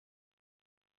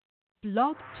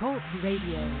Blog Talk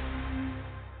Radio.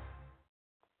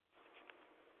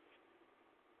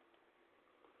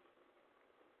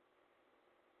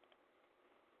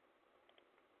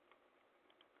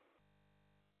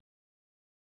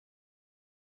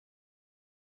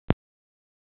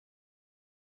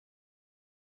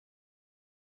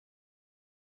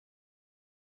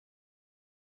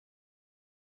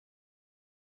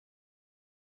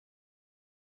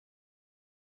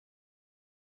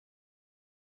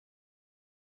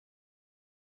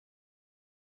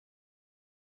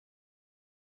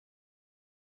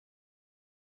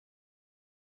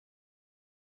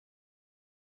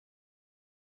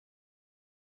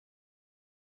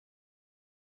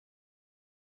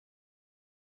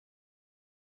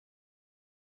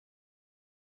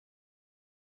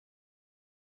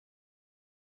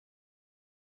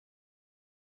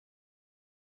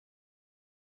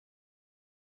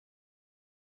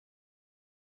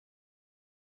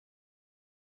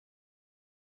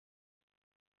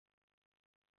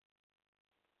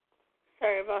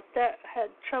 Sorry about that. Had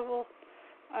trouble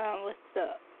with the.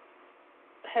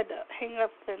 Had to hang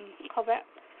up and call back.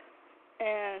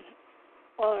 And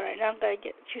well, right now I'm gonna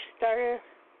get you started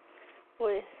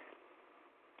with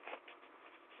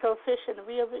Goldfish and the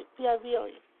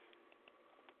VIVO.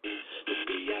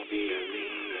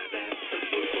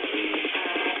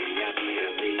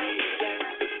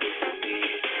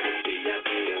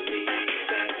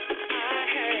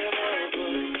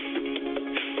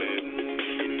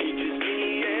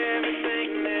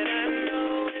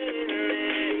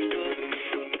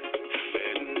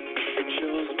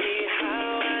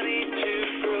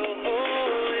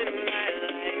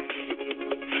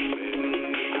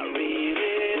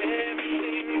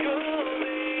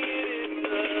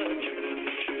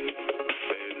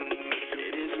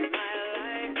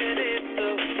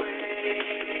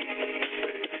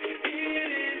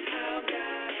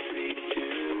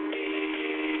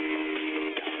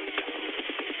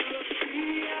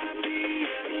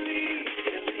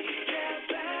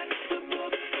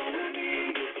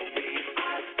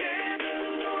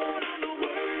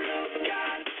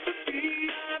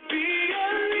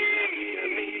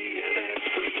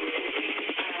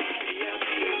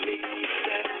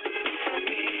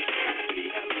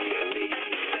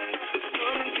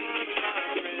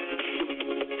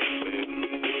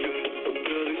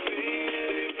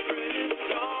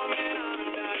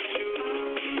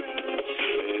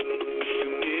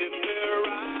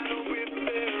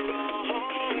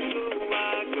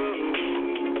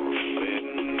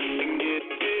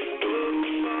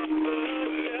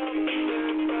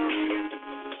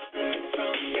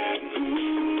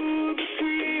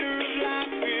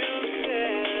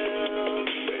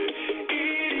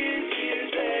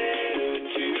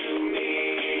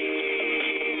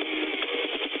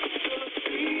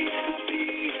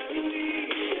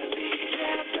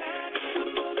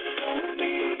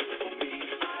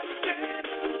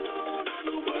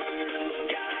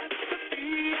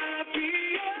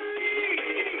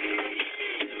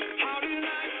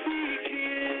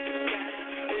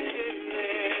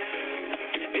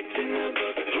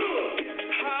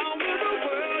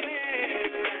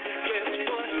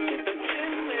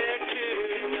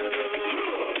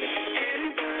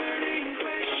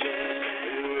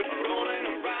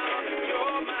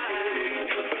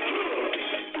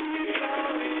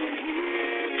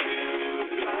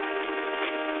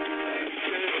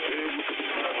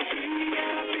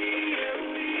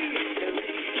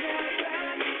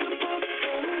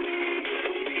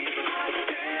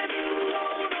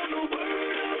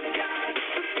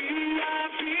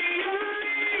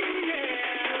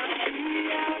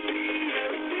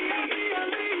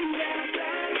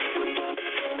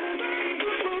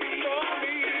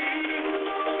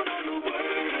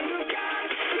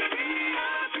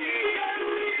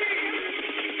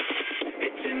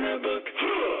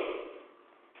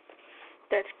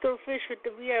 That's Goldfish with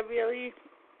the VIVO.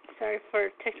 Sorry for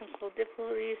technical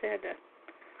difficulties. I had to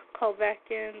call back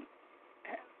in.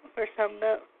 First hung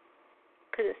up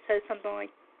because it said something like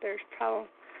there's a problem.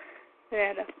 Then I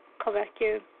had to call back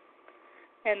in,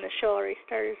 and the show already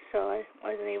started, so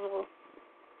I didn't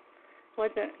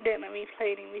let me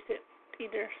play any music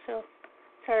either. So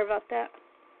sorry about that.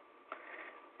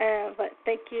 But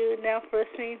thank you now for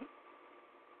listening.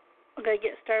 I'm gonna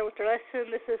get started with the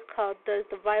lesson. This is called "Does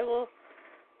the Bible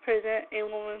Permit a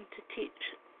Woman to Teach?"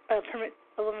 Permit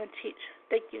a woman to teach.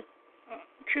 Thank you.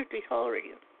 Truth Be Told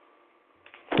Radio.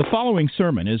 The following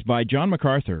sermon is by John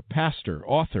MacArthur, pastor,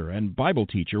 author, and Bible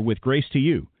teacher with Grace to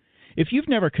You. If you've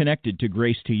never connected to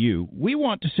Grace to You, we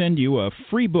want to send you a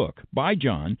free book by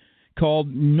John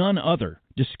called None Other,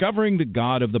 Discovering the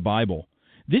God of the Bible.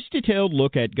 This detailed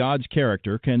look at God's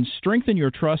character can strengthen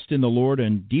your trust in the Lord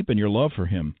and deepen your love for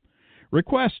Him.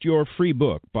 Request your free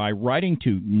book by writing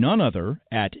to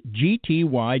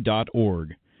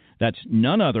noneother@gty.org. That's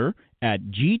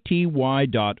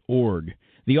noneother@gty.org.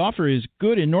 The offer is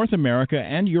good in North America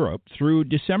and Europe through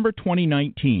December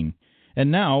 2019.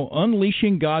 And now,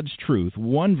 unleashing God's truth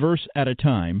one verse at a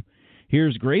time,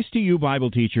 here's Grace to You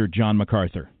Bible teacher John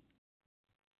MacArthur.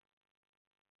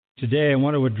 Today I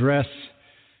want to address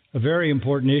a very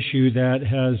important issue that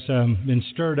has been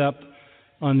stirred up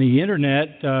on the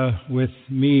Internet with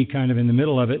me kind of in the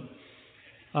middle of it.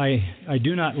 I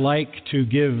do not like to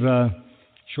give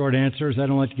short answers. I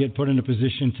don't like to get put in a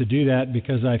position to do that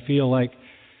because I feel like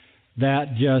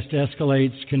that just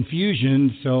escalates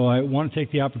confusion. So I want to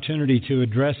take the opportunity to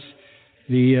address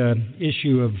the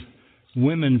issue of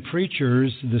women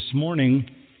preachers this morning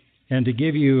and to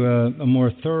give you a more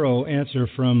thorough answer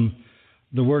from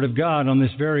the Word of God on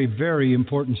this very, very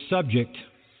important subject.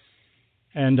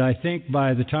 And I think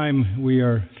by the time we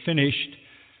are finished,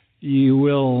 you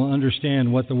will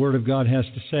understand what the Word of God has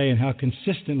to say and how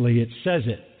consistently it says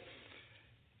it.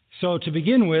 So to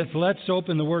begin with, let's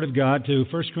open the Word of God to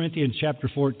 1 Corinthians chapter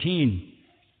 14.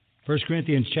 1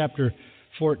 Corinthians chapter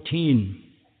 14.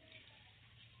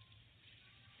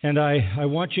 And I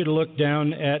want you to look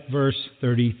down at verse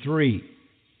 33.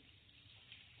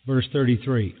 Verse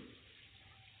 33.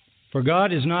 For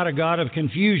God is not a God of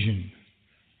confusion,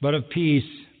 but of peace.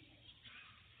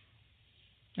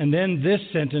 And then this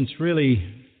sentence really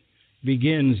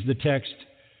begins the text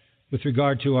with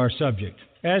regard to our subject.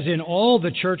 As in all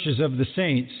the churches of the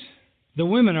saints, the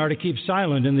women are to keep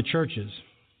silent in the churches,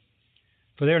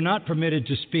 for they are not permitted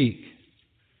to speak,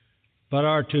 but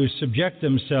are to subject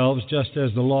themselves, just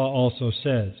as the law also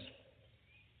says.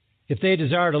 If they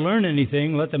desire to learn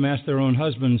anything, let them ask their own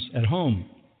husbands at home,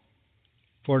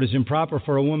 for it is improper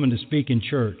for a woman to speak in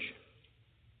church.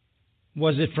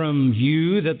 Was it from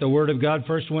you that the word of God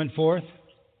first went forth,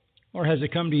 or has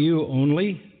it come to you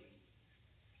only?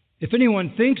 If anyone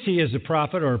thinks he is a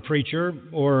prophet or a preacher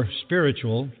or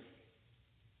spiritual,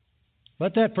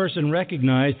 let that person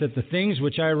recognize that the things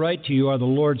which I write to you are the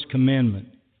Lord's commandment.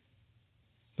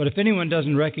 But if anyone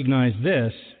doesn't recognize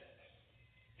this,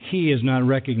 he is not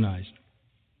recognized.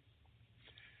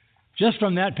 Just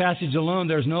from that passage alone,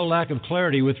 there's no lack of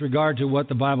clarity with regard to what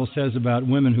the Bible says about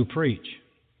women who preach.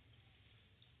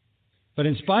 But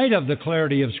in spite of the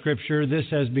clarity of Scripture, this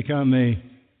has become a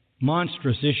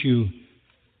monstrous issue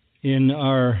in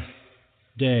our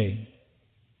day.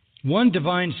 One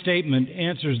divine statement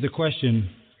answers the question,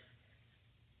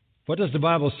 what does the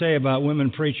Bible say about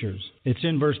women preachers? It's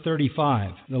in verse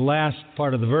 35, the last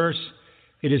part of the verse.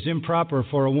 It is improper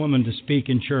for a woman to speak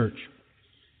in church.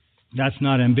 That's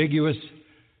not ambiguous.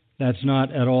 That's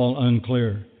not at all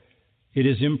unclear. It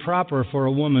is improper for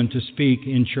a woman to speak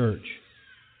in church.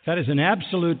 That is an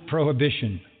absolute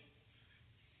prohibition.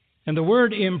 And the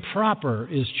word improper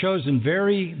is chosen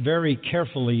very, very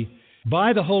carefully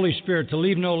by the Holy Spirit to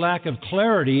leave no lack of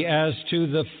clarity as to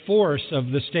the force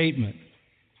of the statement.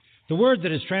 The word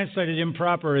that is translated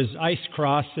improper is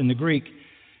iskros in the Greek.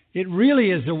 It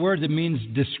really is the word that means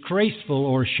disgraceful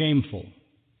or shameful.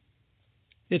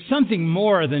 It's something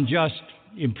more than just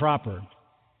improper.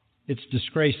 It's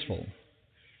disgraceful.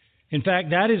 In fact,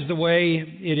 that is the way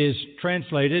it is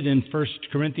translated in 1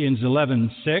 Corinthians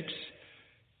 11:6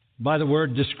 by the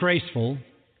word disgraceful.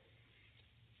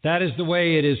 That is the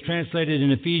way it is translated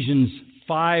in Ephesians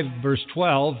 5, verse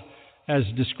 12 as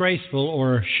disgraceful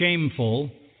or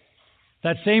shameful.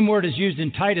 That same word is used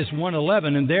in Titus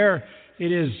 1:11, and there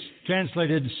it is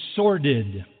translated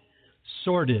sordid.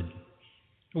 Sordid.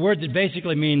 A word that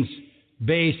basically means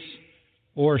base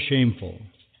or shameful.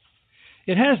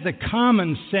 It has the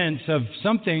common sense of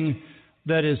something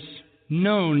that is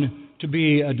known to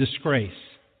be a disgrace.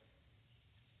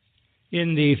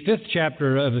 In the 5th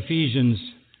chapter of Ephesians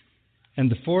and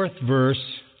the 4th verse,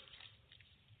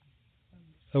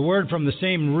 a word from the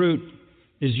same root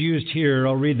is used here.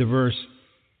 I'll read the verse.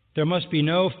 There must be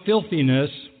no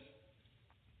filthiness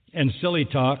and silly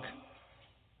talk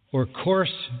or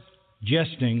coarse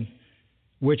jesting,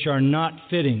 which are not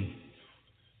fitting.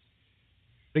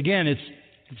 Again, it's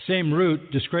the same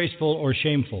root, disgraceful or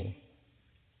shameful.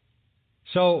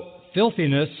 So,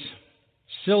 filthiness,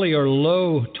 silly or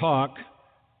low talk,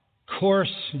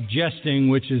 coarse jesting,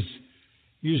 which is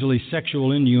usually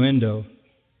sexual innuendo,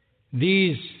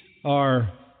 these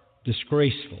are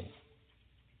disgraceful.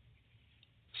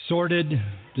 Sordid,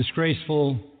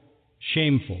 disgraceful,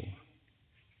 shameful.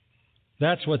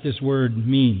 That's what this word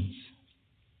means.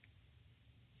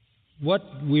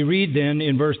 What we read then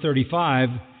in verse 35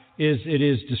 is it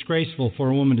is disgraceful for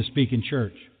a woman to speak in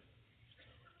church.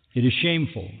 It is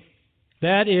shameful.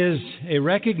 That is a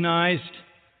recognized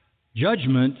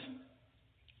judgment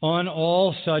on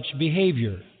all such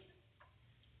behavior.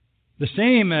 The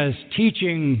same as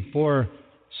teaching for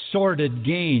sordid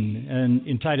gain and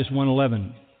in Titus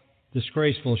 1:11,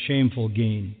 disgraceful, shameful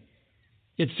gain.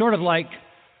 It's sort of like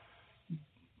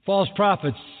false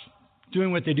prophets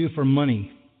doing what they do for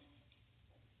money.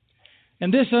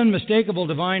 And this unmistakable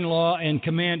divine law and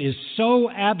command is so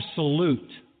absolute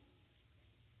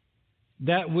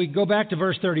that we go back to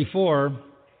verse 34,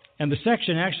 and the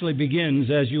section actually begins,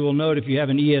 as you will note if you have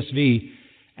an ESV,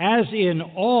 as in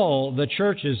all the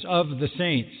churches of the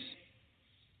saints,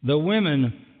 the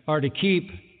women are to keep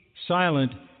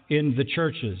silent in the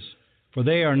churches, for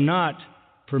they are not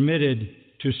permitted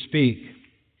to speak.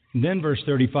 And then verse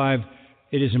 35,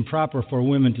 it is improper for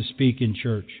women to speak in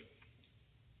church.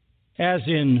 As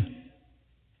in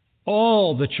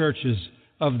all the churches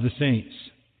of the saints,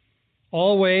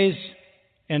 always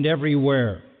and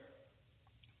everywhere.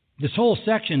 This whole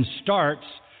section starts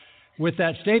with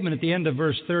that statement at the end of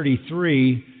verse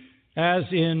 33, as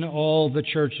in all the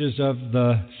churches of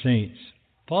the saints.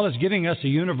 Paul is giving us a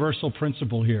universal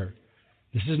principle here.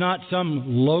 This is not some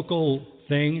local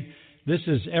thing. This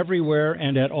is everywhere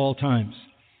and at all times.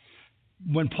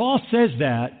 When Paul says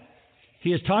that,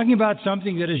 he is talking about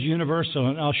something that is universal,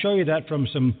 and I'll show you that from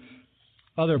some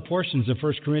other portions of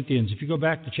 1 Corinthians. If you go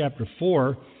back to chapter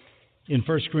 4 in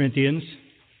 1 Corinthians,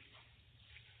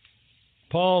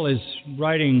 Paul is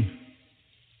writing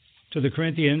to the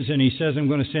Corinthians, and he says, I'm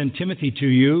going to send Timothy to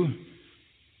you.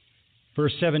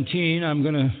 Verse 17, I'm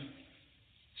going to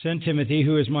send Timothy,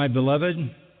 who is my beloved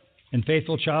and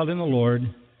faithful child in the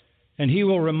Lord, and he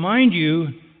will remind you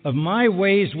of my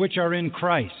ways which are in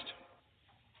Christ,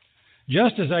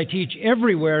 just as I teach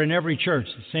everywhere in every church,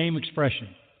 the same expression.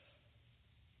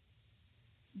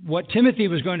 What Timothy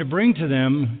was going to bring to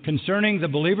them concerning the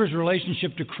believer's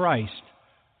relationship to Christ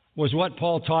was what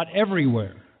Paul taught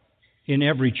everywhere in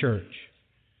every church.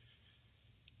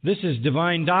 This is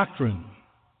divine doctrine.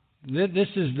 This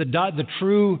is the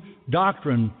true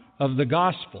doctrine of the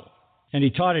gospel. And he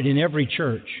taught it in every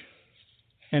church.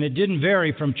 And it didn't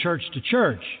vary from church to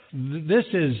church. This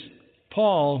is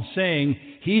Paul saying,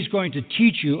 he's going to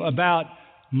teach you about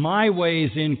my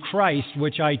ways in Christ,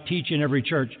 which I teach in every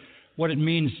church, what it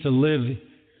means to live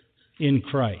in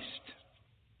Christ.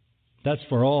 That's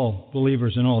for all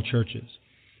believers in all churches.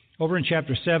 Over in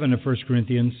chapter 7 of 1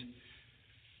 Corinthians,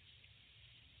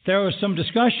 there was some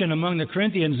discussion among the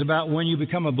Corinthians about when you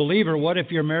become a believer, what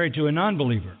if you're married to a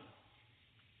non-believer?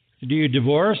 Do you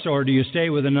divorce or do you stay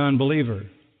with a non-believer?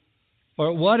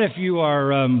 Or what if you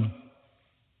are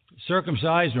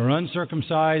circumcised or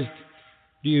uncircumcised?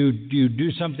 Do you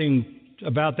do something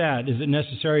about that? Is it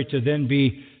necessary to then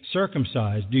be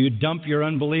circumcised? Do you dump your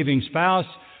unbelieving spouse?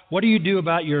 What do you do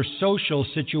about your social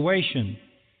situation?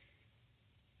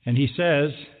 And he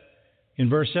says in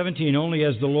verse 17, only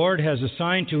as the Lord has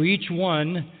assigned to each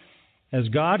one, as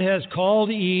God has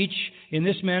called each, in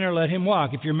this manner let him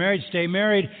walk. If you're married, stay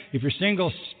married. If you're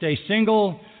single, stay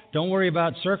single. Don't worry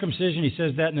about circumcision. He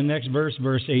says that in the next verse,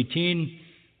 verse 18.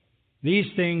 These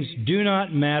things do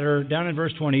not matter. Down in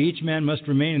verse 20, each man must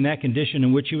remain in that condition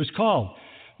in which he was called.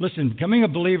 Listen, becoming a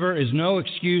believer is no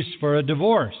excuse for a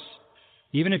divorce,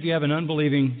 even if you have an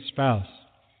unbelieving spouse.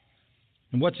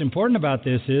 And what's important about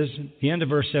this is, at the end of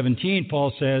verse 17,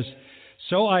 Paul says,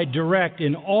 so I direct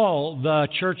in all the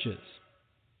churches.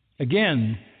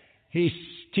 Again, he's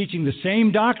teaching the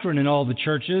same doctrine in all the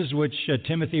churches, which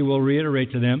Timothy will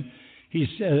reiterate to them. He's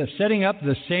setting up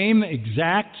the same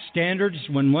exact standards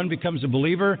when one becomes a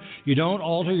believer. You don't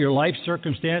alter your life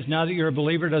circumstance. Now that you're a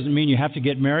believer, it doesn't mean you have to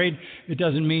get married. It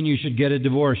doesn't mean you should get a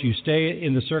divorce. You stay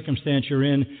in the circumstance you're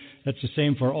in. That's the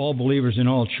same for all believers in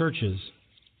all churches.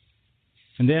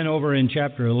 And then over in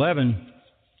chapter 11,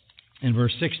 in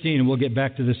verse 16, and we'll get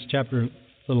back to this chapter a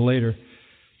little later,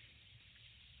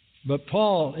 but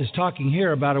Paul is talking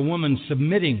here about a woman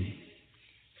submitting.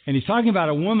 And he's talking about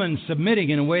a woman submitting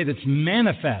in a way that's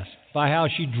manifest by how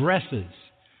she dresses,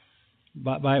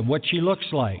 by what she looks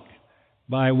like,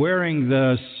 by wearing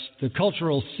the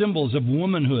cultural symbols of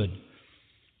womanhood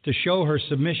to show her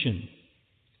submission.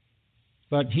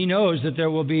 But he knows that there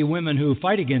will be women who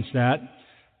fight against that.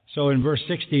 So in verse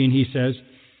 16 he says,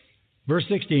 verse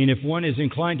 16, if one is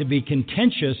inclined to be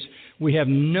contentious, we have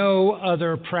no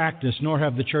other practice, nor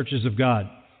have the churches of God.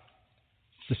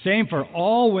 It's the same for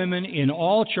all women in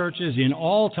all churches, in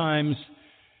all times.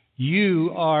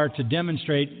 You are to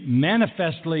demonstrate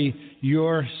manifestly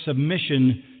your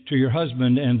submission to your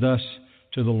husband and thus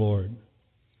to the Lord.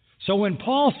 So when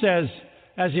Paul says,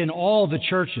 as in all the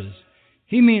churches.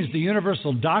 He means the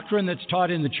universal doctrine that's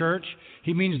taught in the church.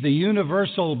 He means the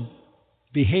universal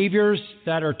behaviors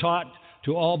that are taught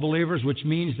to all believers, which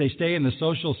means they stay in the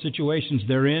social situations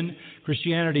they're in.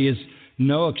 Christianity is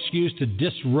no excuse to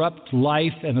disrupt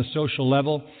life at a social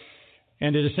level.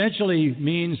 And it essentially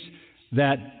means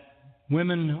that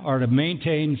women are to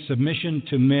maintain submission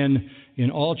to men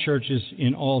in all churches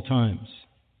in all times.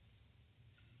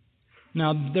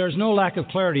 Now, there's no lack of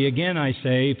clarity. Again, I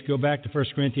say, if you go back to 1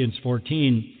 Corinthians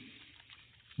 14,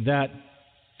 that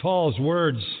Paul's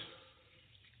words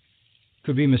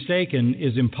could be mistaken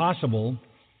is impossible,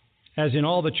 as in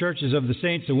all the churches of the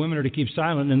saints, the women are to keep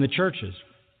silent in the churches.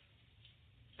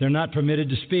 They're not permitted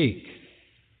to speak.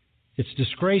 It's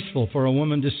disgraceful for a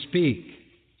woman to speak.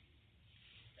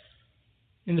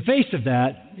 In the face of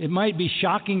that, it might be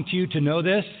shocking to you to know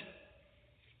this,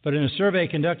 but in a survey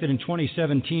conducted in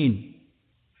 2017,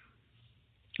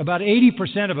 about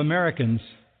 80% of Americans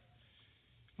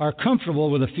are comfortable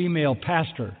with a female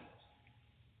pastor.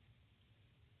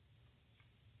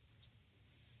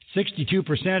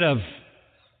 62% of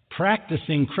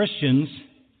practicing Christians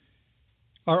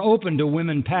are open to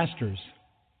women pastors.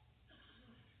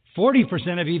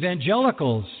 40% of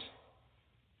evangelicals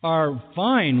are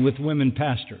fine with women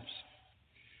pastors.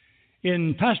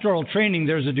 In pastoral training,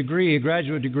 there's a degree, a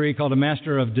graduate degree called a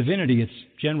Master of Divinity. It's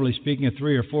generally speaking a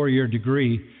 3 or 4 year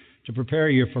degree to prepare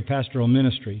you for pastoral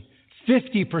ministry.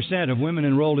 50% of women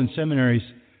enrolled in seminaries,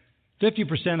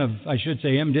 50% of, I should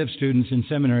say, MDiv students in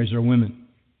seminaries are women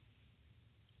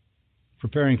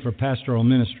preparing for pastoral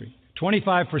ministry.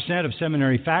 25% of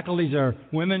seminary faculties are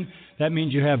women. That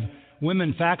means you have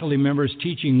women faculty members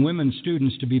teaching women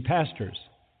students to be pastors.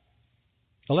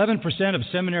 11% of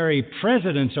seminary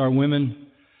presidents are women.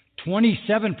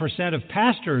 27% of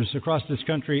pastors across this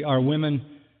country are women.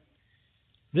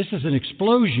 This is an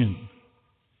explosion.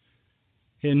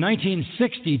 In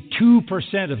 1960,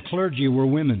 2% of clergy were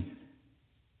women.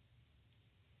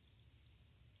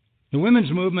 The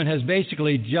women's movement has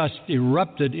basically just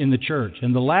erupted in the church,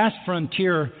 and the last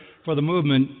frontier for the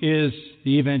movement is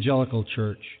the evangelical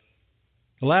church.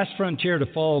 The last frontier to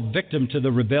fall victim to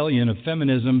the rebellion of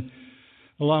feminism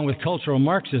along with cultural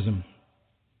Marxism.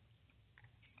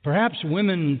 Perhaps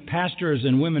women pastors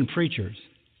and women preachers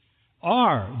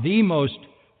are the most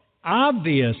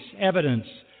obvious evidence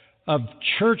of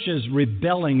churches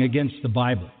rebelling against the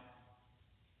Bible.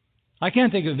 I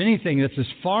can't think of anything that's as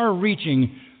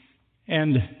far-reaching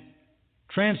and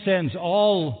transcends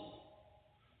all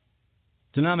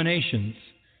denominations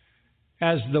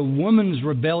as the woman's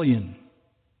rebellion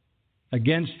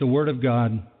against the Word of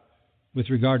God with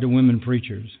regard to women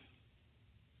preachers.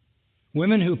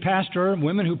 Women who pastor,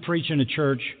 women who preach in a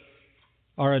church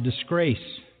are a disgrace,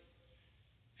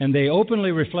 and they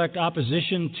openly reflect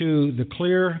opposition to the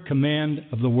clear command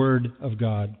of the Word of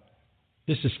God.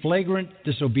 This is flagrant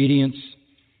disobedience.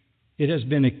 It has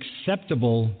been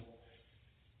acceptable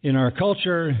in our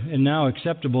culture and now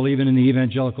acceptable even in the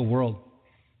evangelical world.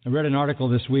 I read an article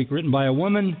this week written by a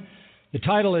woman. The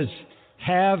title is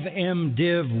Have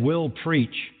MDiv Will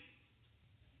Preach.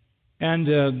 And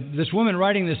this woman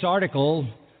writing this article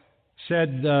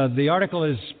said the article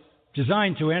is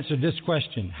designed to answer this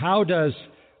question: how does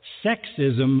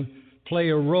sexism play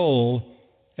a role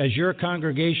as your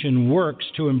congregation works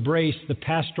to embrace the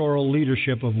pastoral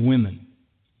leadership of women?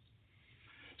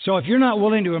 So if you're not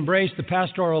willing to embrace the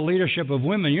pastoral leadership of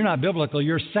women, you're not biblical,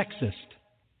 you're sexist.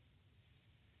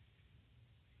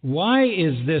 Why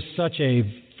is this such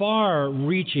a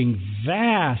far-reaching,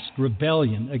 vast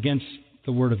rebellion against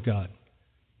the Word of God?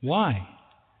 Why?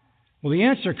 Well, the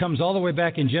answer comes all the way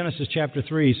back in Genesis chapter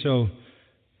 3, so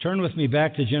turn with me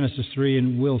back to Genesis 3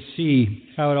 and we'll see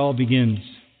how it all begins.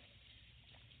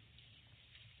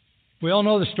 We all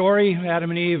know the story.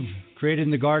 Adam and Eve created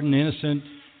in the garden, innocent.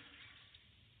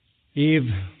 Eve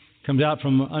comes out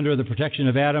from under the protection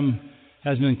of Adam,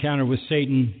 has an encounter with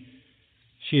Satan.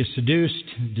 She is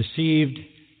seduced, deceived.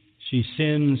 She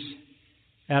sins.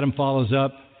 Adam follows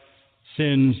up,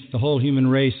 sins. The whole human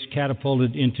race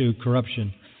catapulted into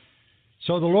corruption.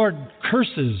 So the Lord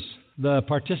curses the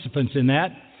participants in that.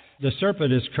 The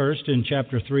serpent is cursed in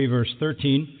chapter 3, verse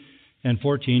 13 and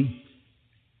 14,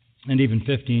 and even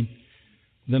 15.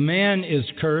 The man is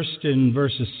cursed in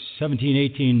verses 17,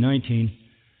 18, 19.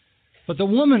 But the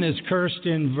woman is cursed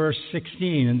in verse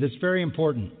 16, and that's very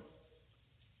important.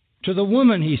 To the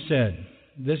woman, he said,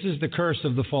 this is the curse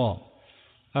of the fall: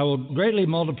 I will greatly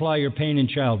multiply your pain in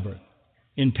childbirth.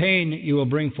 In pain you will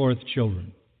bring forth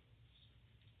children.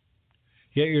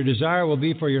 Yet your desire will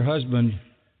be for your husband,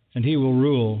 and he will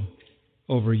rule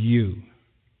over you.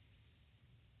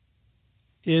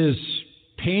 Is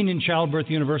pain in childbirth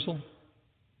universal?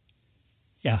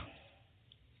 Yeah.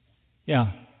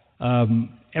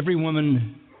 Every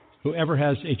woman who ever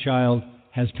has a child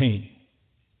has pain.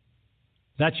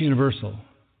 That's universal.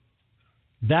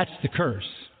 That's the curse.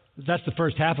 That's the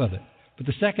first half of it. But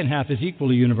the second half is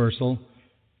equally universal.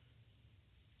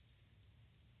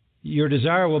 Your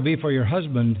desire will be for your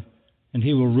husband, and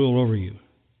he will rule over you.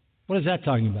 What is that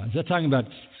talking about? Is that talking about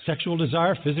sexual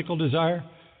desire, physical desire?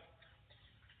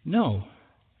 No.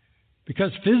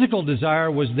 Because physical desire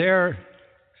was there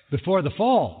before the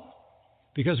fall.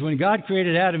 Because when God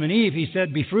created Adam and Eve, He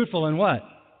said, be fruitful and what?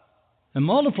 And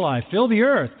multiply, fill the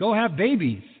earth, go have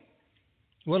babies.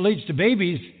 What leads to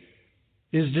babies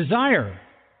is desire.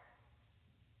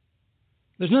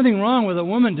 There's nothing wrong with a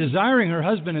woman desiring her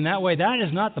husband in that way. That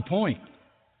is not the point.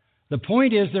 The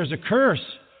point is there's a curse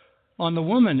on the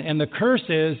woman, and the curse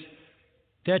is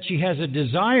that she has a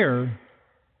desire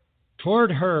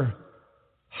toward her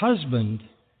husband,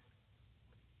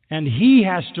 and he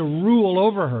has to rule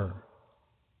over her.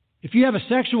 If you have a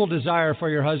sexual desire for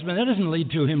your husband, that doesn't lead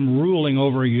to him ruling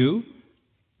over you.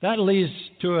 That leads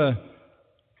to a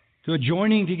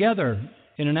joining together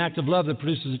in an act of love that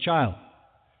produces a child.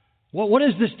 What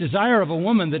is this desire of a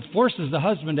woman that forces the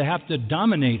husband to have to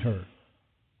dominate her?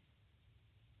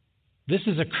 This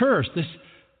is a curse. This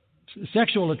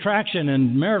sexual attraction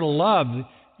and marital love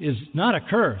is not a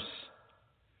curse.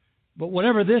 But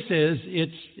whatever this is,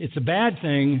 it's a bad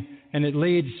thing, and it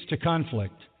leads to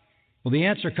conflict. Well, the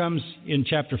answer comes in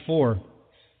chapter 4.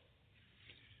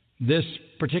 This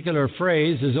particular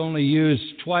phrase is only used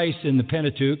twice in the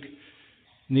Pentateuch,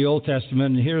 in the Old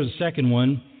Testament, and here's the second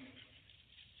one.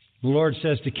 The Lord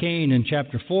says to Cain in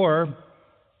chapter 4,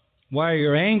 while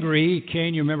you're angry,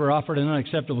 Cain, you remember, offered an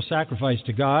unacceptable sacrifice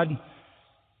to God.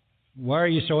 Why are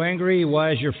you so angry?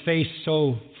 Why is your face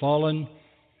so fallen?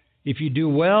 If you do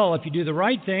well, if you do the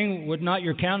right thing, would not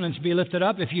your countenance be lifted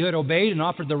up? If you had obeyed and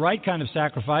offered the right kind of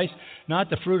sacrifice, not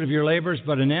the fruit of your labors,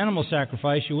 but an animal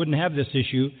sacrifice, you wouldn't have this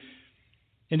issue.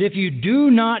 And if you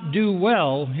do not do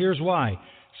well, here's why.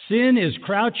 Sin is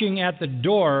crouching at the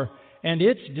door, and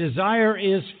its desire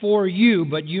is for you,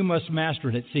 but you must master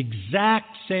it. It's the exact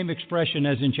same expression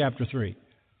as in chapter 3.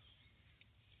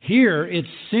 Here, it's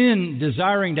sin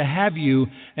desiring to have you,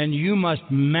 and you must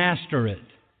master it.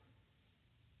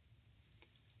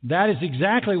 That is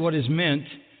exactly what is meant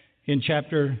in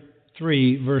chapter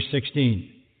 3, verse 16.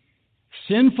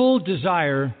 Sinful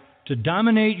desire to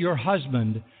dominate your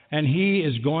husband, and he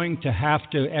is going to have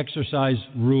to exercise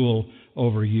rule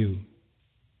over you.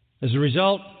 As a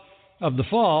result of the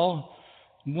fall,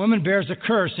 woman bears a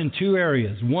curse in two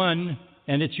areas. One,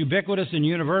 and it's ubiquitous and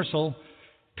universal,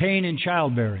 pain in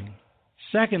childbearing.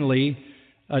 Secondly,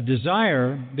 a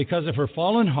desire, because of her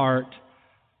fallen heart,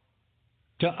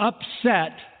 to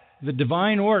upset the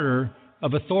divine order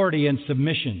of authority and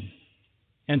submission,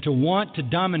 and to want to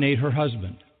dominate her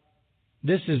husband.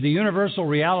 This is the universal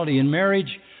reality in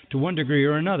marriage to one degree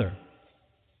or another.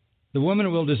 The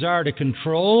woman will desire to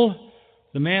control,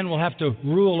 the man will have to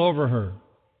rule over her.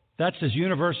 That's as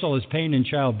universal as pain in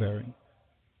childbearing.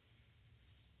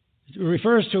 It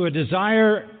refers to a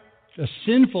desire, a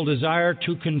sinful desire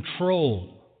to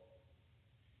control.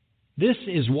 This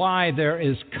is why there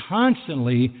is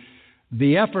constantly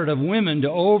the effort of women to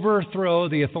overthrow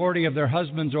the authority of their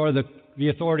husbands or the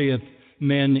authority of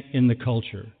men in the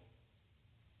culture.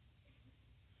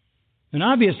 And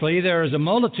obviously there is a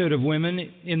multitude of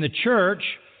women in the church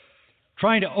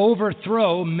trying to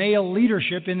overthrow male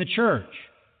leadership in the church.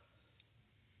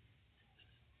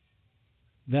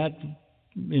 That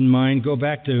in mind, go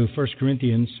back to 1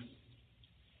 Corinthians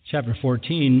chapter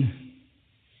 14,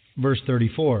 verse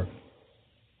 34.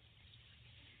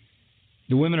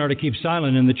 The women are to keep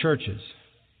silent in the churches,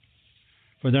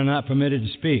 for they're not permitted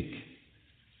to speak,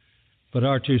 but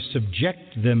are to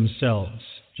subject themselves,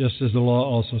 just as the law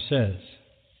also says.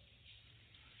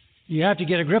 You have to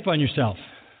get a grip on yourself,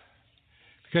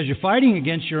 because you're fighting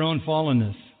against your own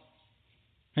fallenness.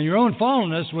 And your own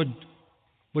fallenness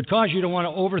would cause you to want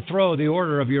to overthrow the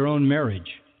order of your own marriage,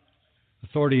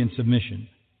 authority and submission.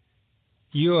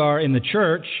 You are in the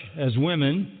church as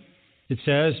women, it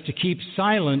says, to keep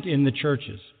silent in the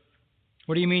churches.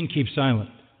 What do you mean keep silent?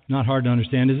 Not hard to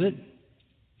understand, is it?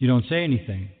 You don't say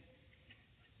anything.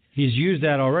 He's used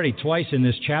that already twice in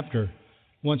this chapter.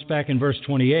 Once back in verse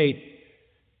 28,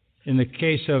 in the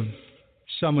case of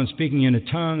someone speaking in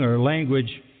a tongue or language.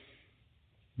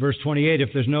 Verse 28, if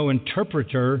there's no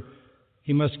interpreter,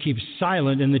 he must keep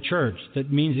silent in the church.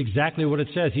 That means exactly what it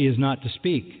says. He is not to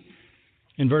speak.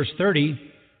 In verse 30,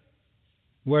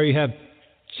 where you have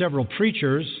several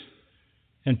preachers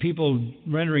and people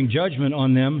rendering judgment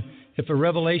on them, if a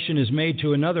revelation is made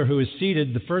to another who is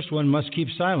seated, the first one must keep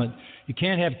silent. You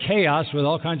can't have chaos with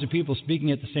all kinds of people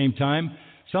speaking at the same time.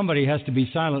 Somebody has to be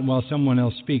silent while someone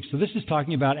else speaks. So this is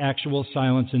talking about actual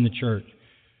silence in the church.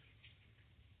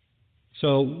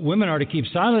 So women are to keep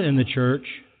silent in the church.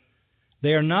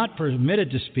 They are not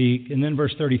permitted to speak. And then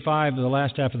verse 35, the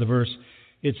last half of the verse,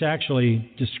 it's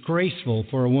actually disgraceful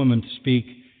for a woman to speak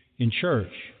in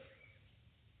church.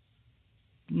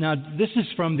 Now, this is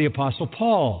from the Apostle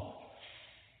Paul.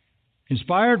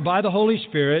 Inspired by the Holy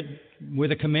Spirit,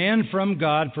 with a command from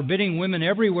God forbidding women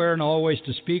everywhere and always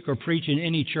to speak or preach in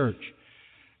any church.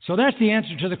 So that's the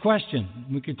answer to the question.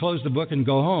 We could close the book and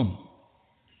go home.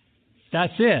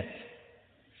 That's it.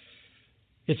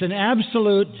 It's an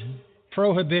absolute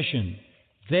prohibition.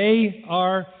 They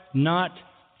are not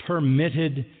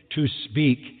permitted to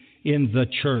speak in the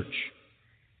church.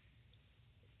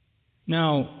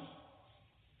 Now,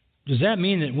 does that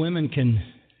mean that women can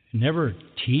never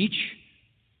teach?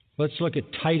 Let's look at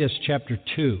Titus chapter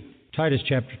 2. Titus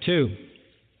chapter 2.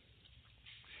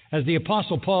 As the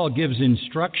Apostle Paul gives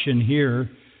instruction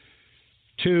here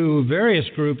to various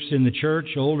groups in the church,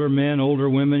 older men, older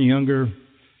women, younger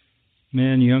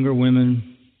men, younger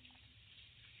women,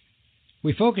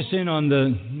 we focus in on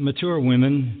the mature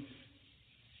women.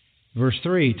 Verse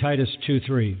 3, Titus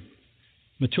 2:3.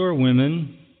 Mature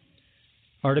women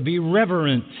are to be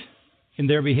reverent in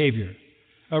their behavior.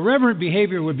 A reverent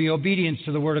behavior would be obedience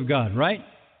to the Word of God, right?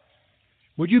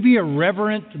 Would you be a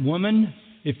reverent woman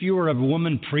if you were a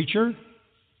woman preacher?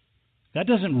 That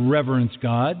doesn't reverence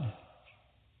God.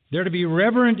 They're to be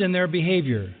reverent in their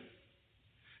behavior,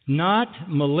 not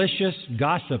malicious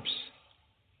gossips,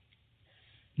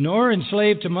 nor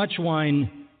enslaved to much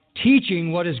wine,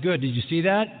 teaching what is good. Did you see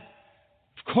that?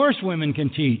 Of course women can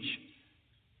teach.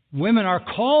 Women are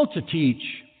called to teach.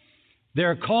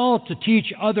 They're called to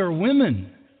teach other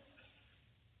women.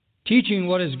 Teaching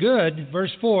what is good,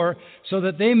 verse 4, so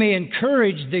that they may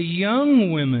encourage the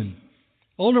young women.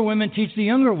 Older women teach the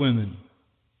younger women.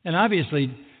 And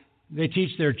obviously, they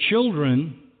teach their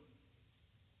children.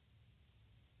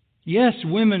 Yes,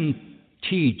 women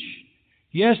teach.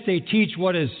 Yes, they teach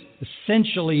what is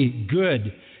essentially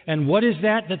good. And what is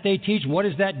that they teach? What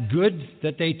is that good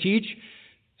that they teach?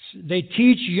 They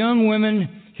teach young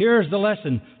women, here's the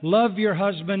lesson: love your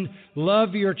husband,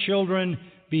 love your children,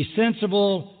 be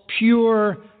sensible,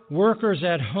 pure, workers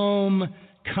at home,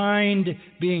 kind,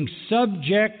 being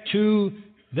subject to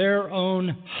their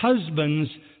own husbands,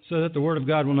 so that the Word of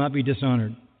God will not be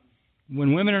dishonored.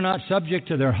 When women are not subject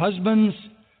to their husbands,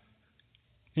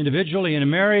 individually in a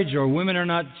marriage, or women are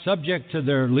not subject to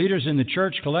their leaders in the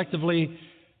church collectively,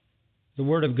 the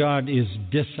Word of God is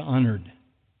dishonored.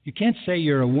 You can't say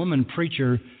you're a woman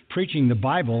preacher preaching the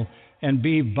Bible and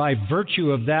be, by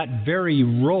virtue of that very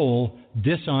role,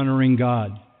 dishonoring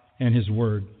God and His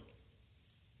Word.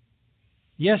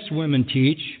 Yes, women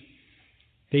teach.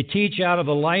 They teach out of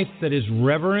a life that is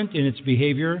reverent in its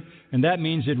behavior, and that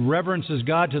means it reverences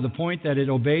God to the point that it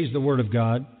obeys the Word of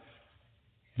God.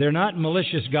 They're not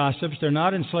malicious gossips. They're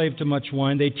not enslaved to much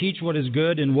wine. They teach what is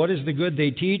good, and what is the good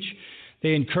they teach?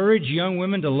 They encourage young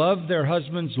women to love their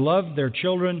husbands, love their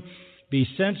children, be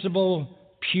sensible,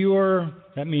 pure,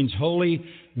 that means holy,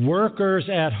 workers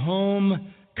at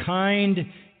home, kind,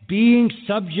 being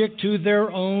subject to their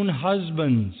own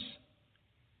husbands,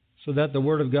 so that the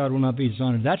Word of God will not be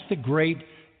dishonored. That's the great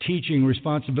teaching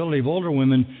responsibility of older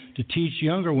women, to teach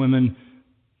younger women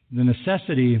the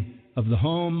necessity of the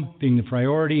home being the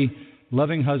priority,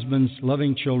 loving husbands,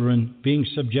 loving children, being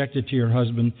subjected to your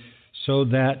husband, so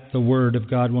that the Word of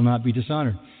God will not be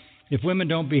dishonored. If women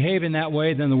don't behave in that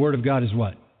way, then the Word of God is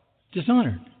what?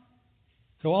 Dishonored.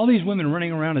 So all these women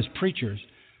running around as preachers,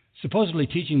 supposedly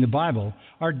teaching the Bible,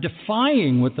 are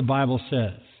defying what the Bible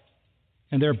says.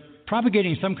 And they're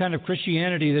propagating some kind of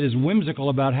Christianity that is whimsical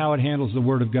about how it handles the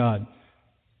Word of God.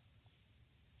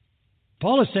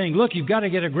 Paul is saying, look, you've got to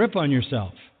get a grip on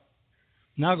yourself.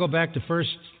 Now go back to 1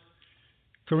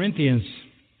 Corinthians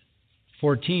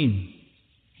 14.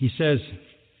 He says,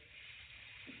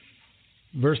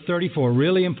 verse 34,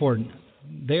 really important.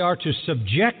 They are to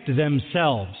subject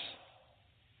themselves.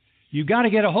 You've got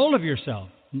to get a hold of yourself.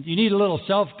 You need a little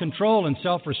self-control and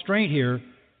self-restraint here.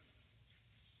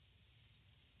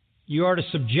 You are to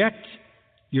subject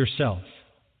yourself.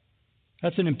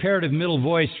 That's an imperative middle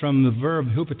voice from the verb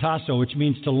hupotasso, which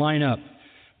means to line up.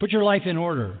 Put your life in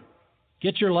order.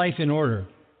 Get your life in order.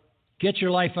 Get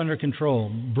your life under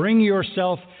control. Bring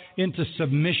yourself into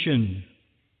submission.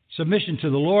 Submission to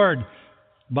the Lord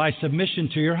by submission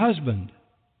to your husband.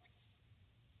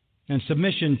 And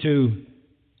submission to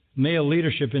male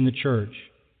leadership in the church.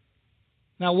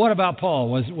 Now, what about Paul?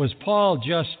 Was Paul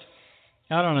just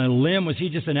out on a limb? Was he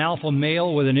just an alpha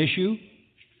male with an issue?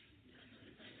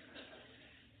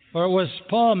 Or was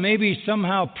Paul maybe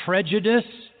somehow prejudiced?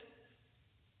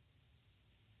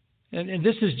 And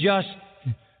this is just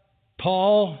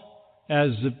Paul, as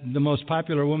the most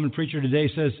popular woman preacher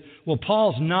today says, well,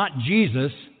 Paul's not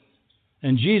Jesus,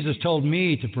 and Jesus told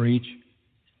me to preach.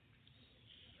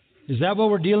 Is that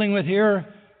what we're dealing with here?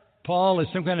 Paul is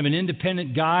some kind of an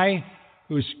independent guy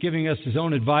who's giving us his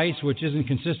own advice, which isn't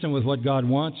consistent with what God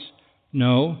wants?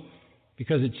 No,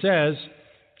 because it says,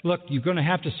 look, you're going to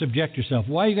have to subject yourself.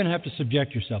 Why are you going to have to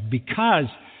subject yourself? Because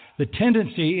the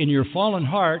tendency in your fallen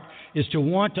heart is to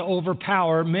want to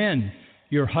overpower men,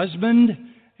 your husband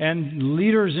and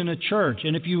leaders in a church.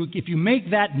 And if you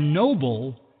make that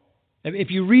noble, if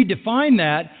you redefine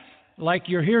that, like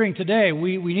you're hearing today,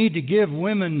 we need to give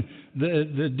women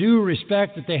the due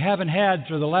respect that they haven't had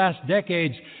for the last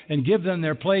decades and give them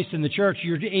their place in the church.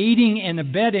 You're aiding and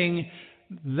abetting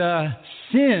the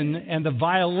sin and the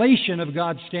violation of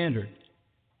God's standard.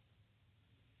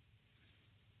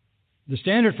 The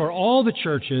standard for all the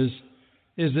churches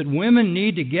is that women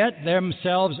need to get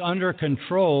themselves under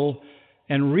control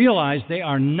and realize they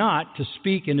are not to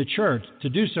speak in a church. To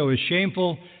do so is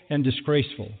shameful and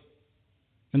disgraceful.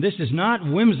 And this is not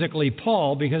whimsically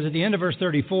Paul, because at the end of verse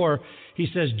 34, he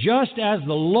says, just as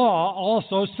the law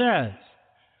also says.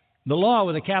 The law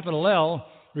with a capital L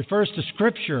refers to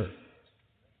Scripture.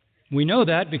 We know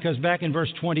that because back in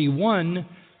verse 21,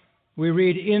 we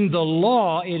read, in the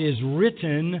law it is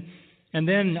written, and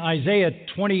then Isaiah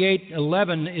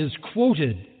 28:11 is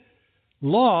quoted.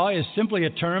 Law is simply a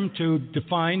term to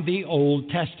define the Old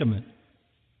Testament.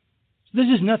 This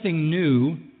is nothing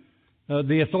new.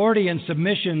 The authority and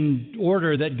submission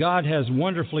order that God has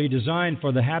wonderfully designed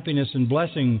for the happiness and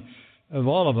blessing of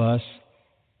all of us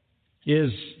is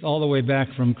all the way back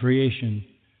from creation.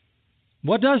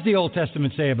 What does the Old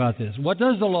Testament say about this? What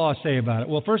does the law say about it?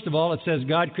 Well, first of all, it says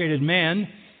God created man,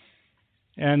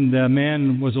 and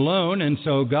man was alone, and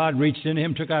so God reached into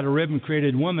him, took out a rib, and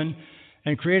created woman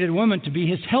to be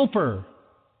his helper.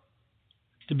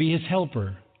 To be his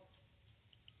helper.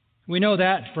 We know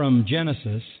that from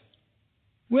Genesis.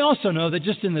 We also know that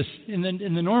just in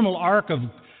the normal arc of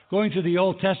going through the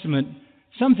Old Testament,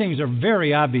 some things are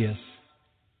very obvious.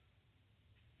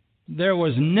 There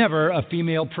was never a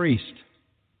female priest.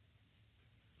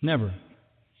 Never.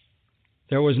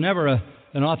 There was never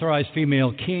an authorized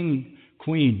female king,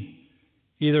 queen.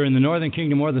 Either in the northern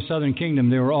kingdom or the southern kingdom,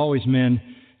 there were always men.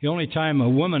 The only time a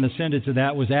woman ascended to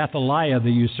that was Athaliah, the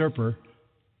usurper.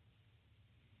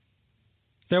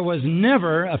 There was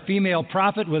never a female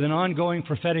prophet with an ongoing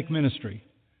prophetic ministry,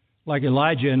 like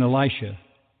Elijah and Elisha.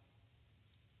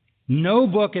 No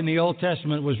book in the Old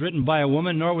Testament was written by a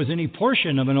woman, nor was any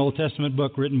portion of an Old Testament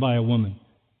book written by a woman.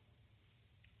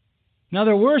 Now,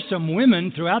 there were some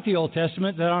women throughout the Old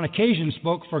Testament that on occasion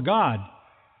spoke for God.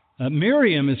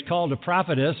 Miriam is called a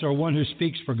prophetess, or one who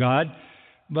speaks for God,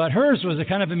 but hers was a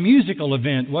kind of a musical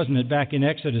event, wasn't it, back in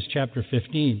Exodus chapter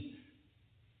 15.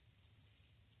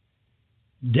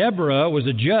 Deborah was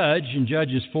a judge in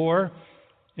Judges 4,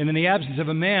 and in the absence of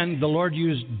a man, the Lord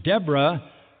used Deborah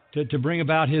to bring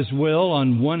about his will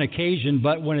on one occasion,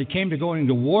 but when it came to going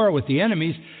to war with the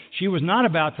enemies, she was not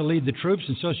about to lead the troops,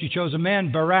 and so she chose a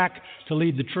man, Barak, to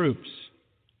lead the troops.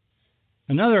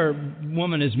 Another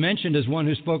woman is mentioned as one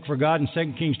who spoke for God in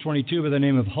 2 Kings 22 by the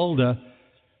name of Huldah.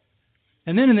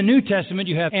 And then in the New Testament,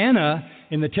 you have Anna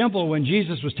in the temple when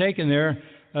Jesus was taken there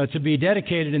to be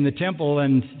dedicated in the temple,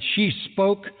 and she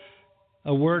spoke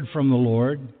a word from the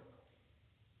Lord.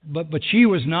 But she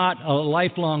was not a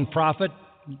lifelong prophet.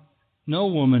 No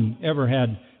woman ever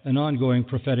had an ongoing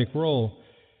prophetic role.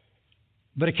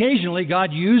 But occasionally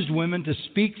God used women to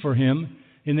speak for him.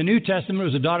 In the New Testament, it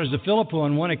was the daughters of Philip who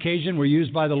on one occasion were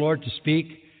used by the Lord to speak,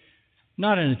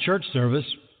 not in a church service,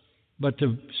 but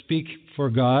to speak for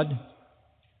God.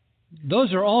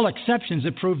 Those are all exceptions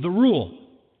that prove the rule.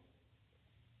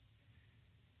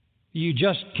 You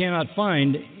just cannot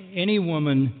find any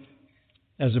woman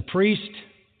as a priest,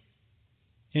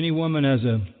 any woman as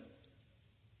a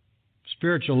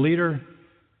spiritual leader,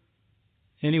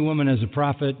 any woman as a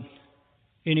prophet,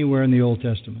 anywhere in the Old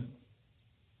Testament.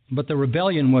 But the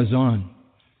rebellion was on.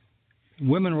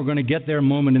 Women were going to get their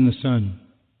moment in the sun.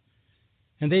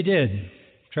 And they did,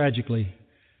 tragically.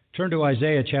 Turn to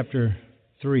Isaiah chapter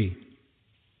 3.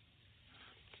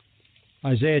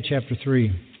 Isaiah chapter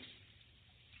 3.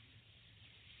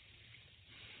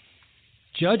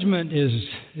 Judgment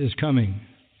is coming.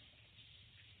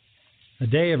 A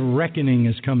day of reckoning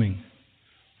is coming.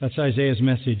 That's Isaiah's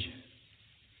message.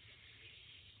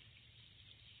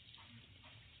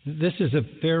 This is a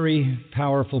very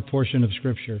powerful portion of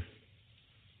Scripture.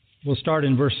 We'll start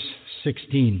in verse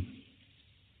 16.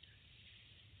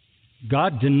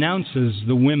 God denounces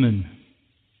the women.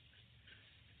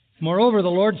 Moreover, the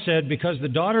Lord said, because the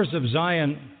daughters of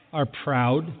Zion are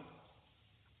proud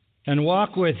and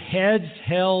walk with heads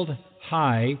held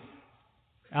high,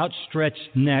 outstretched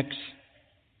necks,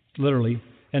 literally,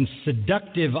 and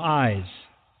seductive eyes.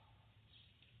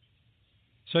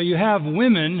 So you have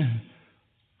women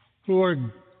who are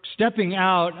stepping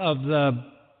out of the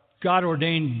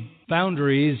God-ordained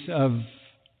boundaries of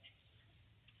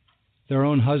their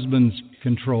own husband's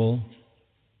control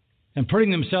and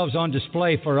putting themselves on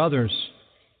display for others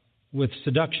with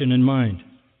seduction in mind.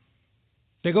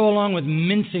 They go along with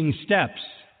mincing steps,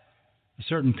 a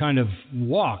certain kind of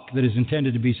walk that is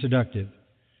intended to be seductive,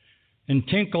 and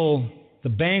tinkle the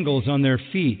bangles on their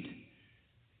feet.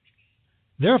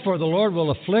 Therefore, the Lord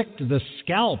will afflict the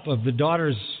scalp of the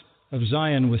daughters of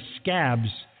Zion with scabs,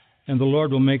 and the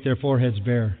Lord will make their foreheads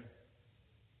bare.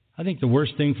 I think the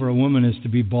worst thing for a woman is to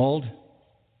be bald.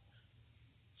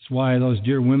 That's why those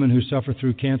dear women who suffer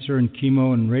through cancer and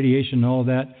chemo and radiation and all of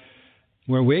that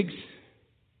wear wigs,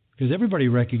 because everybody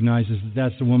recognizes that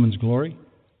that's the woman's glory.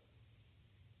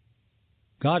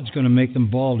 God's going to make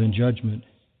them bald in judgment.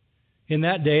 In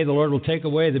that day, the Lord will take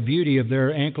away the beauty of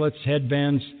their anklets,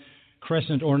 headbands,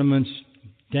 crescent ornaments,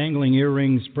 dangling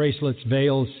earrings, bracelets,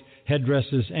 veils,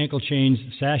 headdresses, ankle chains,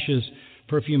 sashes,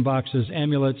 perfume boxes,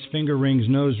 amulets, finger rings,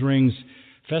 nose rings,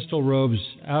 festal robes,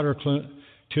 outer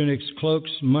tunics,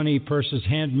 cloaks, money, purses,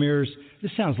 hand mirrors.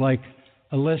 This sounds like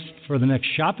a list for the next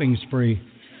shopping spree.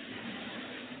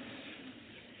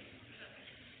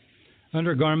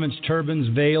 Undergarments,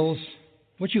 turbans, veils.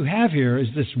 What you have here is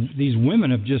these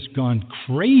women have just gone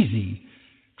crazy,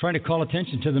 trying to call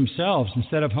attention to themselves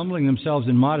instead of humbling themselves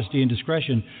in modesty and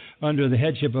discretion under the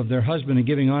headship of their husband and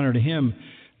giving honor to him.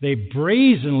 They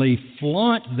brazenly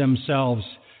flaunt themselves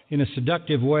in a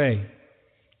seductive way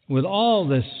with all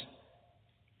this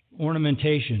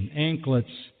ornamentation, anklets,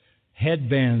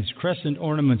 headbands, crescent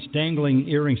ornaments, dangling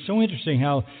earrings. So interesting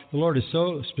how the Lord is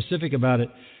so specific about it.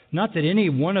 Not that any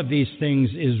one of these things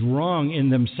is wrong in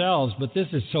themselves, but this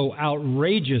is so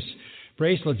outrageous.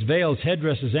 Bracelets, veils,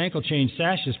 headdresses, ankle chains,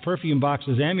 sashes, perfume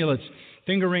boxes, amulets,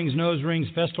 finger rings, nose rings,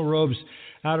 festal robes,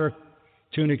 outer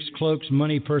tunics, cloaks,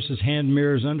 money, purses, hand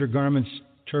mirrors, undergarments,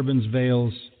 turbans,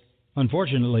 veils.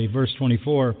 Unfortunately, verse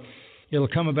 24, it'll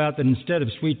come about that instead of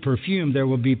sweet perfume, there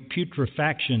will be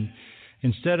putrefaction.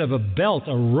 Instead of a belt,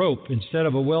 a rope. Instead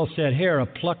of a well-set hair, a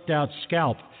plucked-out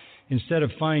scalp. Instead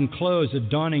of fine clothes, a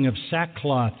donning of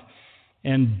sackcloth.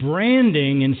 And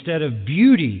branding instead of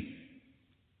beauty.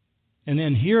 And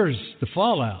then here's the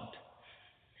fallout.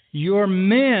 Your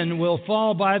men will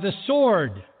fall by the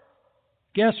sword.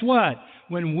 Guess what?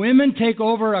 When women take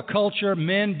over a culture,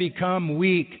 men become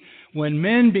weak. When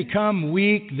men become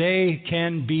weak, they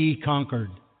can be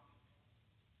conquered.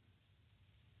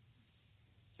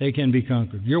 They can be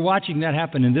conquered. You're watching that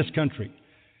happen in this country.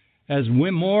 As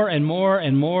more and more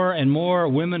and more and more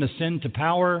women ascend to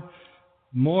power,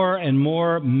 more and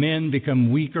more men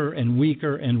become weaker and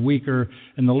weaker and weaker,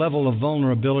 and the level of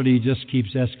vulnerability just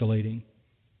keeps escalating.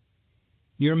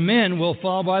 Your men will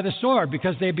fall by the sword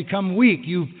because they become weak.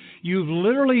 You've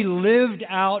literally lived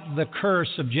out the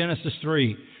curse of Genesis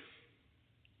 3.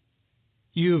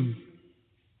 You've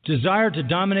desired to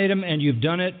dominate them, and you've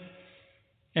done it.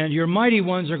 And your mighty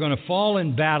ones are going to fall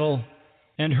in battle,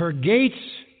 and her gates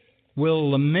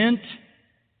will lament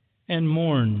and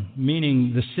mourn,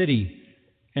 meaning the city.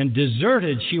 And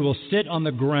deserted she will sit on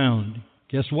the ground.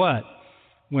 Guess what?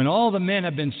 When all the men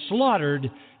have been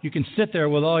slaughtered, you can sit there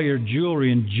with all your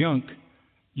jewelry and junk.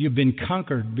 You've been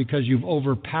conquered because you've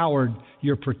overpowered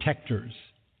your protectors.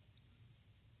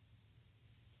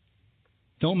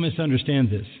 Don't misunderstand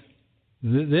this.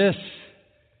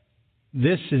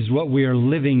 This is what we are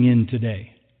living in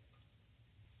today.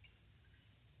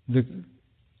 The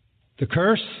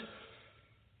curse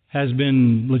has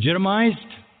been legitimized,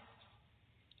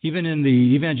 even in the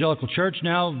evangelical church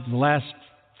now, the last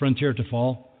frontier to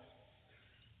fall.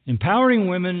 Empowering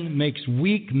women makes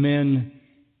weak men.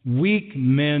 Weak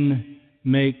men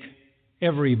make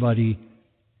everybody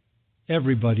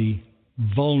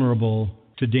vulnerable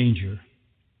to danger.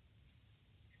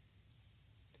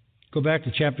 Go back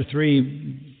to chapter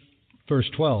 3, verse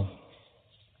 12.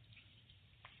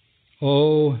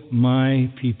 O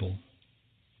my people,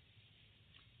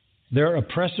 their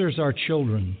oppressors are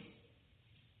children,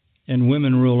 and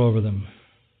women rule over them.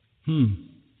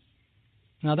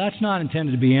 Now that's not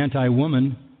intended to be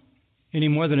anti-woman any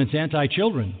more than it's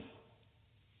anti-children.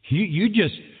 You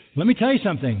just, let me tell you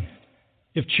something.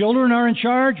 If children are in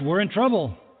charge, we're in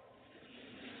trouble.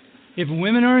 If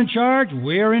women are in charge,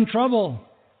 we're in trouble.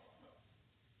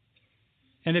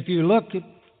 And if you look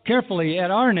carefully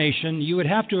at our nation, you would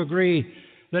have to agree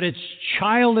that it's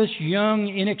childish, young,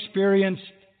 inexperienced,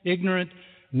 ignorant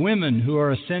women who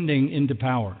are ascending into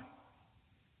power.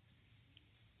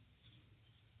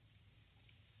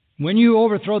 When you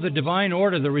overthrow the divine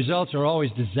order, the results are always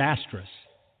disastrous.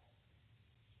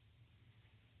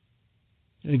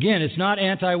 And again, it's not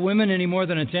anti-women any more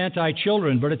than it's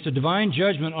anti-children, but it's a divine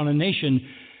judgment on a nation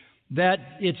that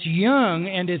its young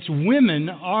and its women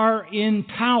are in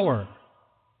power.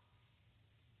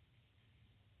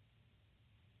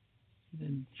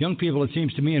 Young people, it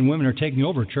seems to me, and women are taking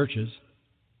over churches.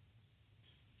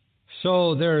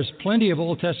 So there's plenty of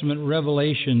Old Testament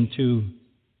revelation to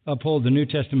uphold the New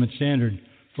Testament standard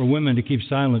for women to keep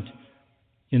silent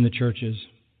in the churches.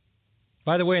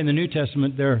 By the way, in the New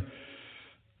Testament, there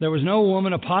was no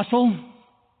woman apostle,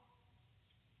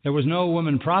 there was no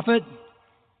woman prophet,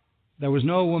 there was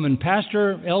no woman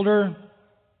pastor, elder.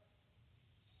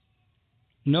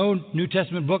 No New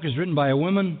Testament book is written by a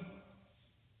woman.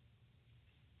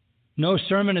 No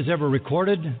sermon is ever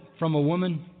recorded from a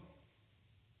woman.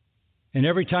 And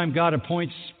every time God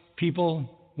appoints people,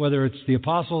 whether it's the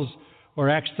apostles or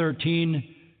Acts 13,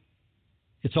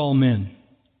 it's all men.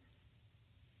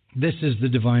 This is the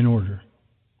divine order.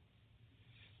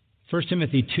 1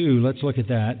 Timothy 2, let's look at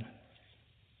that.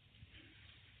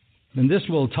 And this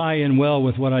will tie in well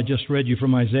with what I just read you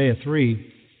from Isaiah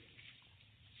 3.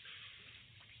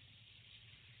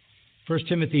 1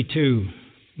 Timothy 2.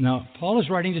 Now, Paul is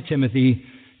writing to Timothy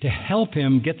to help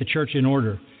him get the church in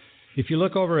order. If you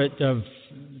look over at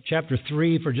chapter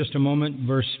 3 for just a moment,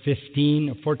 verse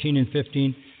 14 and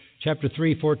 15. Chapter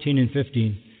 3, 14 and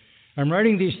 15. I'm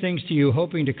writing these things to you,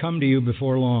 hoping to come to you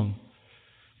before long.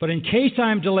 But in case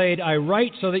I am delayed, I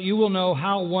write so that you will know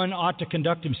how one ought to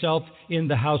conduct himself in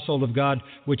the household of God,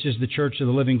 which is the church of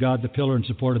the living God, the pillar and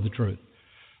support of the truth.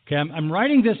 Okay, I'm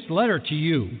writing this letter to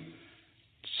you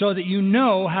so that you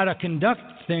know how to conduct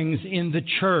things in the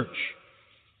church,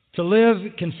 to live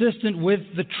consistent with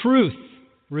the truth,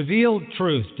 revealed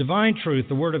truth, divine truth,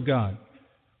 the Word of God.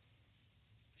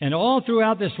 And all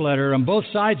throughout this letter, on both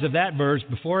sides of that verse,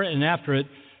 before it and after it,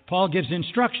 Paul gives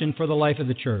instruction for the life of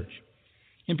the church.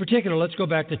 In particular, let's go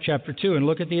back to chapter 2 and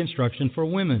look at the instruction for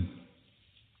women.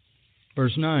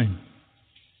 Verse 9.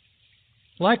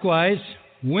 Likewise,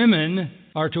 women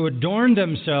are to adorn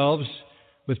themselves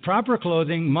with proper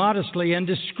clothing, modestly and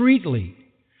discreetly,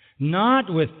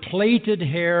 not with plaited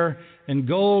hair and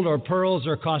gold or pearls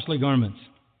or costly garments.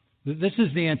 This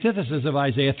is the antithesis of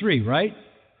Isaiah 3, right?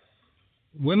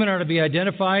 Women are to be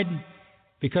identified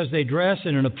because they dress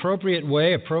in an appropriate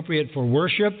way, appropriate for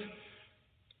worship,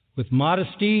 with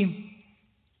modesty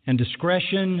and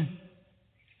discretion.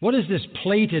 What is this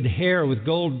plaited hair with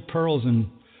gold pearls and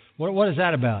what is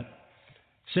that about?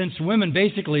 Since women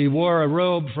basically wore a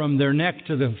robe from their neck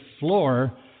to the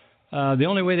floor, the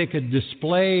only way they could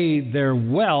display their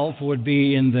wealth would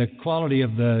be in the quality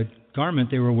of the garment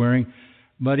they were wearing.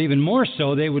 But even more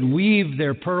so, they would weave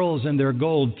their pearls and their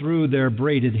gold through their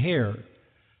braided hair.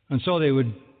 And so they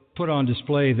would put on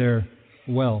display their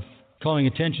wealth, calling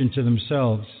attention to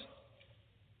themselves.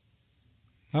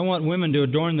 I want women to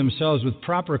adorn themselves with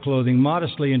proper clothing,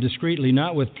 modestly and discreetly,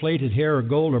 not with plaited hair or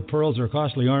gold or pearls or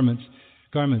costly garments,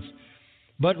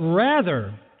 but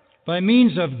rather by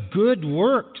means of good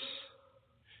works,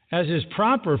 as is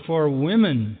proper for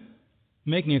women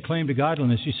making a claim to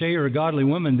godliness. You say you're a godly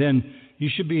woman, then you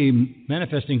should be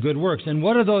manifesting good works. And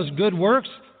what are those good works?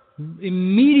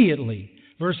 Immediately.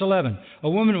 Verse 11, a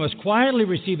woman must quietly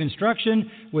receive instruction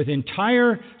with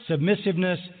entire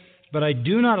submissiveness, but I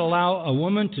do not allow a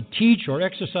woman to teach or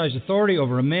exercise authority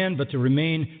over a man, but to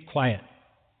remain quiet.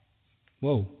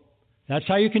 Whoa. That's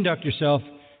how you conduct yourself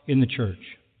in the church.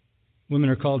 Women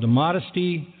are called to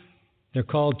modesty. They're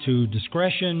called to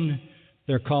discretion.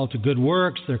 They're called to good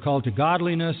works. They're called to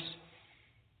godliness.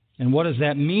 And what does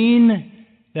that mean?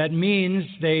 That means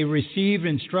they receive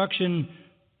instruction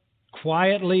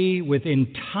quietly with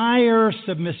entire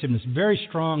submissiveness. Very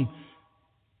strong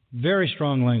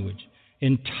language.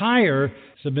 Entire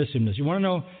submissiveness. You want to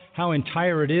know how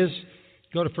entire it is?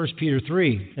 Go to 1 Peter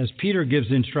 3, as Peter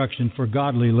gives instruction for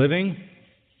godly living.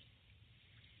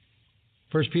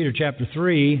 1 Peter chapter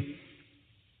 3,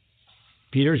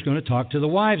 Peter is going to talk to the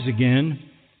wives again.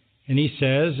 And he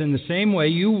says, in the same way,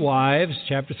 you wives,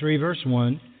 chapter 3, verse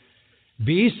 1,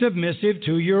 be submissive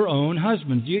to your own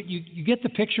husbands. You get the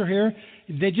picture here?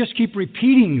 They just keep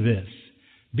repeating this.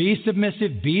 Be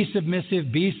submissive, be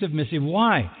submissive, be submissive.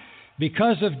 Why?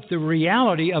 Because of the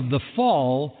reality of the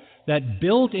fall, that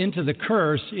built into the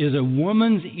curse is a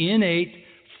woman's innate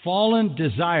fallen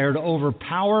desire to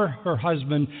overpower her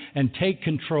husband and take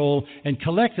control, and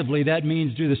collectively that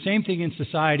means do the same thing in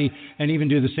society and even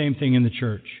do the same thing in the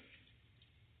church.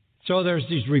 So there's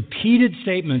these repeated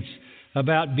statements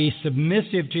about be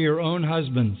submissive to your own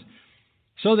husbands,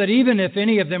 so that even if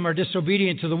any of them are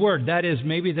disobedient to the word, that is,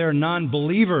 maybe they're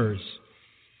non-believers,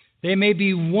 they may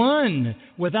be won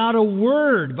without a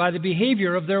word by the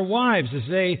behavior of their wives as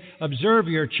they observe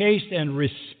your chaste and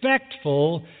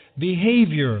respectful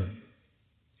behavior.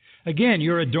 Again,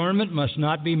 your adornment must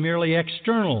not be merely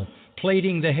external,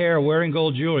 plaiting the hair, wearing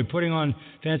gold jewelry, putting on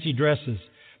fancy dresses,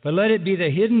 but let it be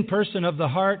the hidden person of the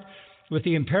heart with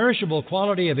the imperishable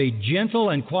quality of a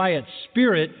gentle and quiet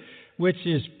spirit, which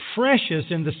is precious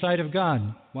in the sight of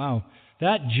God. Wow.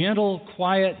 That gentle,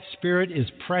 quiet spirit is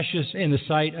precious in the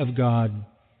sight of God.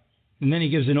 And then he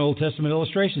gives an Old Testament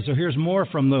illustration. So here's more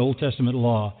from the Old Testament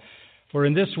law. For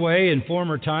in this way, in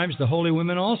former times, the holy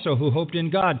women also who hoped in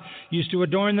God used to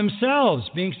adorn themselves,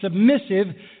 being submissive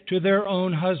to their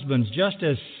own husbands, just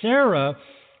as Sarah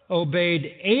obeyed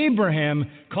Abraham,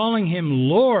 calling him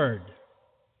Lord.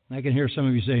 I can hear some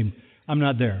of you saying, I'm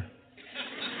not there.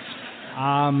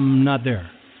 I'm not there.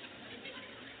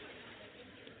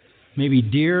 Maybe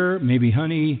dear, maybe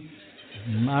honey.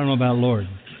 I don't know about Lord.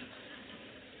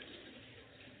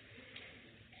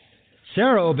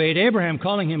 Sarah obeyed Abraham,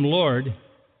 calling him Lord,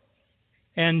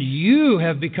 and you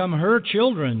have become her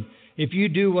children if you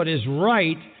do what is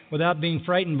right without being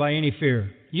frightened by any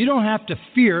fear. You don't have to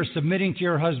fear submitting to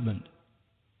your husband.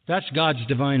 That's God's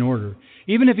divine order.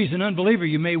 Even if he's an unbeliever,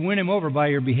 you may win him over by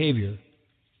your behavior.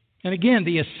 And again,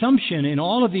 the assumption in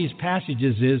all of these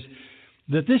passages is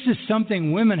that this is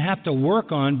something women have to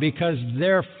work on because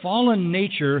their fallen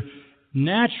nature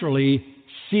naturally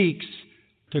seeks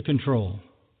to control.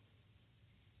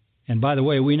 And by the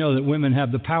way, we know that women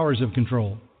have the powers of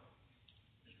control.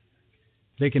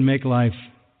 They can make life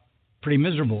pretty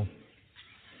miserable.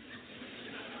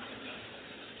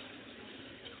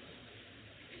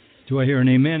 Do I hear an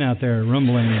amen out there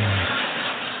rumbling?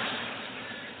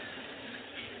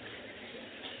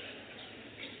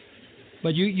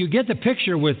 But you get the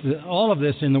picture with all of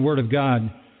this in the Word of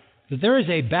God, that there is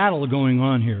a battle going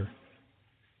on here.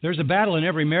 There's a battle in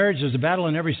every marriage, there's a battle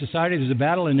in every society, there's a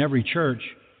battle in every church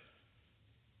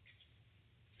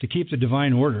to keep the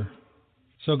divine order.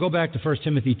 So go back to 1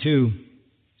 Timothy 2.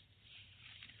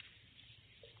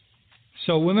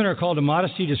 So women are called to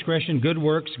modesty, discretion, good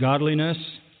works, godliness.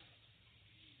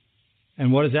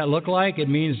 And what does that look like? It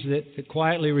means that to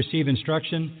quietly receive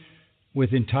instruction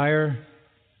with entire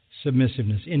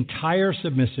submissiveness. Entire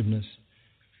submissiveness.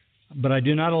 But I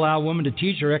do not allow a woman to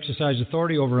teach or exercise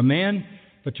authority over a man,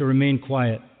 but to remain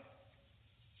quiet.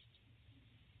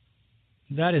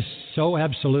 That is so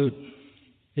absolute.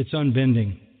 It's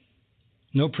unbending.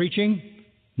 No preaching,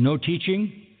 no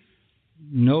teaching,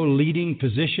 no leading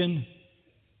position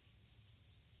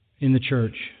in the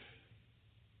church.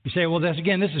 You say, well, this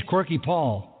is quirky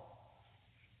Paul.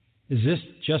 Is this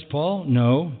just Paul?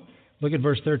 No. Look at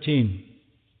verse 13.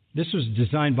 This was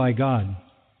designed by God.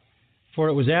 For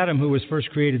it was Adam who was first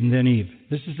created and then Eve.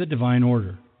 This is the divine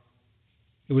order.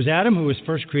 It was Adam who was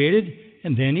first created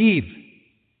and then Eve.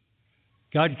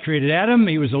 God created Adam.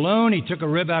 He was alone. He took a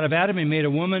rib out of Adam. He made a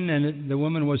woman, and the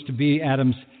woman was to be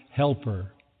Adam's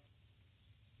helper.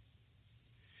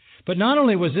 But not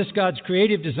only was this God's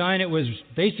creative design, it was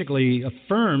basically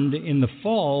affirmed in the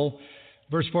fall.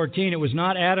 Verse 14, it was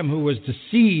not Adam who was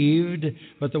deceived,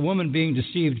 but the woman being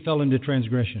deceived fell into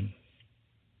transgression.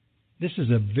 This is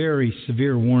a very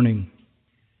severe warning.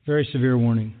 Very severe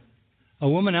warning. A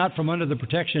woman out from under the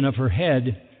protection of her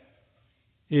head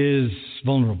is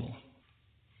vulnerable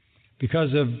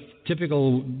because of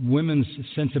typical women's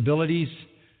sensibilities,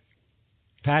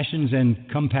 passions, and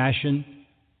compassion,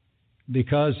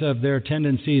 because of their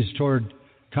tendencies toward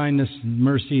kindness,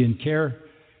 mercy, and care.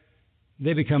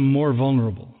 They become more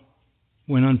vulnerable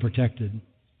when unprotected.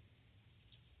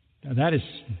 Now, that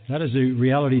is a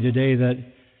reality today that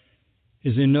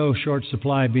is in no short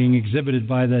supply, being exhibited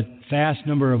by the vast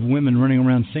number of women running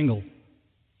around single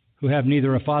who have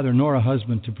neither a father nor a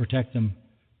husband to protect them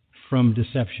from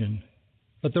deception.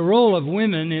 But the role of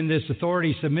women in this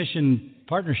authority-submission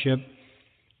partnership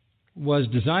was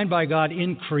designed by God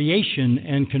in creation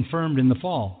and confirmed in the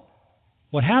fall.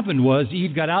 What happened was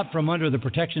Eve got out from under the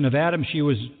protection of Adam. She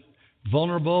was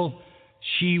vulnerable.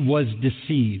 She was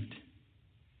deceived.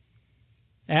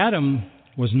 Adam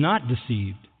was not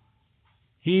deceived.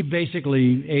 He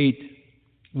basically ate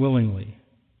willingly.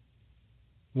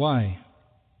 Why?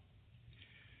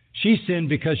 She sinned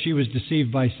because she was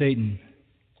deceived by Satan.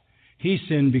 He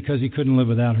sinned because he couldn't live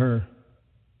without her.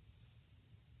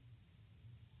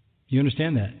 You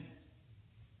understand that?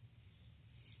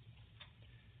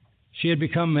 She had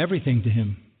become everything to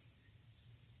him.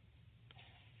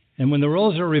 And when the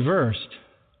roles are reversed,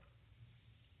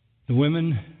 the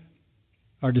women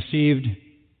are deceived,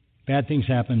 bad things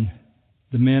happen.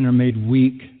 The men are made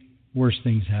weak, worse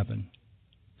things happen.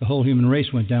 The whole human race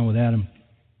went down with Adam.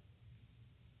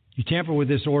 You tamper with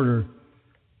this order,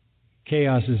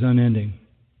 chaos is unending.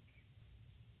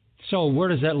 So where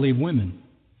does that leave women?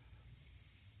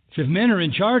 So if men are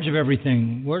in charge of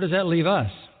everything, where does that leave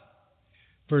us?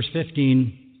 Verse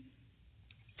 15,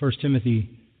 1 Timothy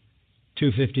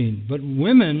 2:15. But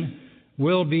women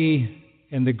will be,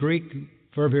 and the Greek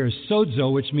verb here is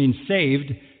sozo, which means saved.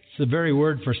 It's the very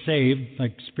word for saved,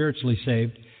 like spiritually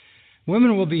saved.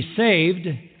 Women will be saved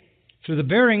through the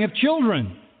bearing of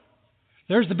children.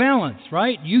 There's the balance,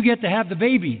 right? You get to have the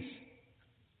babies.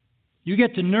 You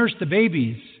get to nurse the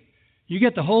babies. You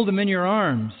get to hold them in your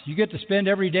arms. You get to spend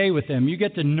every day with them. You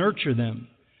get to nurture them.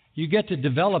 You get to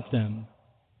develop them.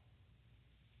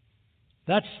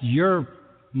 That's your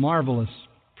marvelous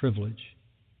privilege.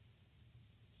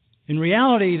 In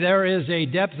reality, there is a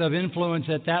depth of influence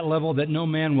at that level that no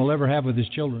man will ever have with his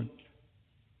children.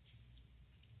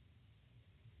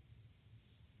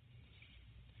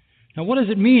 Now, what does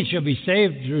it mean she'll be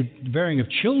saved through the bearing of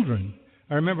children?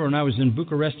 I remember when I was in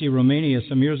Bucharest, Romania,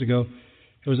 some years ago,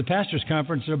 there was a pastor's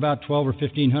conference of about 12 or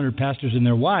 1,500 pastors and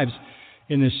their wives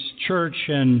in this church,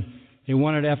 and they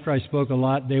wanted, after I spoke a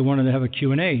lot, they wanted to have a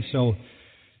Q&A. So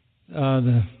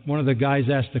one of the guys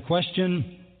asked the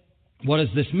question, what does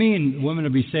this mean, women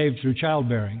will be saved through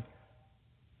childbearing?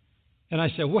 And I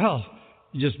said, well,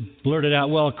 you just blurted out,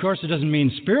 well, of course it doesn't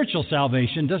mean spiritual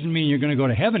salvation. It doesn't mean you're going to go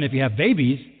to heaven if you have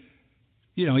babies.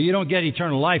 You know, you don't get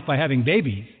eternal life by having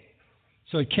babies.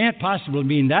 So it can't possibly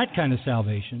mean that kind of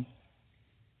salvation.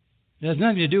 It has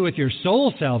nothing to do with your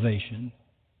soul salvation.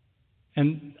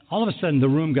 And all of a sudden the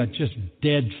room got just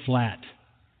dead flat.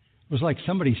 It was like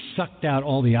somebody sucked out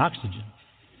all the oxygen.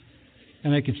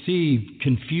 And I could see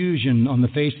confusion on the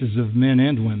faces of men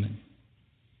and women.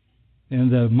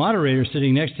 And the moderator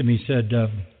sitting next to me said,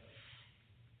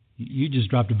 you just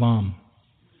dropped a bomb.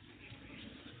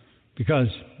 Because,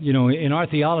 you know, in our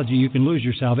theology, you can lose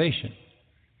your salvation.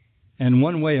 And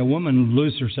one way a woman would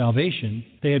lose her salvation,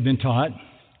 they had been taught,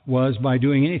 was by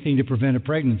doing anything to prevent a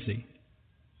pregnancy.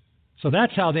 So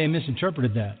that's how they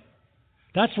misinterpreted that.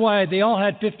 That's why they all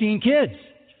had 15 kids.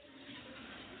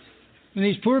 And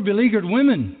these poor beleaguered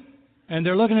women, and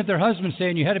they're looking at their husbands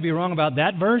saying, you had to be wrong about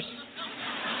that verse?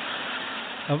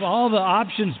 Of all the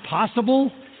options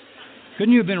possible,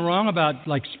 couldn't you have been wrong about,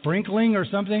 like, sprinkling or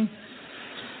something?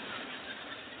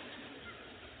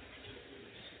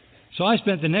 So I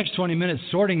spent the next 20 minutes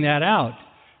sorting that out.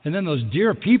 And then those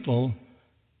dear people,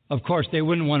 of course, they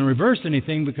wouldn't want to reverse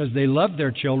anything because they loved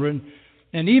their children.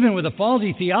 And even with a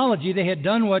faulty theology, they had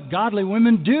done what godly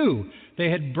women do. They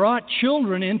had brought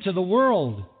children into the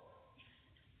world.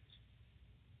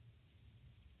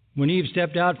 When Eve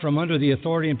stepped out from under the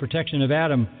authority and protection of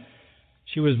Adam,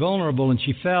 she was vulnerable and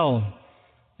she fell.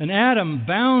 And Adam,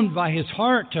 bound by his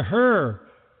heart to her,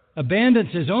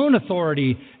 abandons his own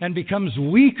authority and becomes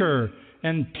weaker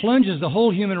and plunges the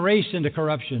whole human race into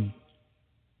corruption.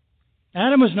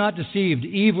 Adam was not deceived.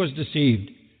 Eve was deceived.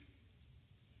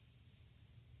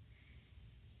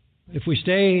 If we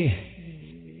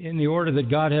stay in the order that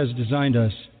God has designed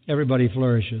us, everybody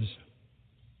flourishes.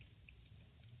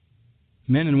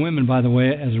 Men and women, by the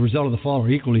way, as a result of the fall, are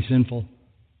equally sinful.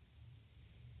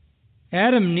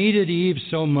 Adam needed Eve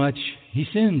so much, he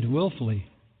sinned willfully.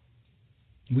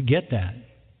 We get that.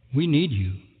 We need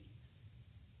you.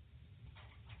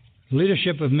 The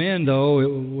leadership of men, though, it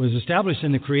was established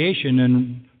in the creation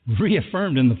and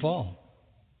reaffirmed in the fall.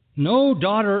 No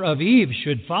daughter of Eve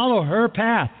should follow her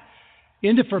path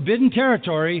into forbidden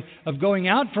territory of going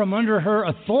out from under her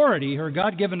authority, her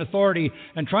God-given authority,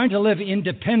 and trying to live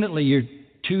independently.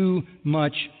 Too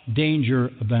much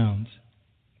danger abounds.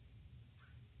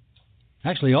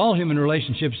 Actually, all human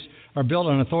relationships are built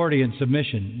on authority and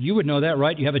submission. You would know that,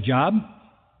 right? You have a job.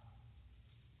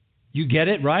 You get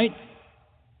it, right?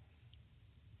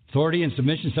 Authority and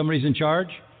submission, somebody's in charge.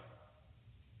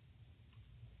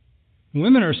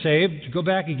 Women are saved, go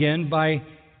back again, by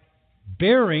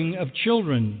bearing of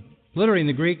children. Literally in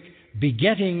the Greek,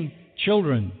 begetting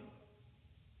children.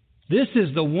 This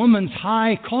is the woman's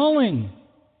high calling.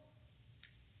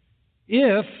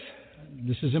 If,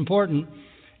 this is important,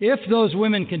 if those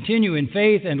women continue in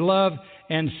faith and love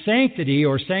and sanctity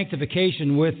or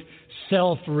sanctification with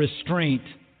self-restraint.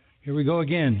 Here we go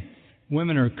again.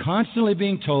 Women are constantly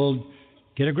being told,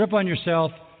 get a grip on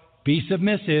yourself, be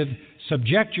submissive,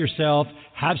 subject yourself,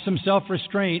 have some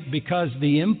self-restraint, because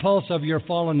the impulse of your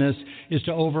fallenness is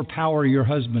to overpower your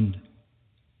husband.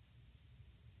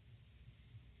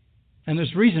 And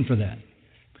there's reason for that,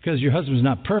 because your husband's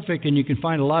not perfect, and you can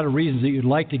find a lot of reasons that you'd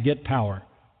like to get power.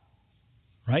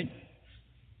 Right?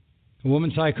 A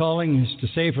woman's high calling is to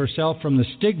save herself from the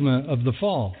stigma of the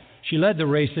fall. She led the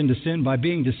race into sin by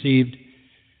being deceived.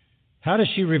 How does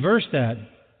she reverse that?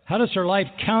 How does her life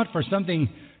count for something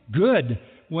good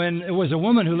when it was a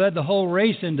woman who led the whole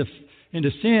race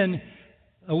into sin?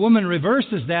 A woman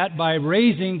reverses that by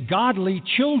raising godly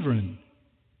children.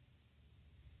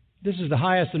 This is the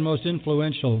highest and most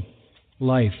influential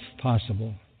life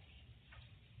possible.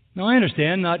 Now, I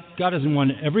understand God doesn't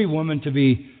want every woman to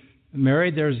be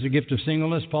married. There's a gift of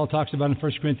singleness Paul talks about in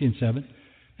 1 Corinthians 7.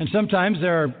 And sometimes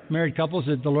there are married couples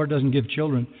that the Lord doesn't give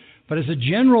children. But as a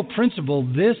general principle,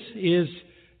 this is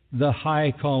the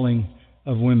high calling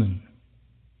of women.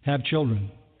 Have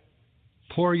children.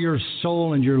 Pour your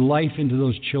soul and your life into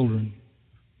those children.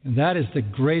 And that is the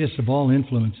greatest of all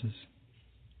influences.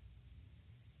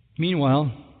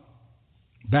 Meanwhile,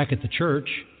 back at the church,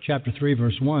 chapter 3,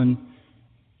 verse 1,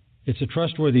 it's a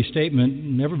trustworthy statement,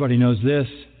 and everybody knows this.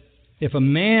 If a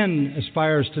man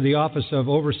aspires to the office of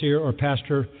overseer or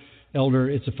pastor, elder,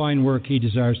 it's a fine work he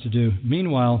desires to do.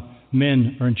 Meanwhile,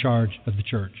 men are in charge of the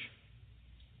church.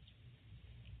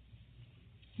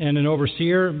 And an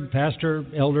overseer, pastor,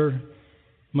 elder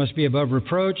must be above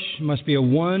reproach, must be a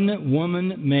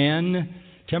one-woman man,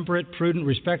 temperate, prudent,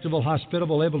 respectable,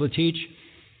 hospitable, able to teach,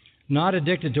 not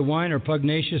addicted to wine or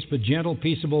pugnacious, but gentle,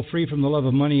 peaceable, free from the love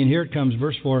of money. And here it comes,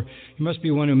 verse 4, he must be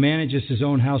one who manages his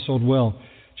own household well.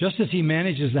 Just as he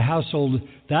manages the household,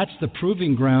 that's the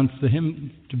proving ground for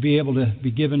him to be able to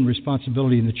be given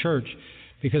responsibility in the church.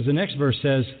 Because the next verse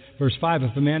says, verse 5,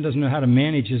 if a man doesn't know how to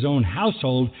manage his own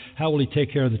household, how will he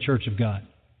take care of the church of God?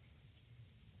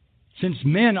 Since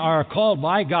men are called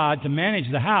by God to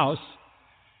manage the house,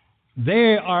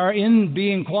 they are, in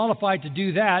being qualified to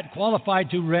do that, qualified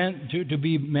to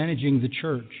be managing the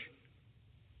church.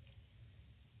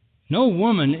 No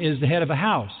woman is the head of a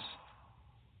house.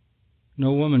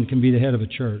 No woman can be the head of a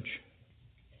church.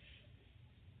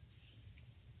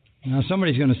 Now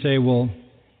somebody's going to say, well,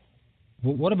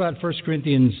 what about 1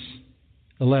 Corinthians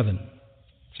 11?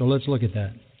 So let's look at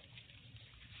that.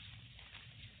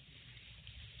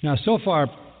 Now, so far,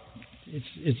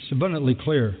 it's abundantly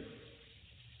clear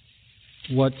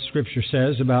what Scripture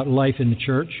says about life in the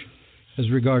church as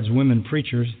regards women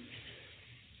preachers.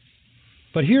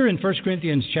 But here in 1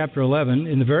 Corinthians chapter 11,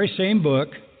 in the very same book,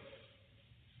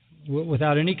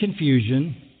 without any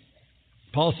confusion,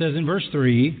 Paul says in verse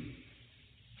 3,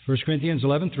 1 Corinthians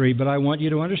 11:3, but I want you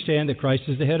to understand that Christ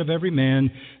is the head of every man.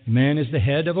 The man is the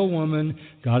head of a woman.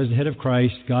 God is the head of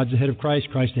Christ. God's the head of Christ.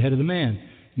 Christ the head of the man.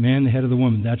 The man the head of the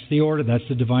woman. That's the order. That's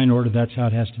the divine order. That's how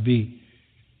it has to be.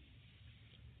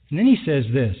 And then he says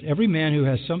this, every man who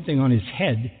has something on his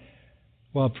head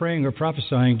while praying or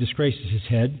prophesying disgraces his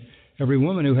head. Every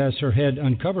woman who has her head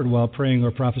uncovered while praying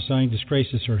or prophesying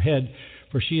disgraces her head,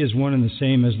 for she is one and the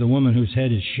same as the woman whose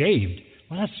head is shaved.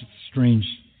 Well, that's a strange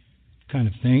kind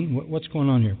of thing. What's going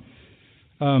on here?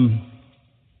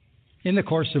 In the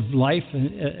course of life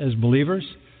as believers,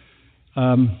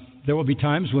 there will be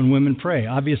times when women pray.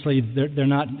 Obviously, they're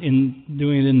not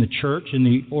doing it in the church, in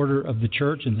the order of the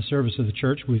church, in the service of the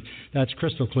church. That's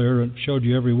crystal clear. I showed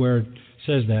you everywhere it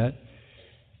says that.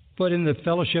 But in the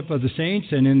fellowship of the saints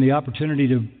and in the opportunity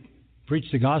to preach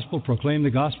the gospel, proclaim the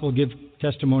gospel, give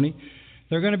testimony,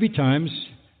 there are going to be times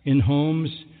in homes,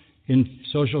 in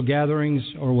social gatherings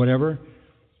or whatever,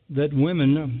 that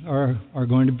women are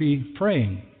going to be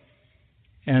praying.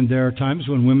 And there are times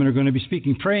when women are going to be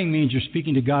speaking. Praying means you're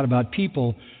speaking to God about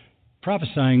people.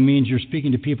 Prophesying means you're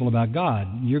speaking to people about God.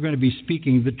 You're going to be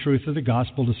speaking the truth of the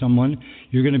gospel to someone.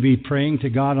 You're going to be praying to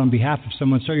God on behalf of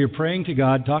someone. So you're praying to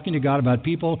God, talking to God about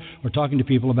people, or talking to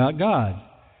people about God.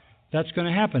 That's going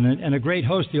to happen. And a great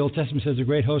host, the Old Testament says a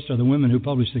great host are the women who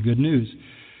publish the good news.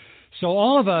 So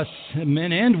all of us,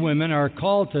 men and women, are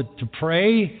called to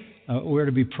pray. We're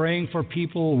to be praying for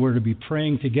people. We're to be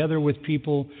praying together with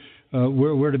people.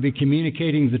 We're to be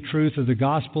communicating the truth of the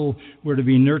gospel. We're to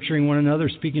be nurturing one another,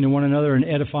 speaking to one another in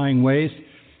edifying ways.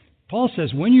 Paul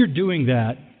says when you're doing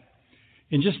that,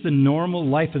 in just the normal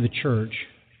life of the church,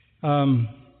 men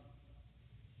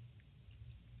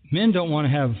don't want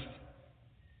to have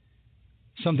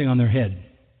something on their head.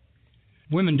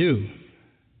 Women do.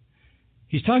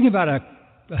 He's talking about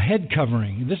a head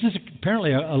covering. This is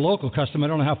apparently a local custom. I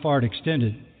don't know how far it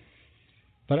extended.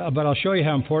 But I'll show you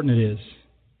how important it is.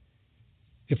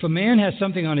 If a man has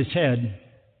something on his head,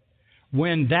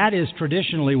 when that is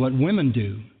traditionally what women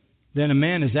do, then a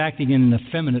man is acting in an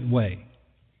effeminate way.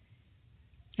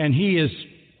 And he is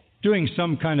doing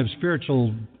some kind of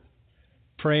spiritual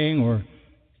praying or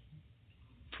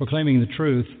proclaiming the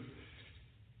truth,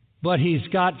 but he's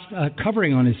got a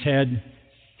covering on his head.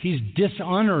 He's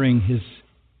dishonoring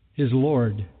his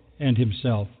Lord and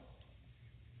himself.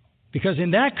 Because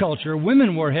in that culture,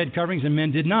 women wore head coverings and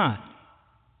men did not.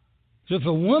 So if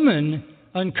a woman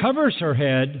uncovers her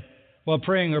head while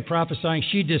praying or prophesying,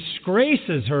 she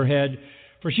disgraces her head,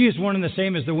 for she is one and the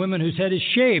same as the woman whose head is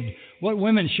shaved. What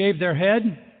women shave their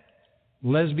head?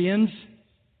 Lesbians,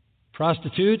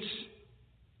 prostitutes.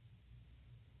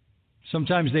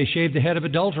 Sometimes they shave the head of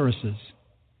adulteresses.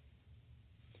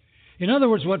 In other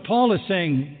words, what Paul is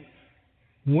saying,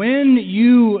 when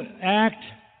you act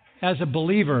as a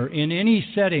believer in any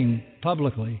setting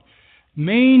publicly,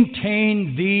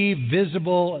 maintain the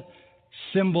visible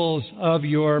symbols of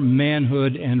your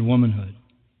manhood and womanhood.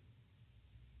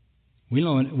 We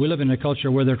live in a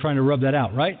culture where they're trying to rub that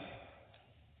out, right?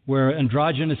 Where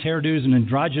androgynous hairdos and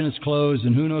androgynous clothes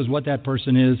and who knows what that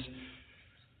person is,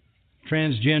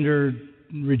 transgender,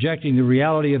 rejecting the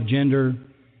reality of gender,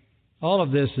 all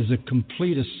of this is a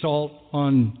complete assault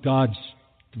on God's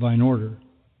divine order.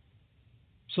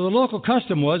 So the local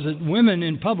custom was that women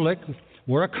in public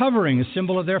wore a covering, a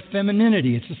symbol of their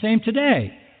femininity. It's the same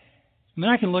today. I mean,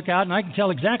 I can look out and I can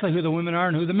tell exactly who the women are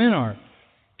and who the men are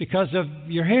because of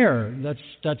your hair.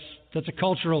 That's a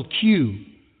cultural cue.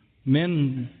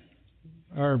 Men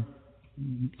are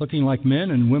looking like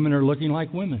men and women are looking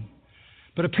like women.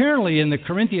 But apparently in the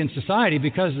Corinthian society,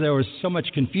 because there was so much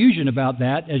confusion about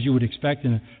that, as you would expect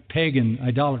in a pagan,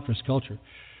 idolatrous culture,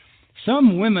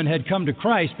 some women had come to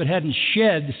Christ but hadn't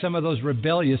shed some of those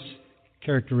rebellious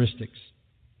characteristics.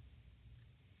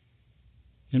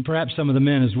 And perhaps some of the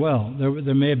men as well.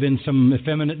 There may have been some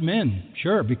effeminate men,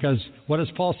 sure, because what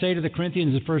does Paul say to the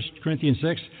Corinthians in 1 Corinthians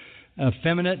 6?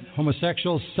 Effeminate,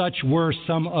 homosexuals, such were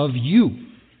some of you.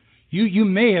 You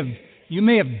may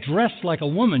have dressed like a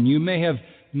woman. You may have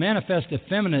manifest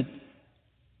effeminate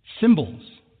symbols.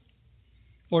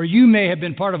 Or you may have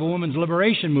been part of a women's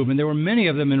liberation movement. There were many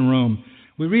of them in Rome.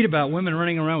 We read about women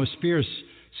running around with spears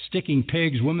sticking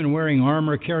pigs, women wearing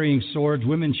armor, carrying swords,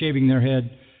 women shaving their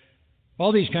head.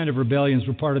 All these kind of rebellions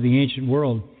were part of the ancient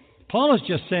world. Paul is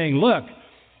just saying, look,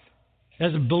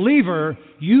 as a believer,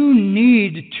 you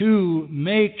need to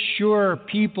make sure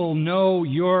people know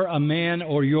you're a man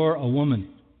or you're a woman.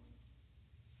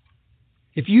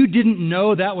 If you didn't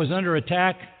know that was under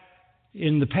attack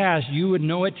in the past, you would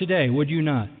know it today, would you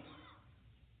not?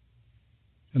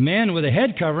 A man with a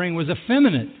head covering was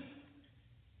effeminate.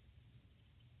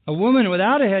 A woman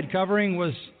without a head covering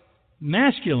was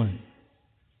masculine.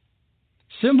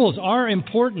 Symbols are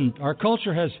important. Our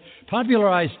culture has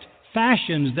popularized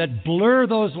fashions that blur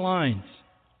those lines.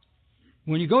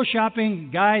 When you go shopping,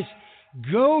 guys,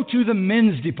 go to the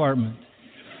men's department.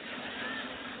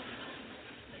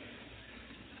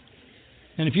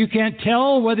 And if you can't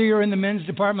tell whether you're in the men's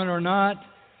department or not,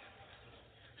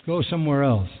 go somewhere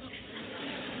else.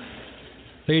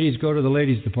 Ladies, go to the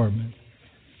ladies' department.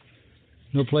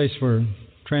 No place for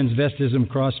transvestism,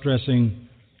 cross-dressing,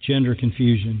 gender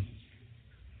confusion.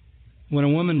 When a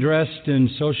woman dressed in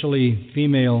socially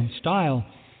female style,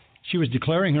 she was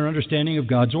declaring her understanding of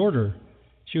God's order.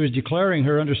 She was declaring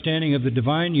her understanding of the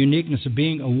divine uniqueness of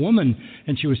being a woman,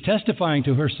 and she was testifying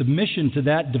to her submission to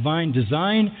that divine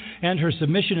design and her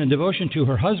submission and devotion to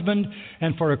her husband.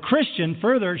 And for a Christian,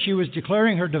 further, she was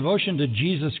declaring her devotion to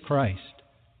Jesus Christ.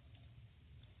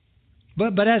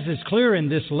 But as is clear in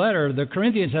this letter, the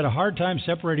Corinthians had a hard time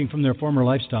separating from their former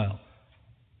lifestyle,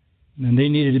 and they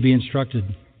needed to be instructed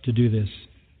to do this.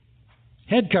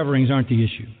 Head coverings aren't the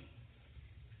issue.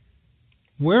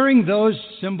 Wearing those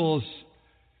symbols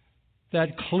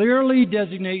that clearly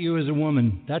designate you as a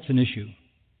woman, that's an issue.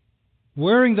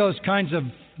 Wearing those kinds of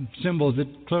symbols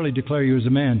that clearly declare you as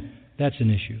a man, that's an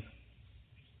issue.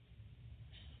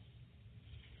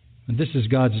 And this is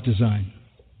God's design.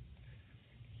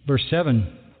 Verse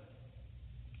 7.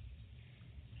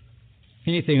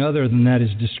 Anything other than that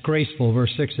is disgraceful.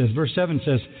 Verse 6 says, verse 7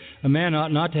 says, a man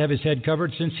ought not to have his head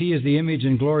covered, since he is the image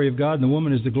and glory of God, and the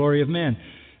woman is the glory of man.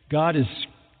 God is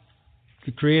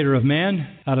the creator of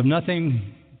man out of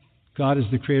nothing. God is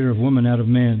the creator of woman out of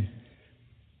man.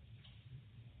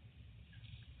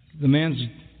 The man's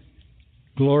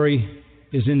glory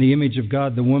is in the image of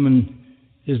God. The woman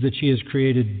is that she is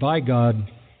created by God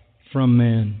from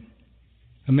man.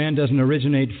 A man doesn't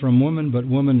originate from woman, but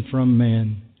woman from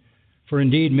man. For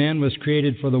indeed, man was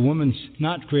created for the woman's,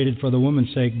 not created for the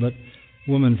woman's sake, but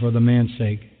woman for the man's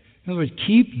sake. In other words,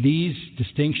 keep these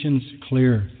distinctions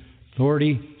clear.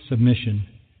 Authority, submission.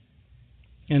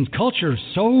 And culture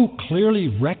so clearly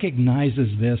recognizes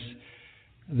this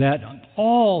that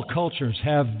all cultures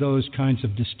have those kinds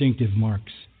of distinctive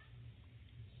marks.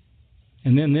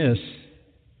 And then this,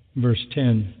 verse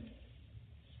 10.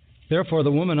 Therefore,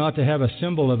 the woman ought to have a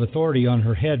symbol of authority on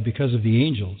her head because of the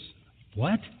angels.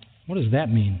 What? What does that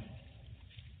mean?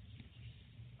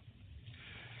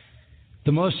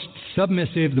 The most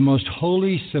submissive, the most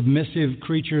holy, submissive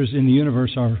creatures in the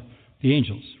universe are the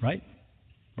angels, right?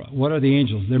 What are the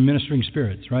angels? They're ministering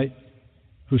spirits, right?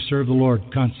 Who serve the Lord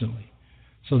constantly.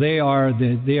 So they are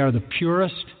the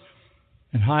purest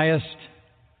and highest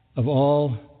of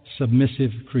all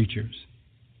submissive creatures.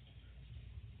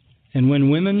 And when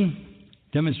women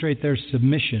demonstrate their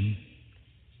submission,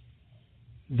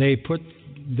 they put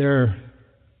their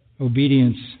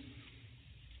obedience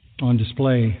on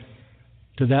display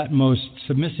to that most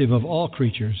submissive of all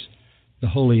creatures, the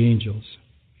holy angels.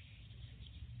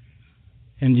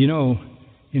 And you know,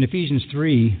 in Ephesians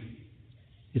 3,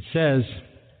 it says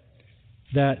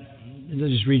that,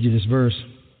 let's just read you this verse,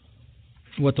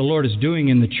 what the Lord is doing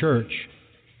in the church.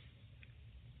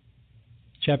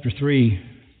 Chapter 3,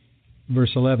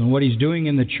 verse 11. What He's doing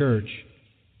in the church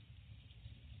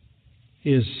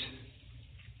is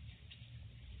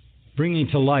bringing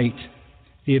to light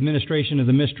the administration of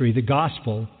the mystery, the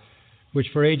gospel, which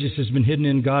for ages has been hidden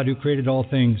in God who created all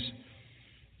things,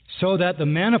 so that the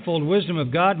manifold wisdom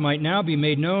of God might now be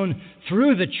made known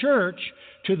through the church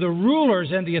to the rulers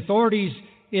and the authorities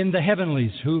in the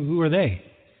heavenlies. Who are they?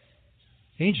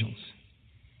 Angels.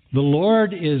 The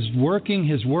Lord is working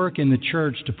His work in the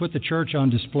church to put the church on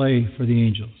display for the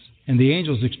angels. And the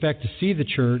angels expect to see the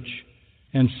church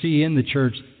and see in the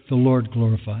church the Lord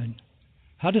glorified.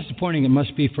 How disappointing it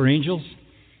must be for angels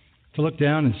to look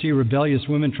down and see rebellious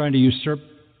women trying to usurp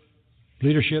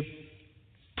leadership,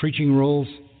 preaching roles,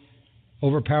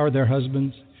 overpower their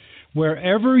husbands.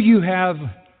 Wherever you have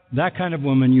that kind of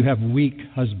woman, you have weak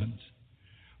husbands.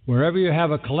 Wherever you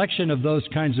have a collection of those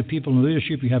kinds of people in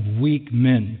leadership, you have weak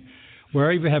men.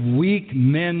 Wherever you have weak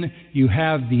men, you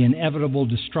have the inevitable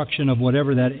destruction of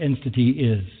whatever that entity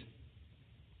is.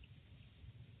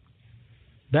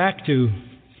 Back to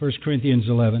 1 Corinthians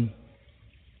 11.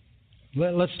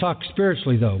 Let's talk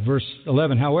spiritually, though. Verse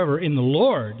 11, however, in the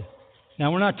Lord.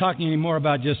 Now, we're not talking anymore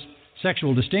about just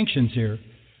sexual distinctions here.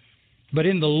 But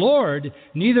in the Lord,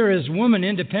 neither is woman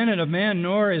independent of man,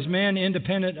 nor is man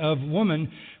independent of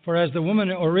woman. For as the woman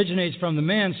originates from the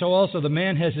man, so also the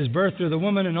man has his birth through the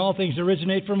woman, and all things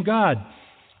originate from God.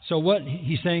 So what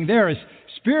he's saying there is,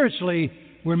 spiritually,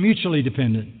 we're mutually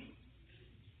dependent.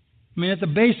 I mean, at the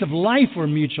base of life, we're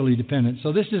mutually dependent.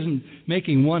 So this isn't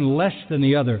making one less than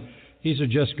the other. These are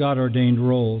just God-ordained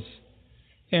roles.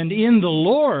 And in the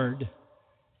Lord,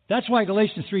 that's why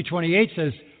Galatians 3:28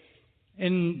 says,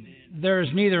 and there is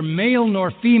neither male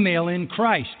nor female in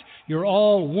Christ. You're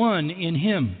all one in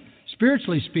Him.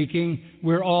 Spiritually speaking,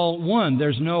 we're all one.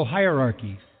 There's no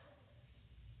hierarchy.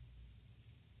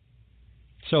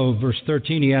 So, verse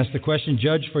 13, he asks the question,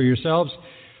 judge for yourselves.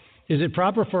 Is it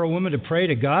proper for a woman to pray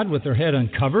to God with her head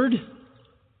uncovered?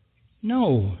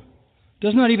 No.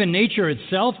 Does not even nature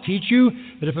itself teach you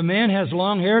that if a man has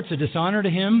long hair, it's a dishonor to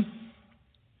him?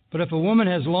 But if a woman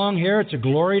has long hair, it's a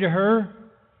glory to her,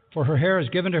 for her hair is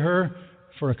given to her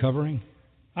for a covering.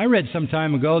 I read some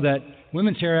time ago that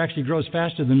women's hair actually grows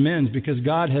faster than men's because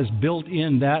God has built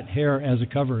in that hair as a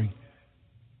covering.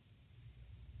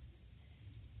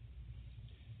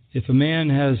 If a man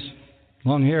has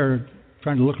long hair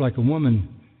trying to look like a woman,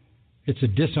 it's a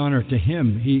dishonor to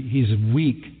him. He's a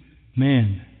weak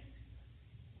man.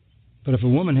 But if a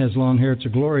woman has long hair, it's a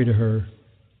glory to her,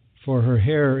 for her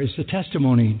hair is the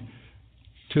testimony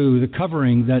to the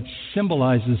covering that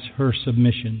symbolizes her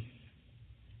submission.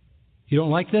 You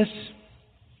don't like this?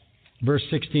 Verse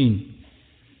 16.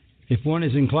 If one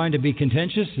is inclined to be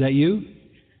contentious, is that you?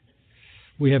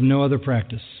 We have no other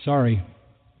practice. Sorry.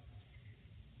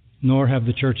 Nor have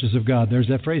the churches of God. There's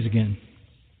that phrase again.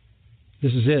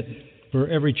 This is it for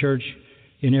every church,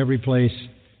 in every place,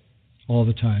 all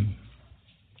the time.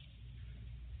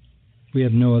 We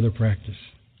have no other practice.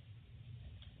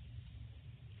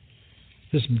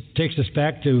 This takes us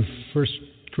back to 1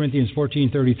 Corinthians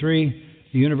 14:33,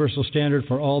 the universal standard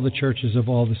for all the churches of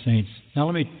all the saints. Now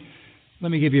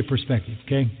let me give you a perspective,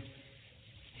 okay?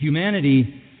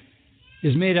 Humanity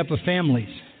is made up of families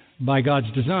by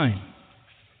God's design.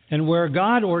 And where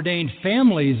God-ordained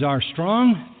families are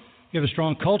strong, you have a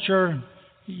strong culture,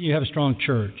 you have a strong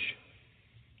church.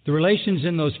 The relations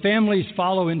in those families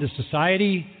follow into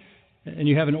society, and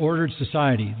you have an ordered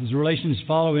society. These relations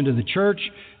follow into the church,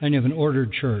 and you have an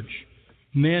ordered church.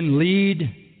 Men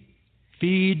lead,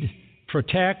 feed,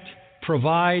 protect,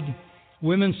 provide.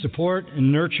 Women support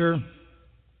and nurture.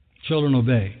 Children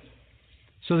obey.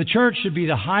 So the church should be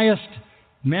the highest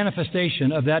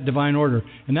manifestation of that divine order.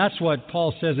 And that's what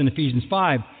Paul says in Ephesians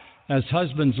 5. As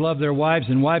husbands love their wives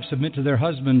and wives submit to their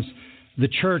husbands, the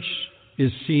church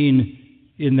is seen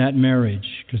in that marriage,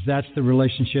 because that's the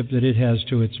relationship that it has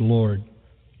to its Lord.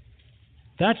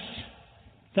 That's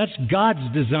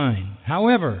God's design.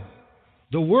 However,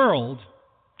 the world,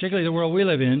 particularly the world we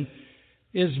live in,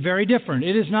 is very different.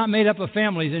 It is not made up of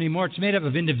families anymore. It's made up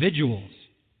of individuals.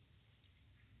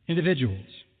 Individuals.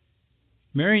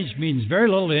 Marriage means very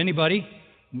little to anybody,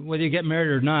 whether you get married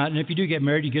or not. And if you do get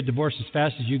married, you get divorced as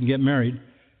fast as you can get married.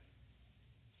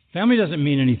 Family doesn't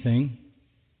mean anything.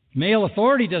 Male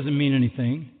authority doesn't mean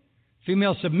anything.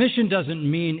 Female submission doesn't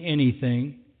mean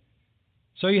anything.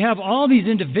 So you have all these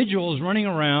individuals running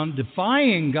around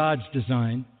defying God's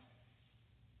design.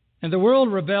 And the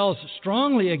world rebels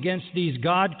strongly against these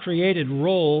God-created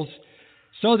roles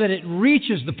so that it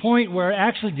reaches the point where it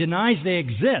actually denies they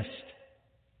exist.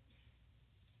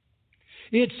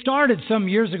 It started some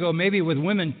years ago maybe with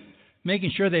women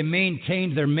making sure they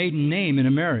maintained their maiden name in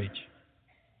a marriage.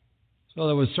 So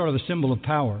that was sort of a symbol of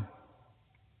power.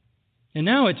 And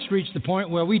now it's reached the point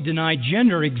where we deny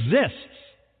gender exists.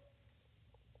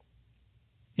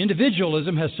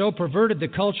 Individualism has so perverted the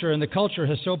culture, and the culture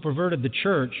has so perverted the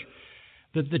church,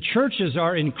 that the churches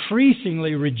are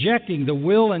increasingly rejecting the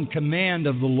will and command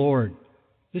of the Lord.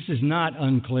 This is not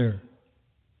unclear.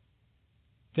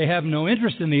 They have no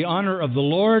interest in the honor of the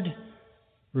Lord.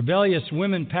 Rebellious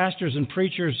women, pastors, and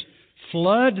preachers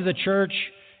flood the church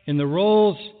in the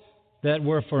roles that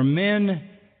were for men.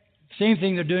 Same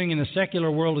thing they're doing in the secular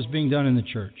world is being done in the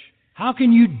church. How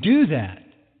can you do that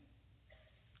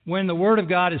when the Word of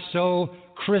God is so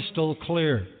crystal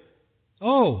clear?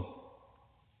 Oh,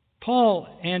 Paul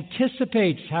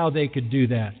anticipates how they could do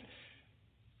that.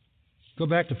 Go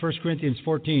back to 1 Corinthians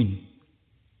 14.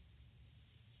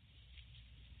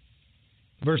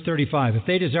 Verse 35. If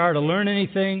they desire to learn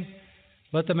anything,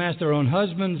 let them ask their own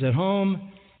husbands at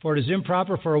home, for it is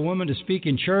improper for a woman to speak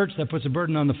in church. That puts a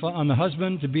burden on the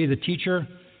husband to be the teacher.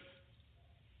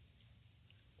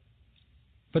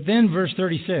 But then verse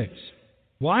 36.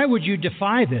 Why would you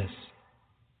defy this?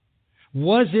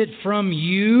 Was it from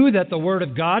you that the word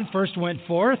of God first went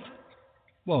forth?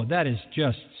 Whoa, that is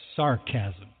just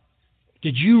sarcasm.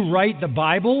 Did you write the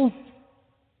Bible?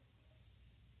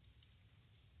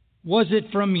 Was it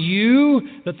from you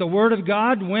that the Word of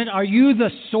God went? Are you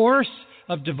the source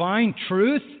of divine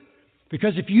truth?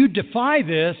 Because if you defy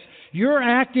this, you're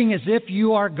acting as if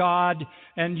you are God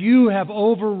and you have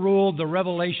overruled the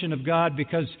revelation of God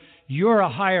because you're a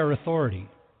higher authority.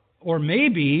 Or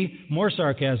maybe, more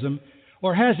sarcasm,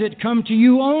 or has it come to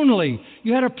you only?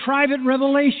 You had a private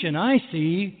revelation. I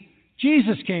see.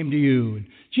 Jesus came to you.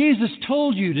 Jesus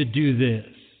told you to do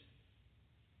this.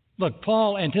 Look,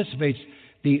 Paul anticipates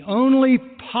the only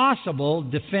possible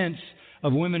defense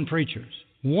of women preachers.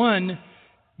 One,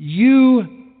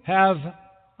 you have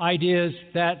ideas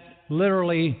that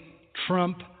literally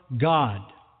trump God.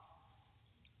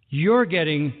 You're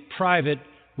getting private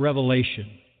revelation.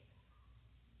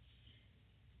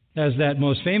 As that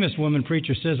most famous woman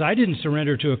preacher says, I didn't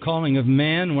surrender to a calling of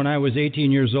man when I was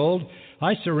 18 years old.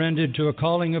 I surrendered to a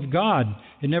calling of God.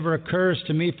 It never occurs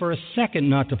to me for a second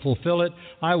not to fulfill it.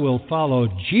 I will follow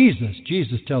Jesus.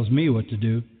 Jesus tells me what to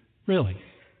do. Really.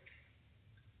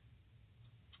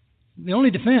 The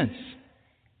only defense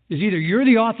is either you're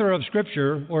the author of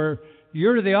Scripture or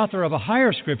you're the author of a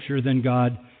higher Scripture than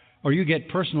God, or you get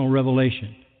personal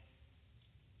revelation.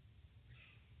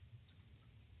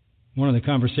 One of the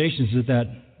conversations that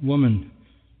woman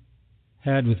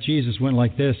had with Jesus went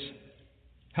like this.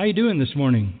 How you doing this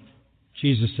morning?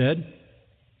 Jesus said.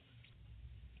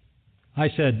 I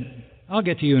said, I'll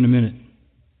get to you in a minute.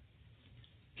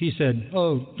 He said,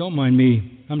 oh, don't mind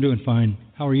me. I'm doing fine.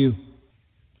 How are you?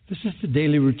 This is the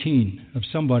daily routine of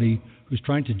somebody who's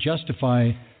trying to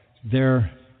justify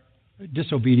their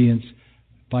disobedience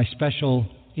by special,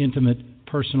 intimate,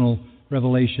 personal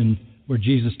revelation where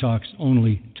Jesus talks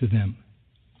only to them.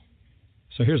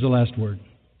 So here's the last word.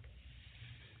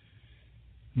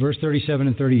 Verse 37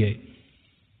 and 38.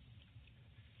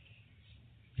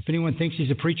 If anyone thinks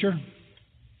he's a preacher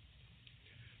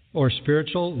or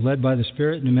spiritual, led by the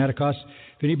Spirit, pneumatikos,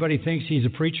 if anybody thinks he's a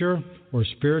preacher or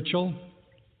spiritual,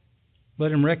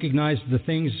 let him recognize the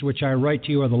things which I write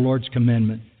to you are the Lord's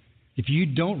commandment. If you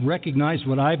don't recognize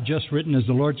what I've just written as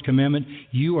the Lord's commandment,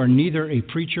 you are neither a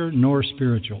preacher nor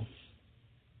spiritual.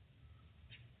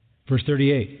 Verse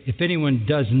 38, if anyone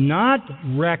does not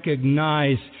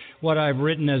recognize what I've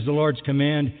written as the Lord's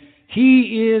command,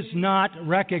 he is not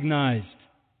recognized.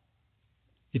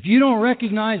 If you don't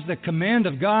recognize the command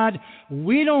of God,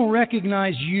 we don't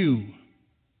recognize you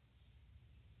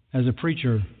as a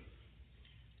preacher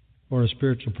or a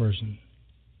spiritual person.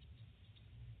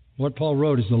 What Paul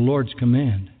wrote is the Lord's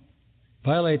command.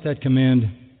 Violate that command,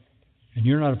 and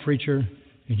you're not a preacher,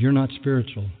 and you're not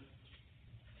spiritual.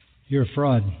 You're a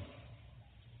fraud.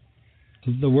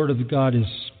 The Word of God is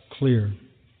clear.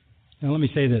 Now let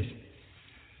me say this.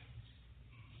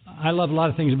 I love a lot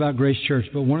of things about Grace Church,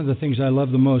 but one of the things I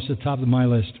love the most at the top of my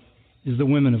list is the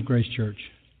women of Grace Church.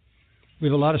 We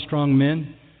have a lot of strong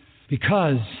men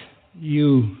because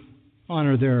you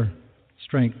honor their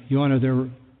strength. You honor their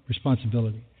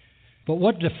responsibility. But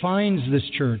what defines this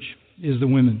church is the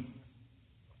women.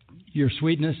 Your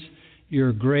sweetness,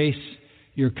 your grace,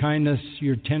 your kindness,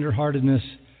 your tenderheartedness,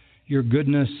 your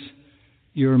goodness,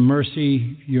 your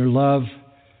mercy, your love.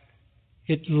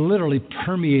 It literally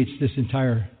permeates this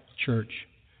entire church.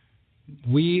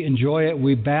 We enjoy it.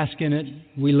 We bask in it.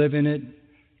 We live in it.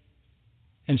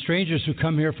 And strangers who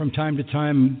come here from time to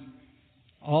time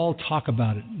all talk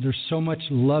about it. There's so much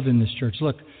love in this church.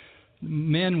 Look,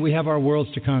 men, we have our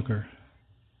worlds to conquer.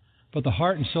 But the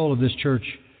heart and soul of this church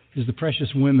is the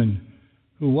precious women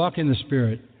who walk in the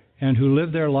Spirit and who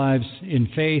live their lives in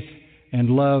faith and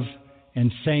love and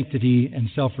sanctity and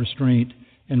self-restraint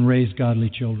and raise godly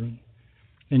children.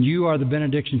 And you are the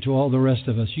benediction to all the rest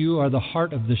of us. You are the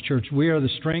heart of this church. We are the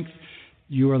strength.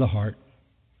 You are the heart.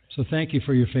 So thank you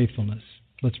for your faithfulness.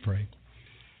 Let's pray.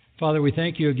 Father, we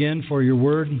thank you again for your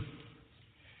word.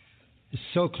 It's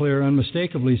so clear,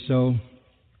 unmistakably so.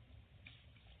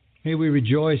 May we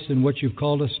rejoice in what you've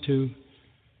called us to.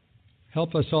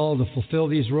 Help us all to fulfill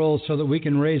these roles so that we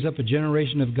can raise up a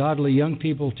generation of godly young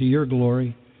people to your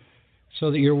glory, so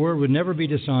that your word would never be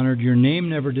dishonored, your name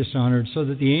never dishonored, so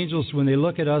that the angels, when they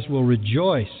look at us, will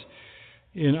rejoice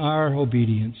in our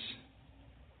obedience.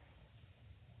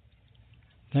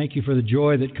 Thank you for the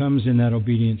joy that comes in that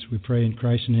obedience. We pray in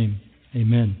Christ's name.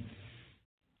 Amen.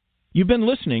 You've been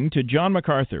listening to John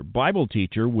MacArthur, Bible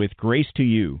teacher with Grace to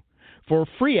You. For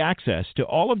free access to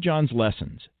all of John's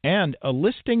lessons and a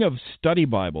listing of study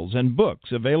Bibles and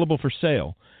books available for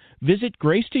sale, visit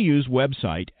Grace to You's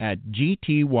website at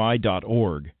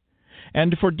gty.org.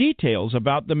 And for details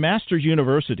about the Masters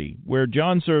University, where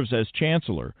John serves as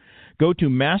chancellor, go to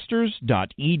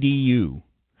masters.edu.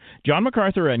 John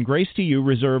MacArthur and Grace to You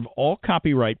reserve all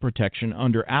copyright protection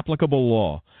under applicable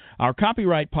law. Our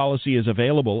copyright policy is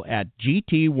available at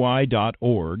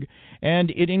gty.org,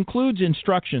 and it includes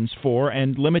instructions for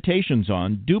and limitations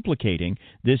on duplicating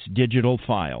this digital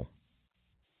file.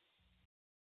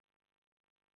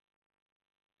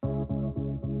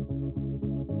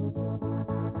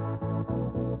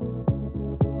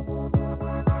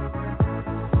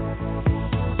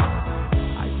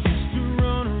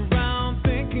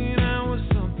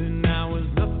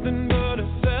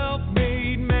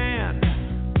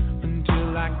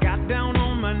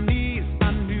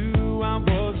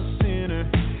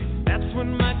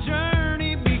 When my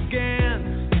journey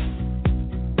began,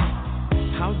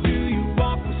 how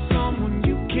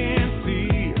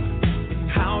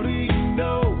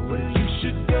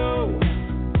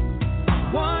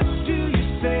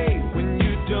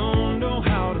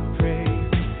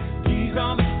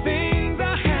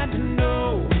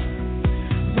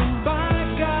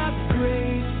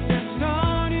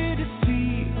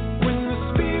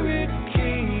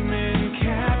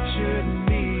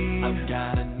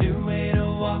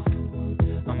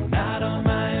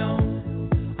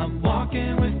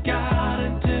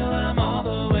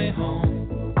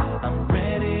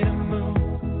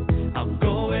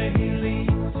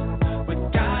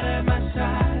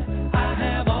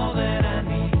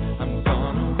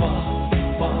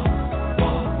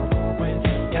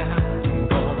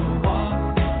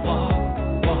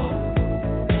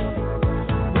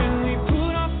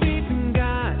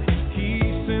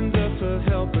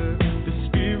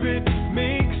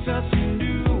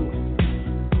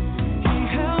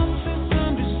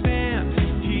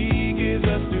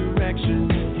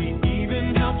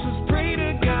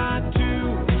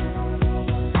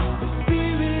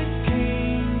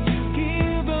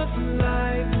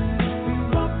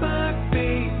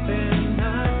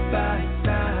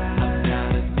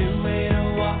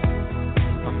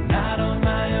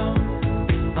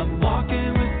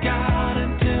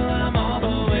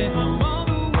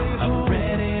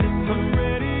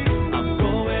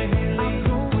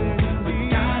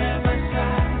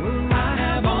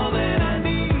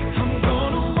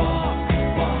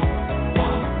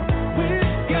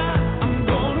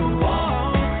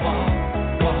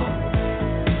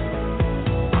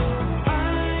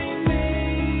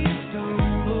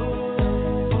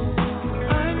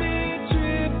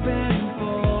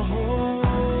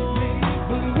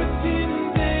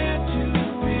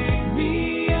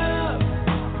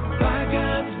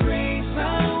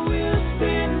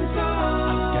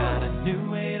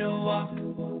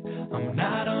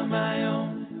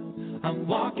I'm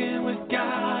walking with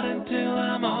God until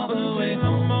I'm all the way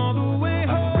home.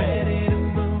 I'm ready to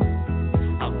move.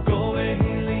 I'll go where He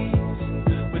leads.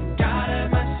 With God at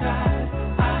my side,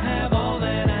 I have all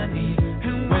that I need.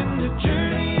 And when the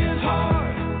journey is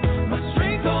hard, my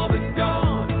strength all but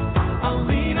gone, I'll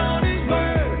lean on His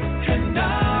word and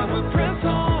I will press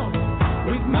on.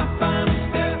 With my final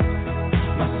step,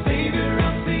 my Savior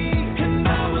I'll see, and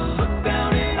I will look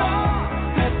down in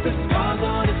awe at the scars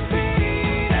on His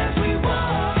feet as we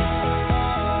walk.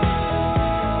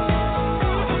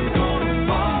 I'm gonna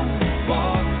walk,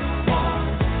 walk, walk.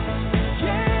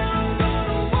 Yeah, I'm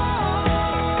gonna walk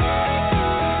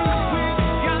with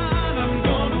God. I'm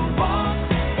gonna walk,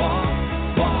 walk,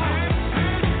 walk.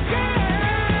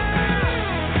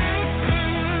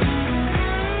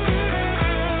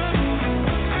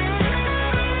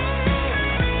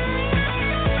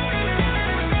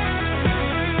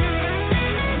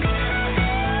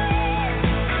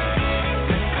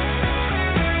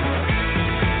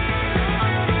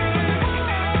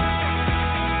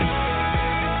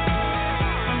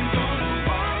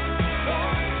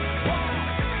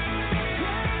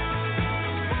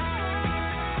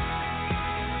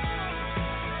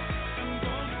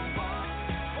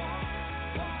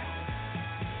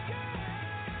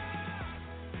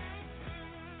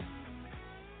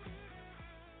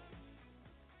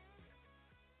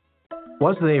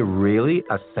 Was there really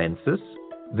a census?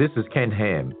 This is Ken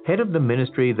Ham, head of the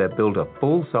ministry that built a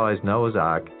full-size Noah's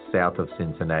Ark south of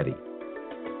Cincinnati.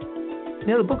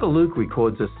 Now, the book of Luke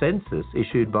records a census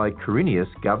issued by Quirinius,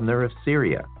 governor of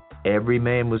Syria. Every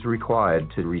man was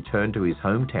required to return to his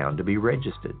hometown to be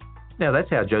registered. Now, that's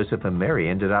how Joseph and Mary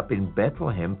ended up in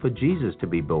Bethlehem for Jesus to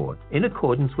be born, in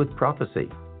accordance with prophecy.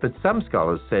 But some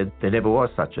scholars said there never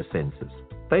was such a census.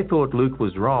 They thought Luke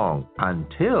was wrong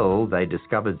until they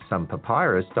discovered some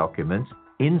papyrus documents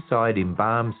inside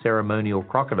embalmed ceremonial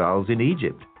crocodiles in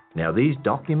Egypt. Now, these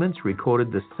documents recorded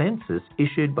the census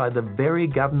issued by the very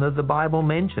governor the Bible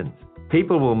mentions.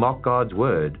 People will mock God's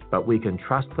word, but we can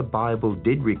trust the Bible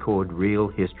did record real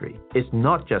history. It's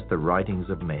not just the writings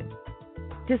of men.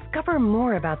 Discover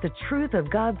more about the truth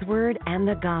of God's Word and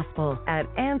the Gospel at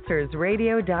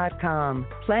AnswersRadio.com.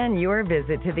 Plan your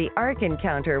visit to the Ark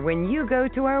Encounter when you go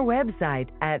to our website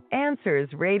at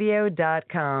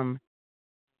AnswersRadio.com.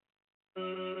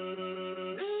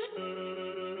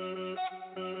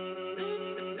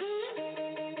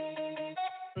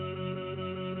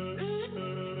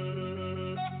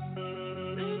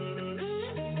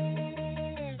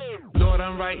 Lord,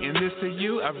 I'm writing this to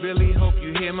you. I really hope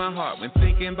you hear my heart. When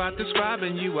thinking about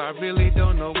describing you, I really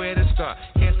don't know where to start.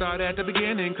 Can't start at the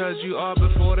beginning, cause you are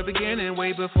before the beginning,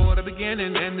 way before the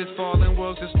beginning. And this fallen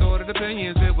world's distorted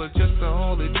opinions. It was just the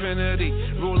Holy Trinity,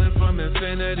 ruling from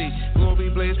infinity. Glory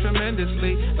blazed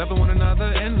tremendously, loving one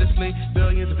another endlessly.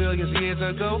 Billions of years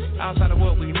ago, outside of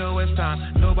what we know as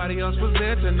time. Nobody else was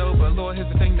there to know, but Lord,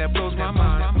 here's the thing that blows my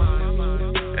mind.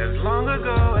 As long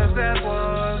ago as that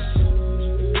was,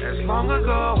 as long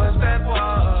ago as that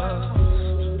was,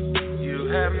 you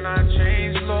have not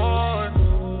changed, Lord.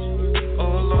 Oh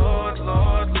Lord,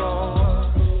 Lord, Lord.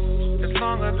 As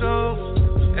long ago,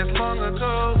 as long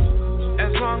ago,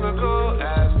 as long ago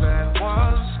as that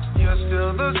was, you're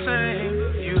still the same.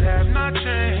 You have not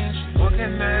changed. What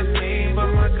can that mean? But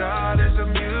my God is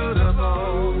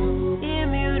immutable.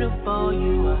 Immutable,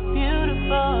 you are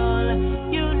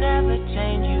beautiful. You never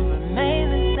change, you remain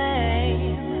the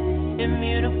same.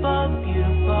 Immutable,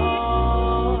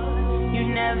 beautiful. You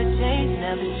never change,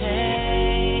 never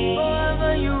change.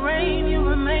 Forever you reign, you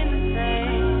remain the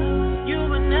same. You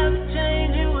will never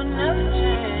change, you will never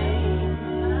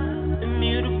change.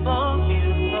 Immutable,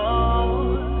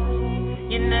 beautiful.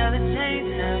 You never change,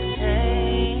 never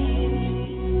change.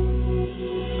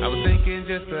 I was thinking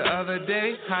just the other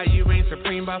day how you reign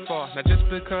supreme by far. Not just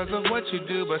because of what you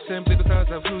do, but simply because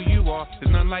of who you are.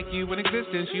 There's none like you in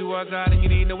existence. You are God and you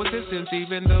need no assistance.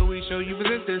 Even though we show you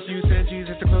resistance, you sent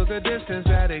Jesus to close the distance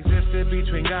that existed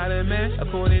between God and man,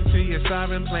 according to your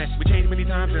sovereign plan. We changed many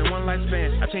times in one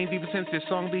lifespan. I've changed even since this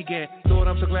song began. Lord,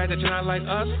 I'm so glad that you're not like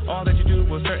us. All that you do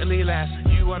will certainly last.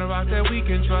 You are the rock that we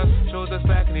can trust. Shows us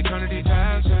back in eternity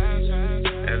past.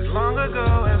 As long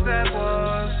ago as that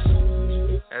was,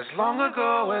 as long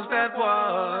ago as that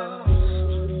was,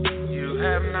 you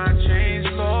have not changed,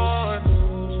 Lord.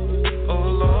 Oh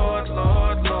Lord,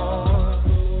 Lord, Lord.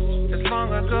 As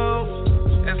long ago,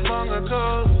 as long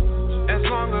ago, as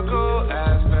long ago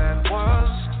as that was,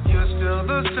 you're still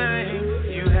the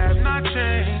same. You have not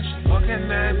changed. What can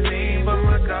that mean? But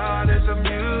my God is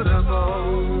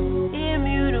immutable.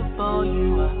 Immutable,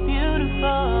 you are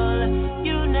beautiful.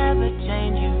 You never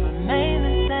change, you remain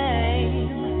the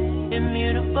same.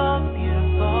 Immutable,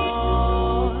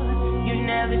 beautiful. You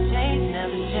never change,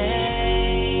 never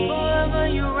change. Forever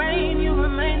you reign, you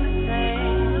remain the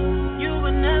same. You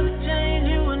will never change,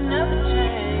 you will never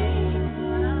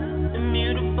change.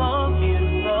 Immutable,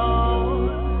 beautiful.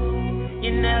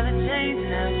 You never change,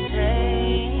 never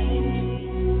change.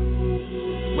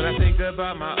 When I think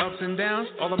about my ups and downs,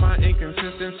 all of my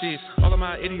inconsistencies, all of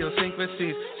my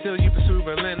idiosyncrasies, still you pursue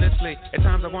relentlessly. At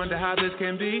times I wonder how this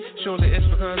can be. Surely it's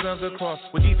because of the cross,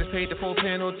 where Jesus paid the full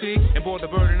penalty and bore the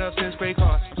burden of sin's great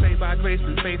cost. I'm saved by grace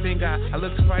through faith in God. I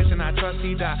look to Christ and I trust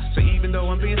He died. So even though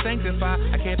I'm being sanctified,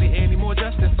 I can't be any more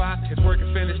justified. His work is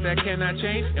finished, that cannot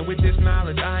change. And with this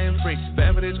knowledge I am free.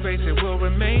 Forever this grace it will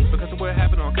remain, because of what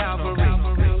happened on Calvary.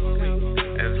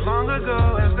 As long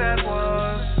ago as that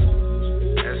was,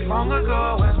 as long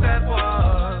ago as that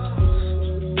was,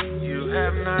 you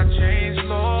have not changed,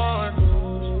 Lord.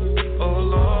 Oh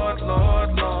Lord,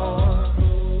 Lord, Lord.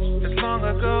 As long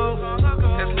ago, as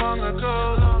long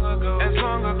ago, as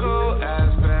long ago as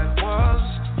that was,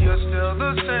 you're still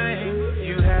the same.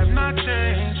 You have not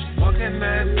changed. What can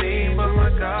that mean? But my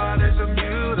God is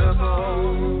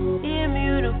immutable.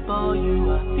 Immutable, you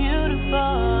are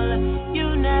beautiful.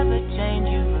 You never change,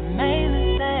 you remain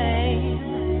the same.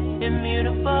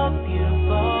 Immutable,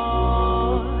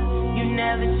 beautiful. You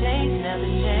never change, never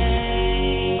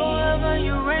change. Forever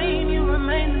you reign, you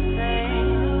remain the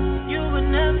same. You will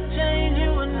never change, you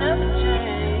will never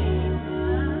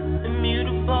change.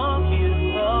 Immutable,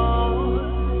 beautiful.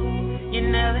 You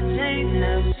never change,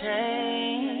 never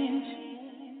change.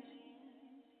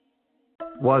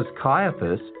 Was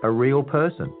Caiaphas a real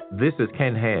person? This is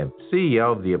Ken Ham,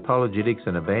 CEO of the Apologetics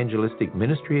and Evangelistic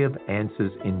Ministry of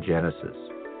Answers in Genesis.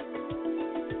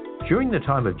 During the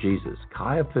time of Jesus,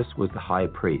 Caiaphas was the high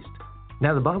priest.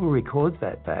 Now, the Bible records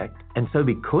that fact, and so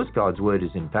because God's word is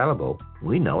infallible,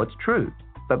 we know it's true.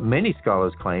 But many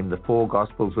scholars claim the four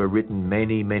Gospels were written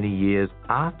many, many years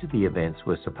after the events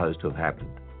were supposed to have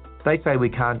happened. They say we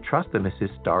can't trust them as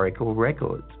historical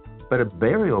records. But a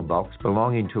burial box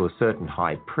belonging to a certain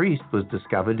high priest was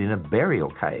discovered in a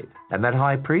burial cave, and that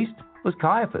high priest was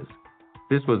Caiaphas.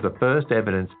 This was the first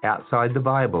evidence outside the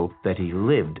Bible that he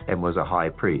lived and was a high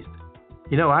priest.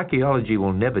 You know, archaeology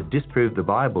will never disprove the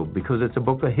Bible because it's a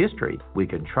book of history. We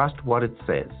can trust what it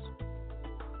says.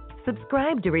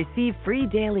 Subscribe to receive free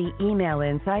daily email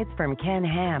insights from Ken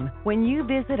Ham when you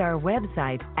visit our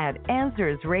website at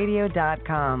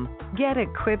AnswersRadio.com. Get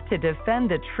equipped to defend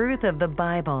the truth of the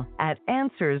Bible at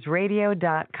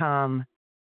AnswersRadio.com.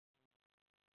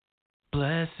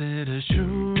 Blessed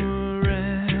assurance,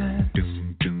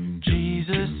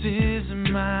 Jesus is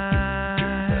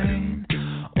mine.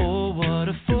 Oh, what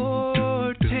a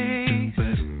foretaste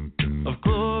of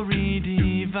glory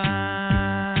divine,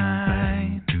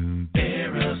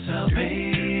 heir of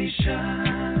salvation,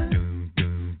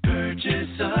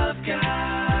 purchase of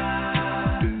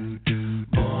God,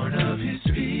 born of His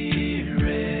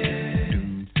Spirit,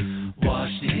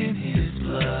 washed in His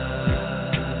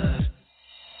blood.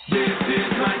 This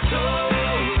is my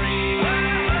story.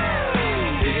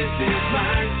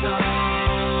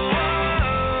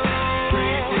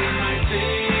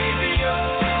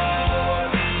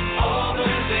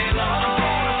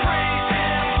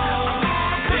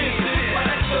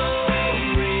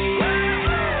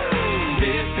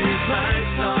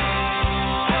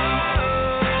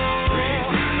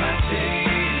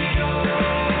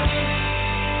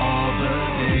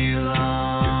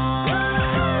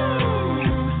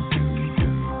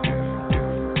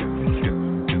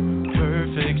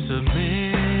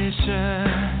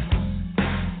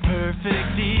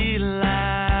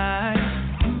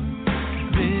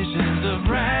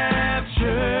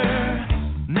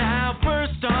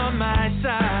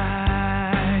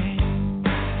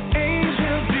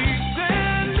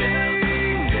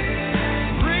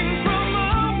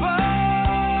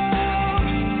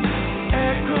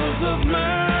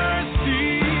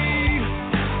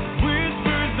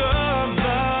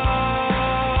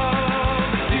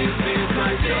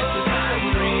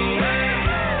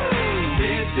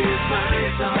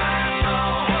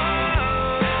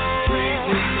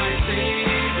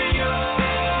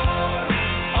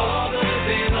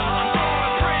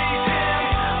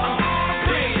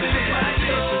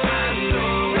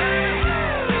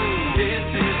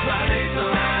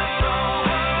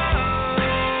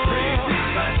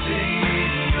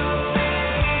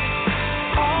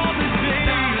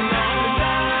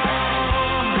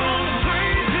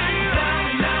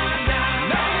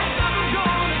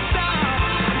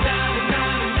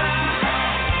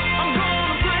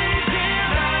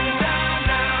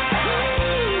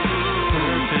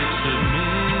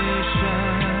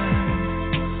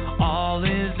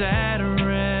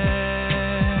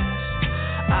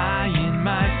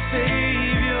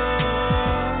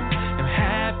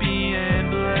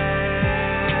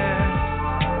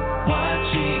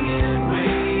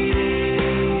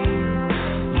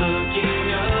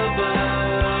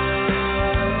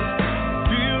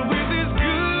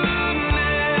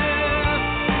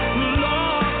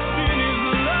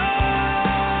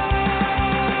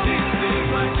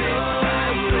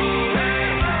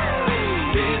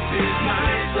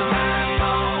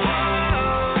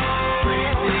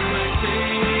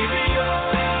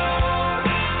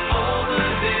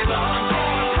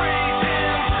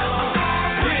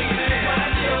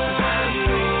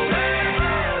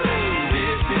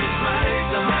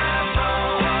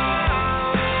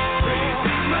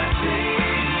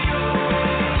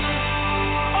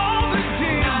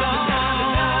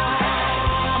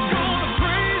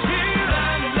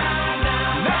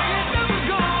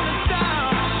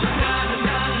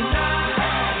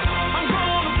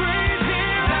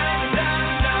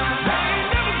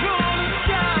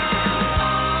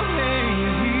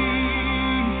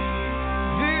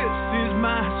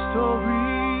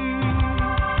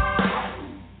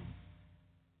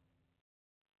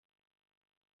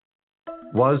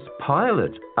 Was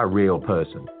Pilate a real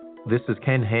person? This is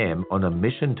Ken Ham on a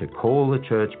mission to call the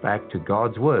church back to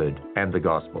God's Word and the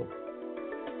Gospel.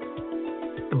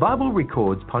 The Bible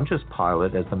records Pontius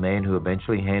Pilate as the man who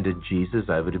eventually handed Jesus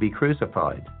over to be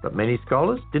crucified, but many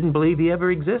scholars didn't believe he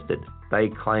ever existed. They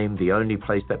claimed the only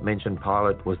place that mentioned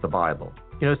Pilate was the Bible.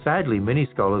 Sadly, many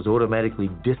scholars automatically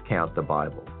discount the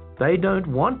Bible. They don't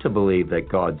want to believe that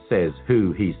God says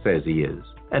who he says he is,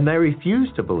 and they refuse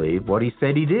to believe what he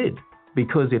said he did.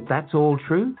 Because if that's all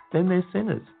true, then they're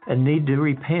sinners and need to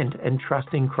repent and trust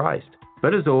in Christ.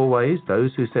 But as always,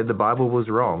 those who said the Bible was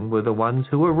wrong were the ones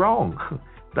who were wrong.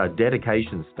 The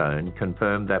dedication stone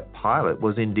confirmed that Pilate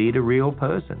was indeed a real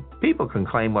person. People can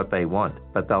claim what they want,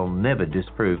 but they'll never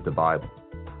disprove the Bible.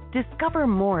 Discover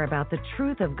more about the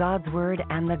truth of God's Word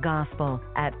and the Gospel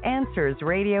at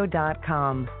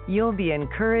AnswersRadio.com. You'll be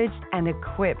encouraged and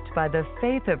equipped by the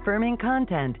faith-affirming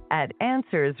content at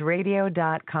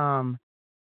AnswersRadio.com.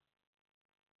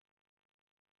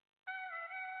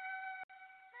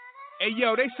 Hey,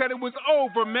 yo, they said it was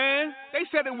over, man. They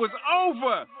said it was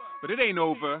over. But it ain't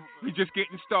over. We just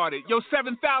getting started. Yo,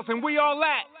 7,000, we all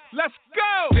at. Let's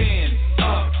go! Stand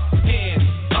up, hands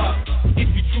up. If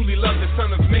you truly love the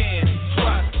Son of Man,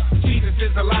 trust Jesus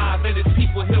is alive and his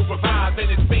people he'll revive and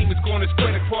his fame is going to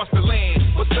spread across the land.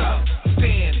 What's up?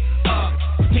 Stand up,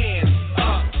 hands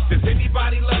up. Does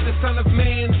anybody love the Son of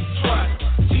Man?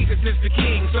 Trust Jesus is the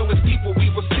King, so his people we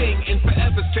will sing and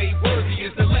forever say worthy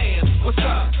is the Lamb. What's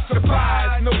up?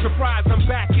 Surprise, no surprise, I'm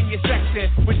back in your section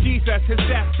with Jesus, his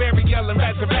death, burial, and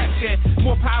resurrection.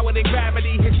 More power than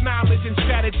gravity, his knowledge and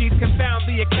strategies confound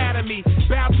the academy.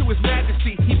 Bow to his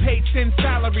majesty, he paid sin's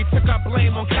salary, took up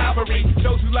blame on Calvary.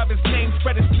 Those who love his name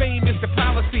spread his fame is the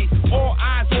policy. All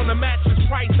eyes on the matchless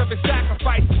price of his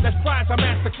sacrifice. Let's prize our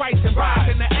Master Christ and rise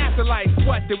in the afterlife.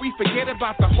 What, did we forget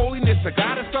about the holiness of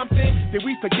God or something? Did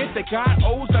we forget that God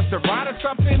owes us a ride or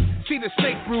something? See the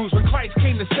snake bruise when Christ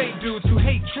came to save dudes who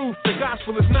hate truth. The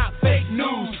gospel is not fake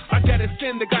news. Our debt is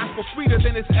sin, the gospel sweeter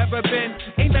than it's ever been.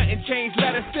 Ain't nothing changed,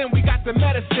 let us in, we got the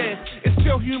medicine. It's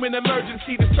still human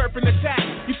emergency, the serpent attack.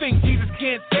 You think Jesus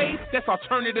can't save? That's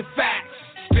alternative facts.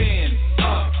 Stand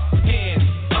up, hands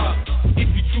up. If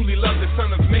you truly love the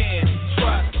Son of Man,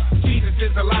 trust Jesus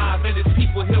is alive and his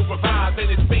people he'll revive and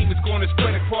his fame is going to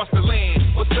spread across the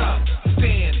land. What's up?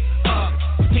 Stand up,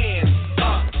 hands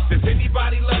up. Does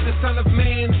anybody love the Son of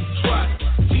Man?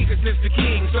 Trust Jesus is the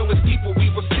King, so his people we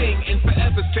will sing and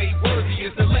forever say worthy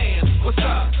is the Lamb. What's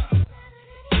up?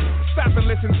 Stop and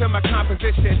listen to my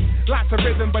composition. Lots of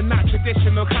rhythm, but not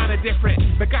traditional, kinda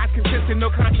different. But God's consistent, no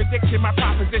contradiction, my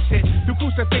proposition. Through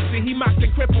crucifixion, he mocked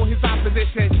and crippled his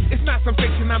opposition. It's not some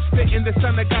fiction I'm spitting, the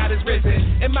Son of God is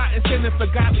risen. And my incentive for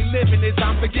godly living is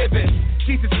I'm forgiven.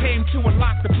 Jesus came to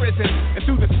unlock the prison. And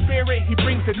through the Spirit, he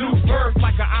brings a new birth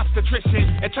like an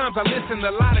obstetrician. At times I listen,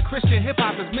 a lot of Christian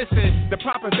hip-hop is missing. The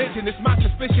proper vision is my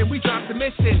suspicion, we dropped the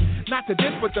mission. Not to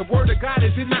this, but the word of God,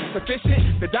 is it not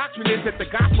sufficient? The doctrine is that the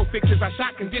gospel fixes our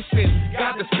shot condition.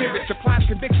 God the Spirit supplies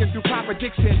conviction through proper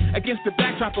diction. Against the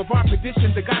backdrop of our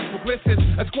tradition, the gospel glistens.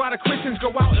 A squad of Christians go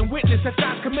out and witness, that's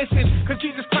God's commission. Cause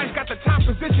Jesus Christ got the top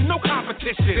position, no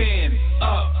competition. Stand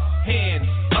up, hands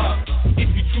up. If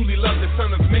you truly love the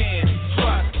Son of Man,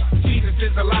 trust Jesus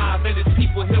is alive and his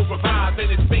people he'll revive and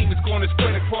his fame is going to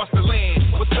spread across the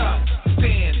land. What's up?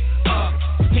 Stand up,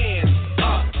 hands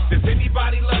up. Does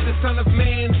anybody love the Son of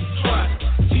Man?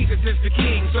 Trust Jesus is the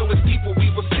King, so his people we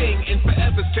will sing and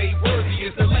forever say worthy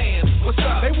is the Lamb. What's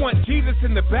up? They want Jesus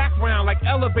in the background like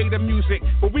elevator music,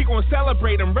 but we gon'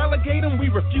 celebrate him, relegate him, we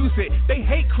refuse it. They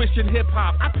hate Christian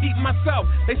hip-hop, I peep myself.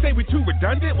 They say we too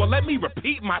redundant, well let me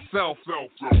repeat myself.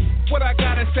 What I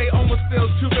gotta say almost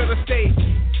feels too real estate.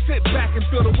 Sit back and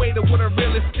feel the weight of what a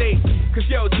real estate. Cause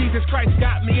yo, Jesus Christ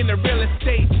got me in the real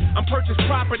estate. I'm purchased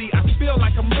property, I feel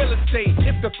like I'm real estate.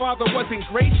 If the Father wasn't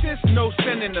gracious, no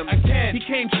synonym. Again, he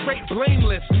came straight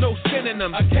blameless, no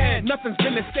synonym. Again, nothing's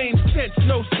been the same since,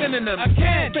 no synonym.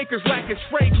 Again, fakers lack his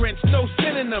fragrance, no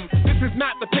synonym. This is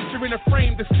not the picture in a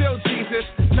frame to still Jesus.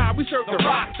 Nah, we serve the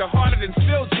rock, the harder than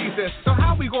still Jesus. So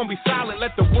how we gonna be silent,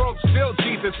 let the world still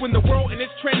Jesus? When the world and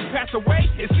its trends pass away,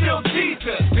 it's still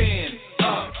Jesus. Stand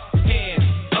up, hands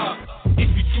up. If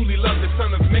you truly love the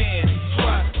Son of Man,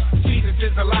 trust Jesus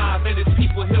is alive and his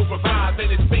people he'll revive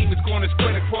and his fame is going to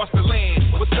spread across the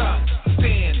land. What's up?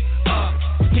 Stand up,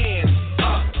 hands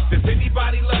up. Does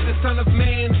anybody love the Son of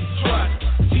Man? Trust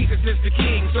Jesus is the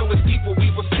King, so his people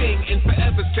we will sing and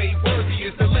forever say worthy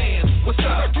is the Lamb. What's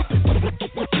up?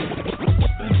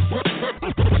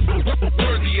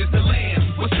 Worthy is the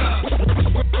Lamb. What's up?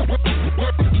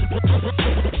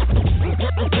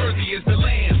 Worthy is the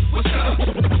Lamb. What's up?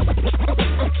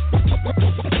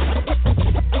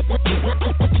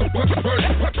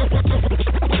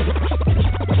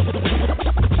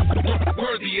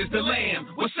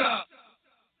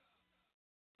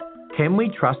 Can we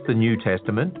trust the New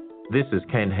Testament? This is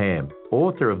Ken Ham,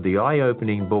 author of the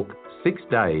eye-opening book 6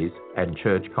 Days and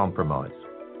Church Compromise.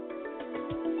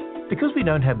 Because we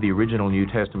don't have the original New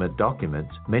Testament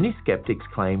documents, many skeptics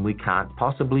claim we can't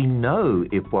possibly know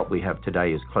if what we have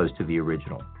today is close to the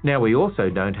original. Now, we also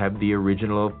don't have the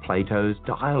original of Plato's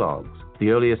dialogues. The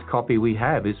earliest copy we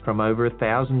have is from over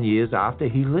 1,000 years after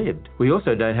he lived. We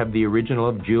also don't have the original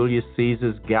of Julius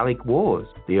Caesar's Gallic Wars.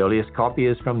 The earliest copy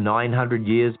is from 900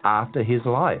 years after his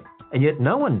life. And yet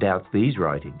no one doubts these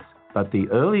writings. But the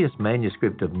earliest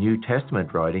manuscript of New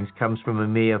Testament writings comes from a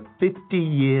mere 50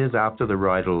 years after the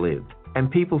writer lived.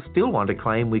 And people still want to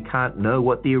claim we can't know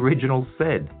what the original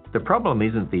said. The problem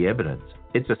isn't the evidence,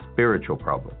 it's a spiritual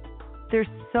problem. There's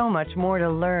so much more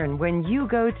to learn when you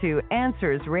go to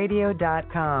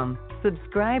AnswersRadio.com.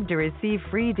 Subscribe to receive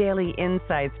free daily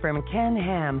insights from Ken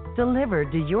Ham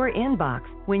delivered to your inbox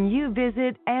when you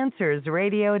visit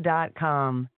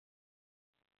AnswersRadio.com.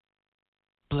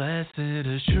 Blessed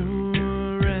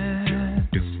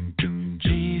assurance,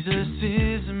 Jesus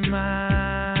is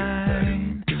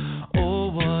mine.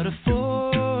 Oh, what a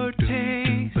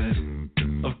foretaste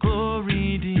of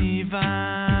glory divine.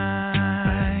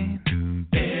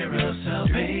 Heir of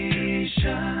salvation,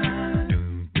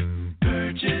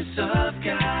 purchase of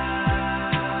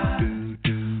God,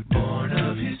 born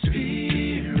of His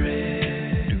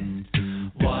Spirit,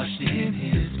 washed in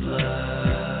His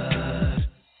blood.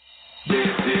 This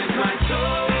is my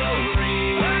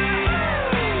story.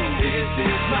 This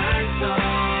is my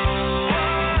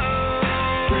song.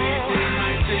 Praising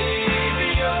my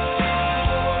Savior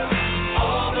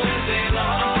all the day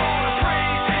long.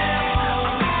 Praise Him.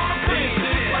 This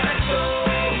is my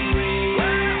story.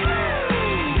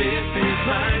 This is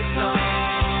my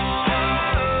song.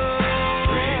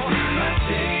 Praising my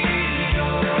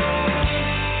Savior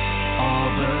all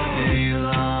the day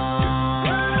long.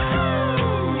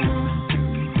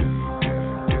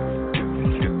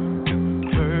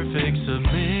 Perfect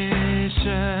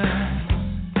submission,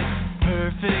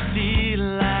 perfect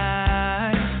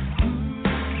delight,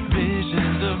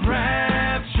 visions of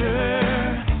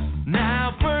rapture,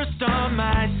 now first on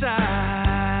my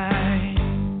side.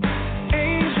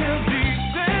 Angels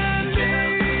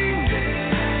descending,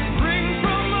 ring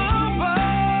from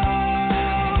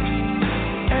above,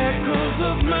 echoes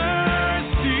of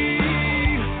mercy,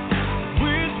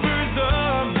 whispers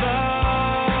of love.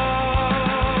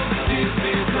 This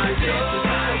is my story.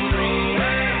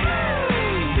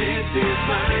 This is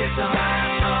my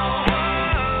song.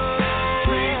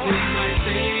 Praising my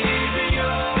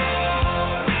Savior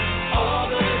all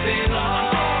the day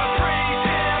long. Praise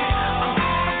Him.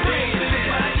 This is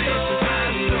my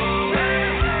story.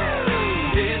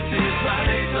 This is my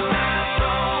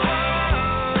song.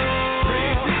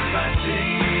 Praising my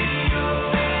Savior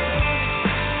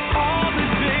all the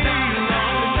day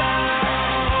long.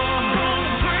 I'm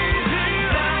gonna praise Him.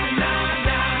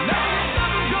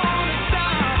 Never gonna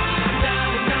stop.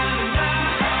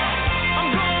 I'm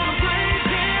gonna praise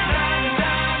Him.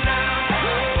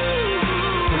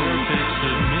 Perfect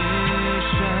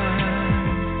submission,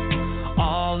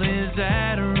 all is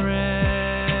at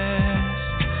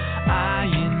rest. I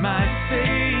in my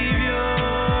Savior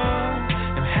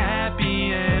am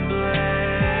happy and blessed.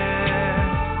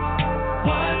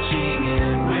 Watching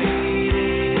and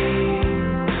waiting,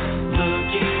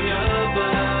 looking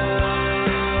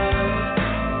above,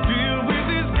 filled with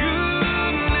His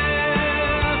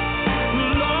goodness,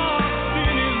 lost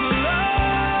in His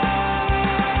love.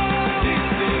 This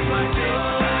is my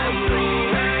story.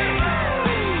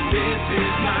 This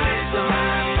is my song.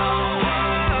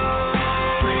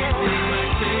 Praising my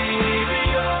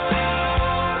Savior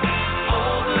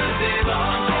all the day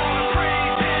long.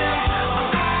 Praise Him.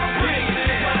 This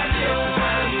is my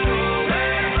story.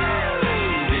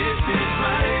 This is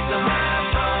my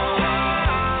song.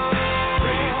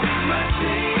 Praising my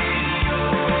Savior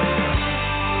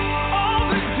all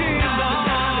the day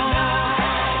long.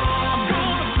 I'm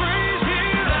gonna praise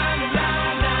Him. I ain't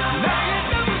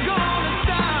never gonna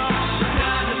stop.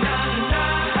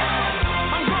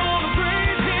 I'm gonna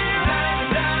praise Him. I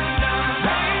ain't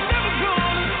never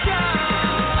gonna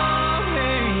stop.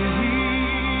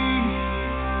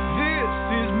 This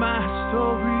is my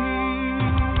story.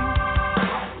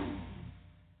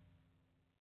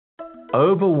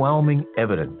 Overwhelming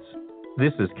evidence.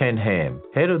 This is Ken Ham,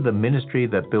 head of the ministry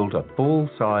that built a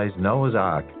full-size Noah's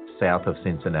Ark south of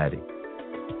Cincinnati.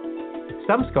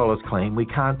 Some scholars claim we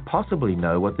can't possibly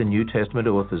know what the New Testament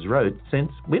authors wrote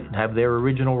since we don't have their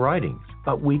original writings.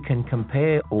 But we can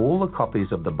compare all the copies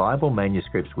of the Bible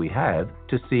manuscripts we have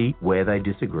to see where they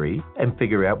disagree and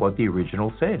figure out what the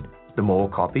original said. The more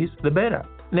copies, the better.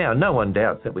 Now, no one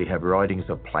doubts that we have writings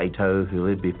of Plato who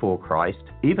lived before Christ,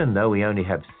 even though we only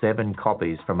have 7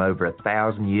 copies from over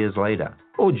 1,000 years later.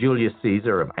 Or Julius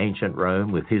Caesar of ancient Rome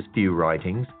with his few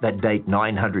writings that date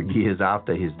 900 years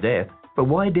after his death. But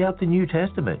why doubt the New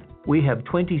Testament? We have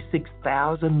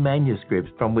 26,000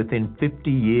 manuscripts from within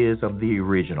 50 years of the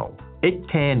original. It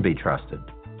can be trusted.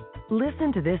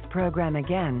 Listen to this program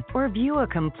again or view a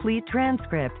complete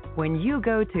transcript when you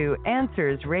go to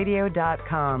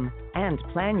AnswersRadio.com and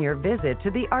plan your visit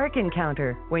to the Ark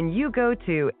Encounter when you go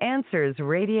to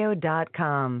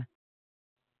AnswersRadio.com.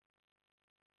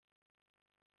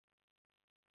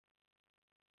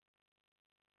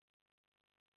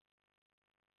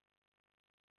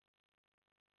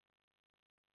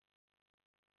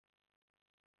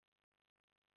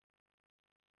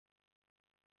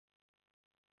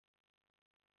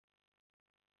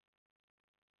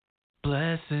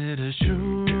 Blessed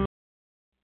assurance.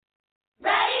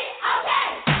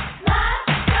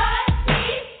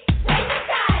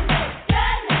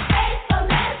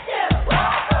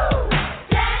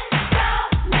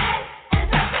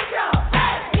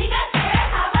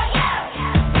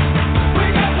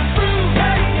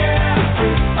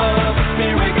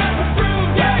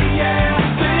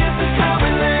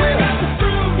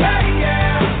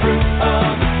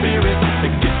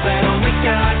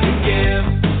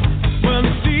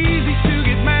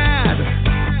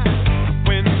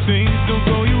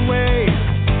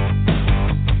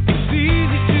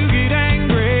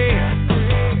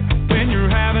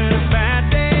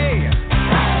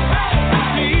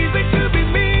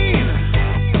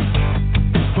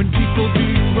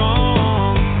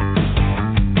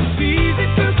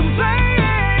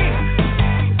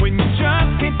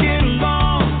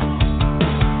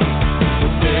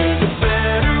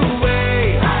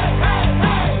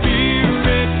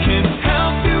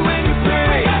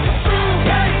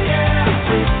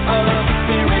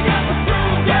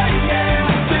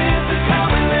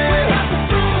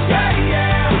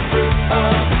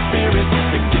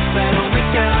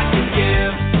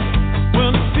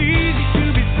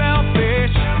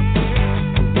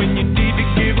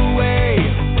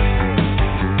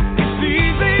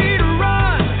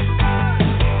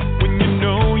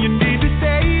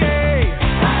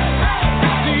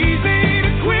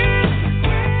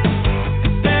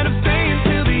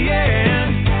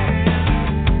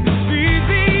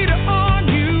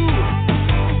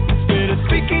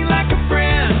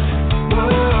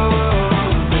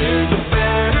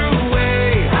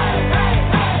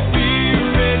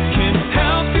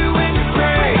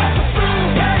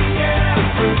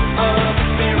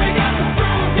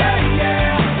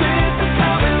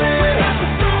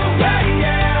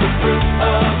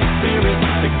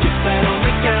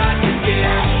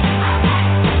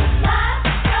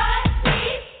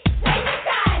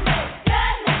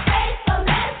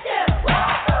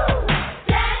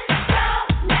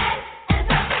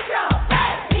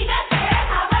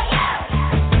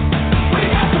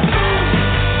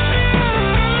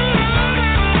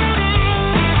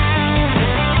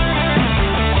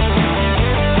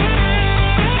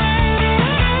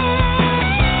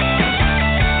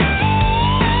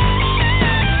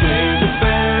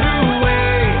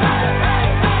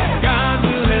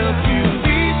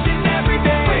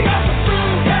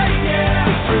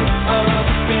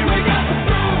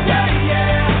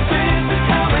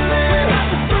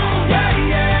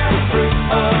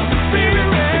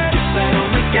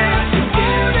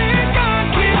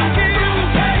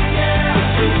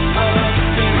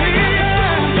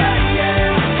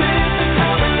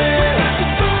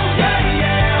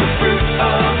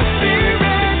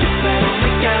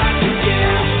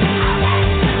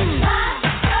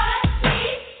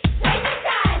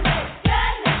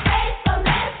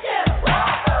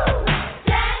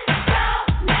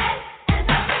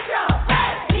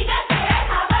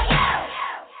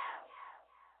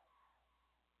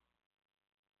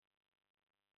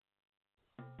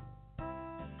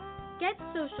 Get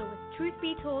social with Truth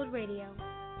Be Told Radio.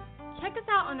 Check us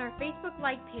out on our Facebook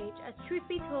like page as Truth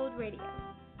Be Told Radio.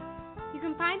 You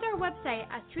can find our website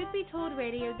at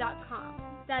truthbetoldradio.com.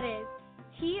 That is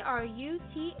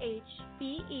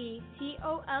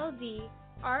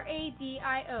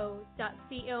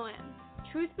truthbetoldradio.com.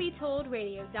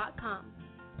 truthbetoldradio.com.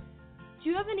 Do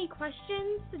you have any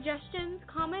questions, suggestions,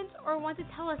 comments, or want to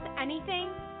tell us anything?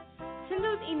 Send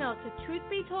those emails to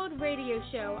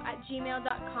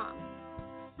truthbetoldradioshow@gmail.com.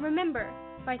 Remember,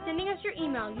 by sending us your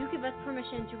email, you give us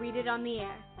permission to read it on the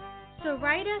air. So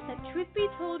write us at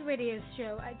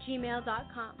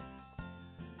truthbetoldradioshow@gmail.com.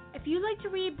 If you'd like to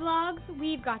read blogs,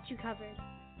 we've got you covered.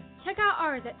 Check out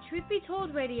ours at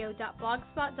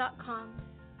truthbetoldradio.blogspot.com.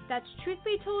 That's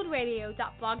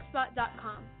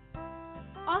truthbetoldradio.blogspot.com.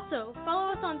 Also,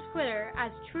 follow us on Twitter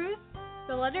as Truth,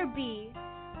 the letter B,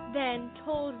 then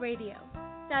Told Radio.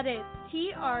 That is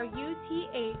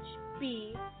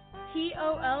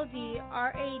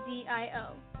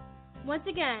TruthBToldradio. Once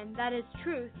again, that is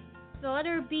Truth, the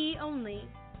letter B only,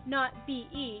 not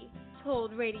BE,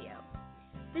 Told Radio.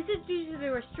 This is due to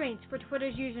the restraints for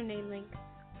Twitter's username links.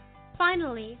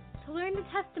 Finally, to learn the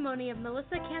testimony of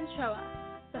Melissa Canchoa,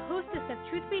 the hostess of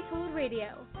Truth Be Told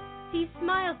Radio, see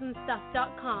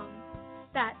smilesandstuff.com.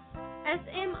 That's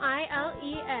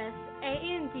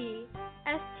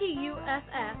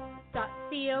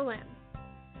smilesandstuff.com.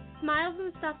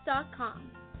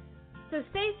 Smilesandstuff.com. So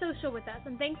stay social with us,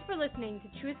 and thanks for listening to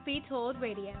Truth Be Told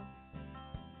Radio.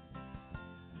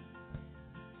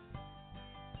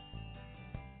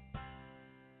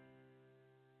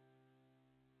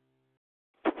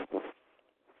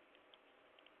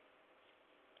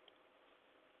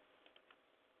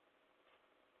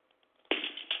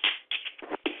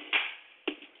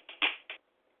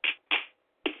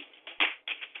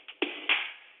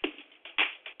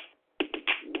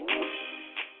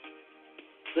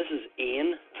 This is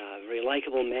Ian, a very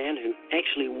likable man who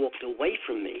actually walked away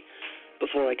from me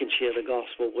before I could share the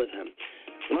gospel with him.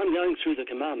 When I'm going through the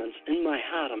commandments, in my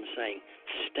heart I'm saying,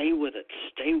 stay with it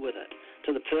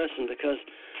to the person, because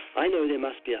I know there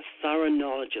must be a thorough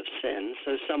knowledge of sin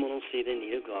so someone will see their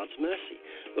need of God's mercy.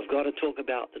 We've got to talk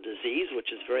about the disease,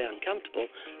 which is very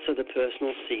uncomfortable, so the person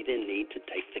will see their need to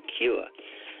take the cure.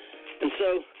 And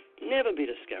so, never be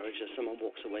discouraged if someone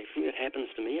walks away from you. It happens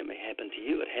to me. It may happen to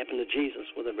you. It happened to Jesus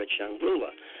with a rich young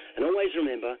ruler. And always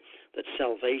remember that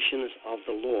salvation is of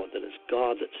the Lord, that it's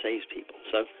God that saves people.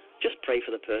 So just pray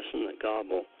for the person that God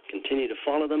will continue to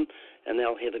follow them and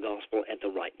they'll hear the gospel at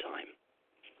the right time.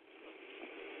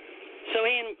 So,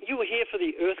 Ian, you were here for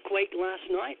the earthquake last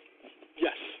night?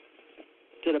 Yes.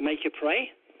 Did it make you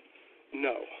pray?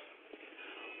 No.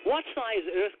 What size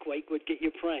earthquake would get you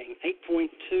praying?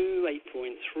 8.2, 8.3,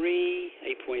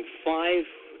 8.5?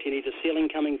 Do you need the ceiling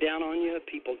coming down on you,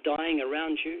 people dying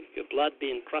around you, your blood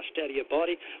being crushed out of your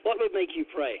body? What would make you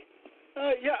pray?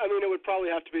 Yeah, I mean, it would probably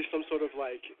have to be some sort of,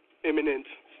 like, imminent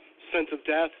sense of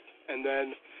death, and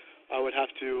then I would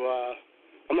have to,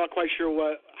 I'm not quite sure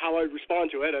how I'd respond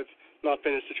to it. I've not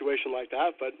been in a situation like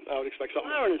that, but I would expect something.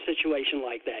 When you're in a situation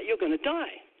like that, you're going to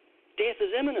die. Death is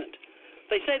imminent.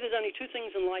 They say there's only two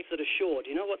things in life that are sure.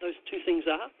 Do you know what those two things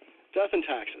are? Death and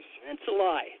taxes. That's a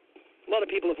lie. A lot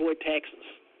of people avoid taxes.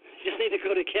 You just need a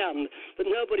good accountant. But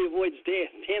nobody avoids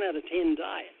death. 10 out of 10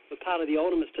 die. We're part of the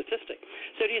ultimate statistic.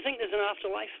 So do you think there's an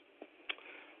afterlife?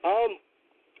 What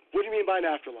do you mean by an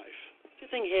afterlife? Do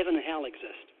you think heaven and hell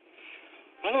exist?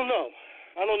 I don't know.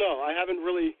 I haven't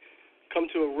really come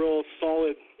to a real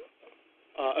solid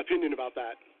opinion about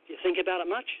that. Do you think about it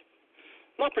much?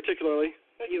 Not particularly.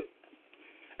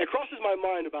 It crosses my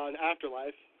mind about an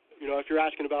afterlife. You know, if you're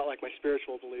asking about, like, my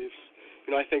spiritual beliefs,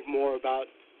 you know, I think more about,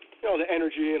 you know, the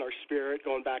energy in our spirit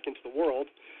going back into the world,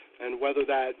 and whether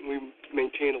that we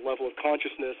maintain a level of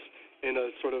consciousness in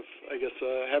a sort of, I guess,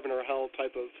 heaven or hell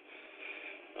type of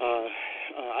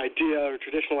idea or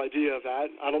traditional idea of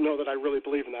that. I don't know that I really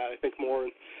believe in that. I think more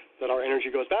that our energy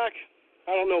goes back.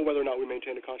 I don't know whether or not we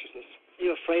maintain a consciousness. Are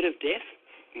you afraid of death?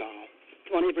 No.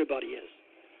 Come on, everybody is.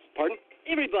 Pardon?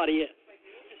 Everybody is.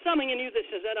 There's something in you that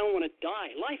says, I don't want to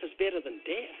die. Life is better than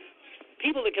death.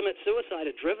 People that commit suicide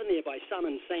are driven there by some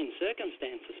insane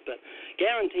circumstances, but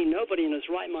guarantee nobody in his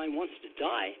right mind wants to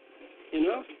die, you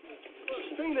know? Well,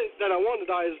 the thing that I want to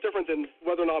die is different than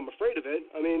whether or not I'm afraid of it.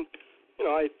 I mean, you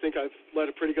know, I think I've led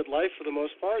a pretty good life for the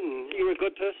most part. And you're a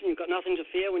good person? You've got nothing to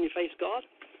fear when you face God?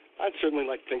 I'd certainly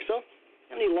like to think so.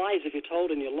 How many lies have you told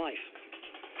in your life?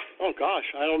 Oh, gosh,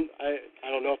 I don't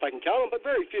know if I can count them, but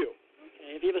very few.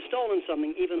 Okay. Have you ever stolen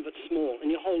something, even if it's small,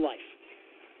 in your whole life?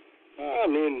 I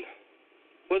mean,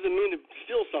 what does it mean to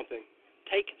steal something?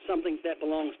 Take something that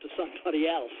belongs to somebody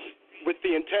else. With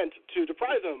the intent to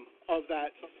deprive them of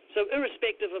that. So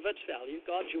irrespective of its value,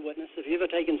 God's your witness, have you ever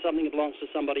taken something that belongs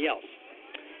to somebody else?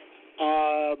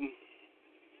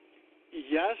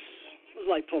 Yes. It was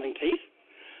like pulling teeth.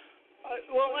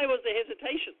 Well, why was the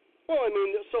hesitation? Well, I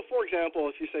mean, so for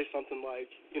example, if you say something like,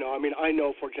 you know, I mean, I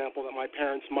know, for example, that my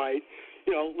parents might,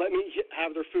 you know, let me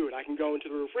have their food. I can go into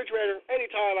the refrigerator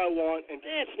anytime I want. And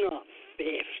that's not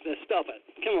theft. Stop it.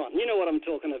 Come on, you know what I'm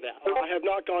talking about. I have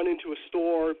not gone into a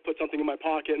store, put something in my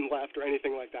pocket, and left, or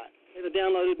anything like that. Ever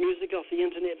downloaded music off the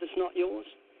internet that's not yours?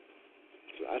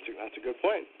 So that's a good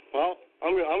point. Well,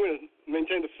 I'm going to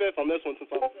maintain the fifth on this one since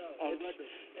I'm on record.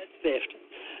 That's theft.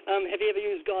 Have you ever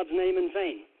used God's name in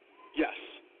vain? Yes.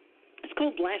 It's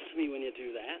called blasphemy when you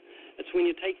do that. It's when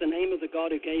you take the name of the God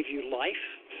who gave you life,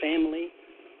 family,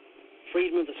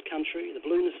 freedom of this country, the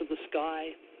blueness of the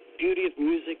sky, beauty of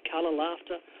music, color,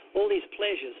 laughter, all these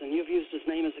pleasures, and you've used his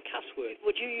name as a cuss word.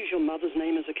 Would you use your mother's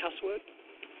name as a cuss word?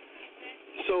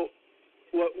 So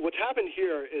what's happened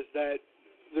here is that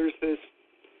there's this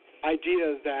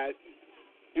idea that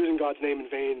using God's name in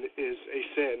vain is a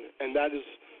sin, and that is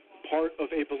part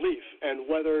of a belief. And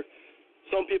whether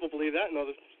some people believe that and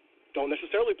others don't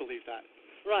necessarily believe that.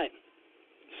 Right.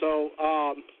 So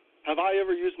have I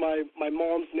ever used my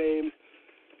mom's name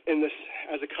in this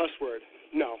as a cuss word?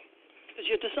 No. Because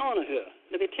you dishonor her.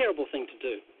 It'd be a terrible thing to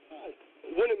do.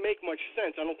 It wouldn't make much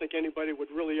sense. I don't think anybody would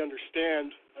really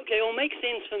understand. Okay, well, make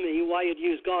sense for me why you'd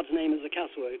use God's name as a cuss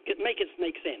word. Make it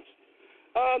make sense.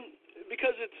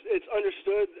 Because it's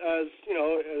understood as,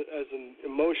 as an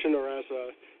emotion or as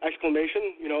an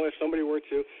exclamation. If somebody were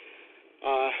to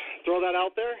throw that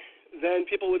out there, then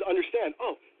people would understand,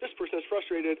 oh, this person is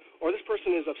frustrated, or this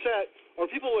person is upset, or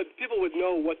people would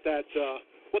know what the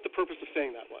purpose of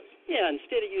saying that was. Yeah,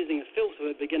 instead of using a filth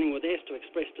word beginning with S to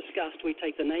express disgust, we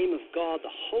take the name of God,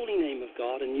 the holy name of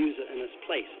God, and use it in its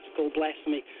place. It's called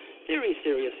blasphemy. Very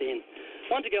serious sin.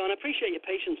 I want to go, and I appreciate your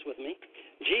patience with me.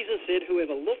 Jesus said,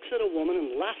 whoever looks at a woman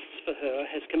and lusts for her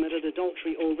has committed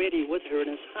adultery already with her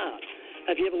in his heart.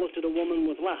 Have you ever looked at a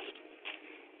woman with lust?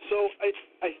 So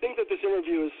I think that this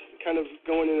interview is kind of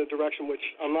going in a direction which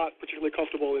I'm not particularly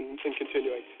comfortable in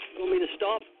continuing. You want me to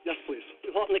stop? Yes, please.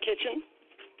 You hot in the kitchen?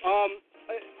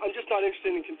 I'm just not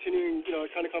interested in continuing,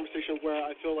 a kind of conversation where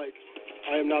I feel like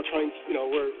I am now trying,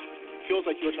 where it feels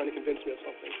like you're trying to convince me of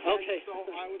something. Okay. And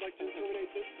so I would like to terminate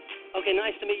this. Okay,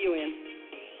 nice to meet you, Ian.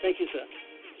 Thank you, sir.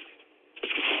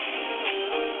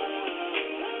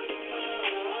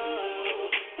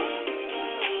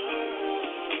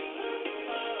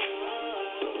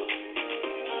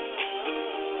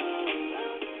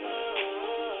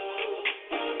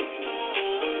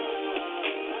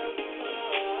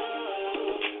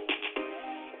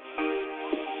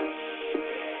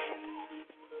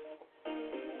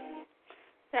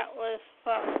 That was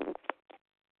from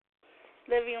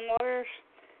Living Waters,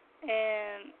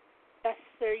 and that's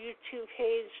their YouTube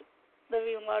page,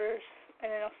 Living Waters,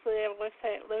 and then also they have a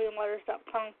website,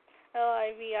 livingwaters.com,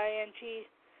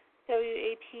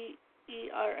 livingwaters.com,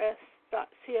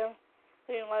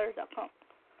 livingwaters.com.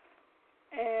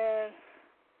 And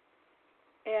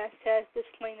yeah, it says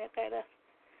disclaim it kind of,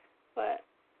 but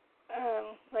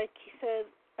like he said,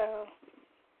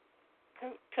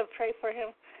 to pray for him,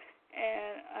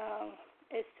 and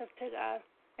it's up to God.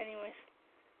 Anyways,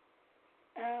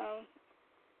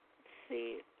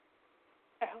 see,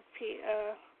 I hope he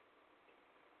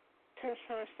turns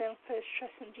from his sin, put his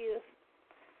trust in Jesus.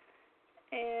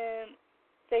 And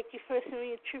thank you for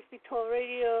listening to Truth Be Told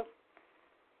Radio.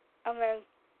 I'm going to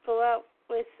go out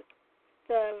with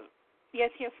the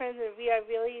Yancy and Friends of V.I.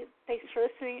 Billy. Thanks for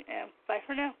listening, and bye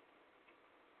for now.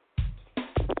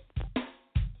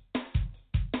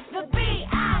 The beat.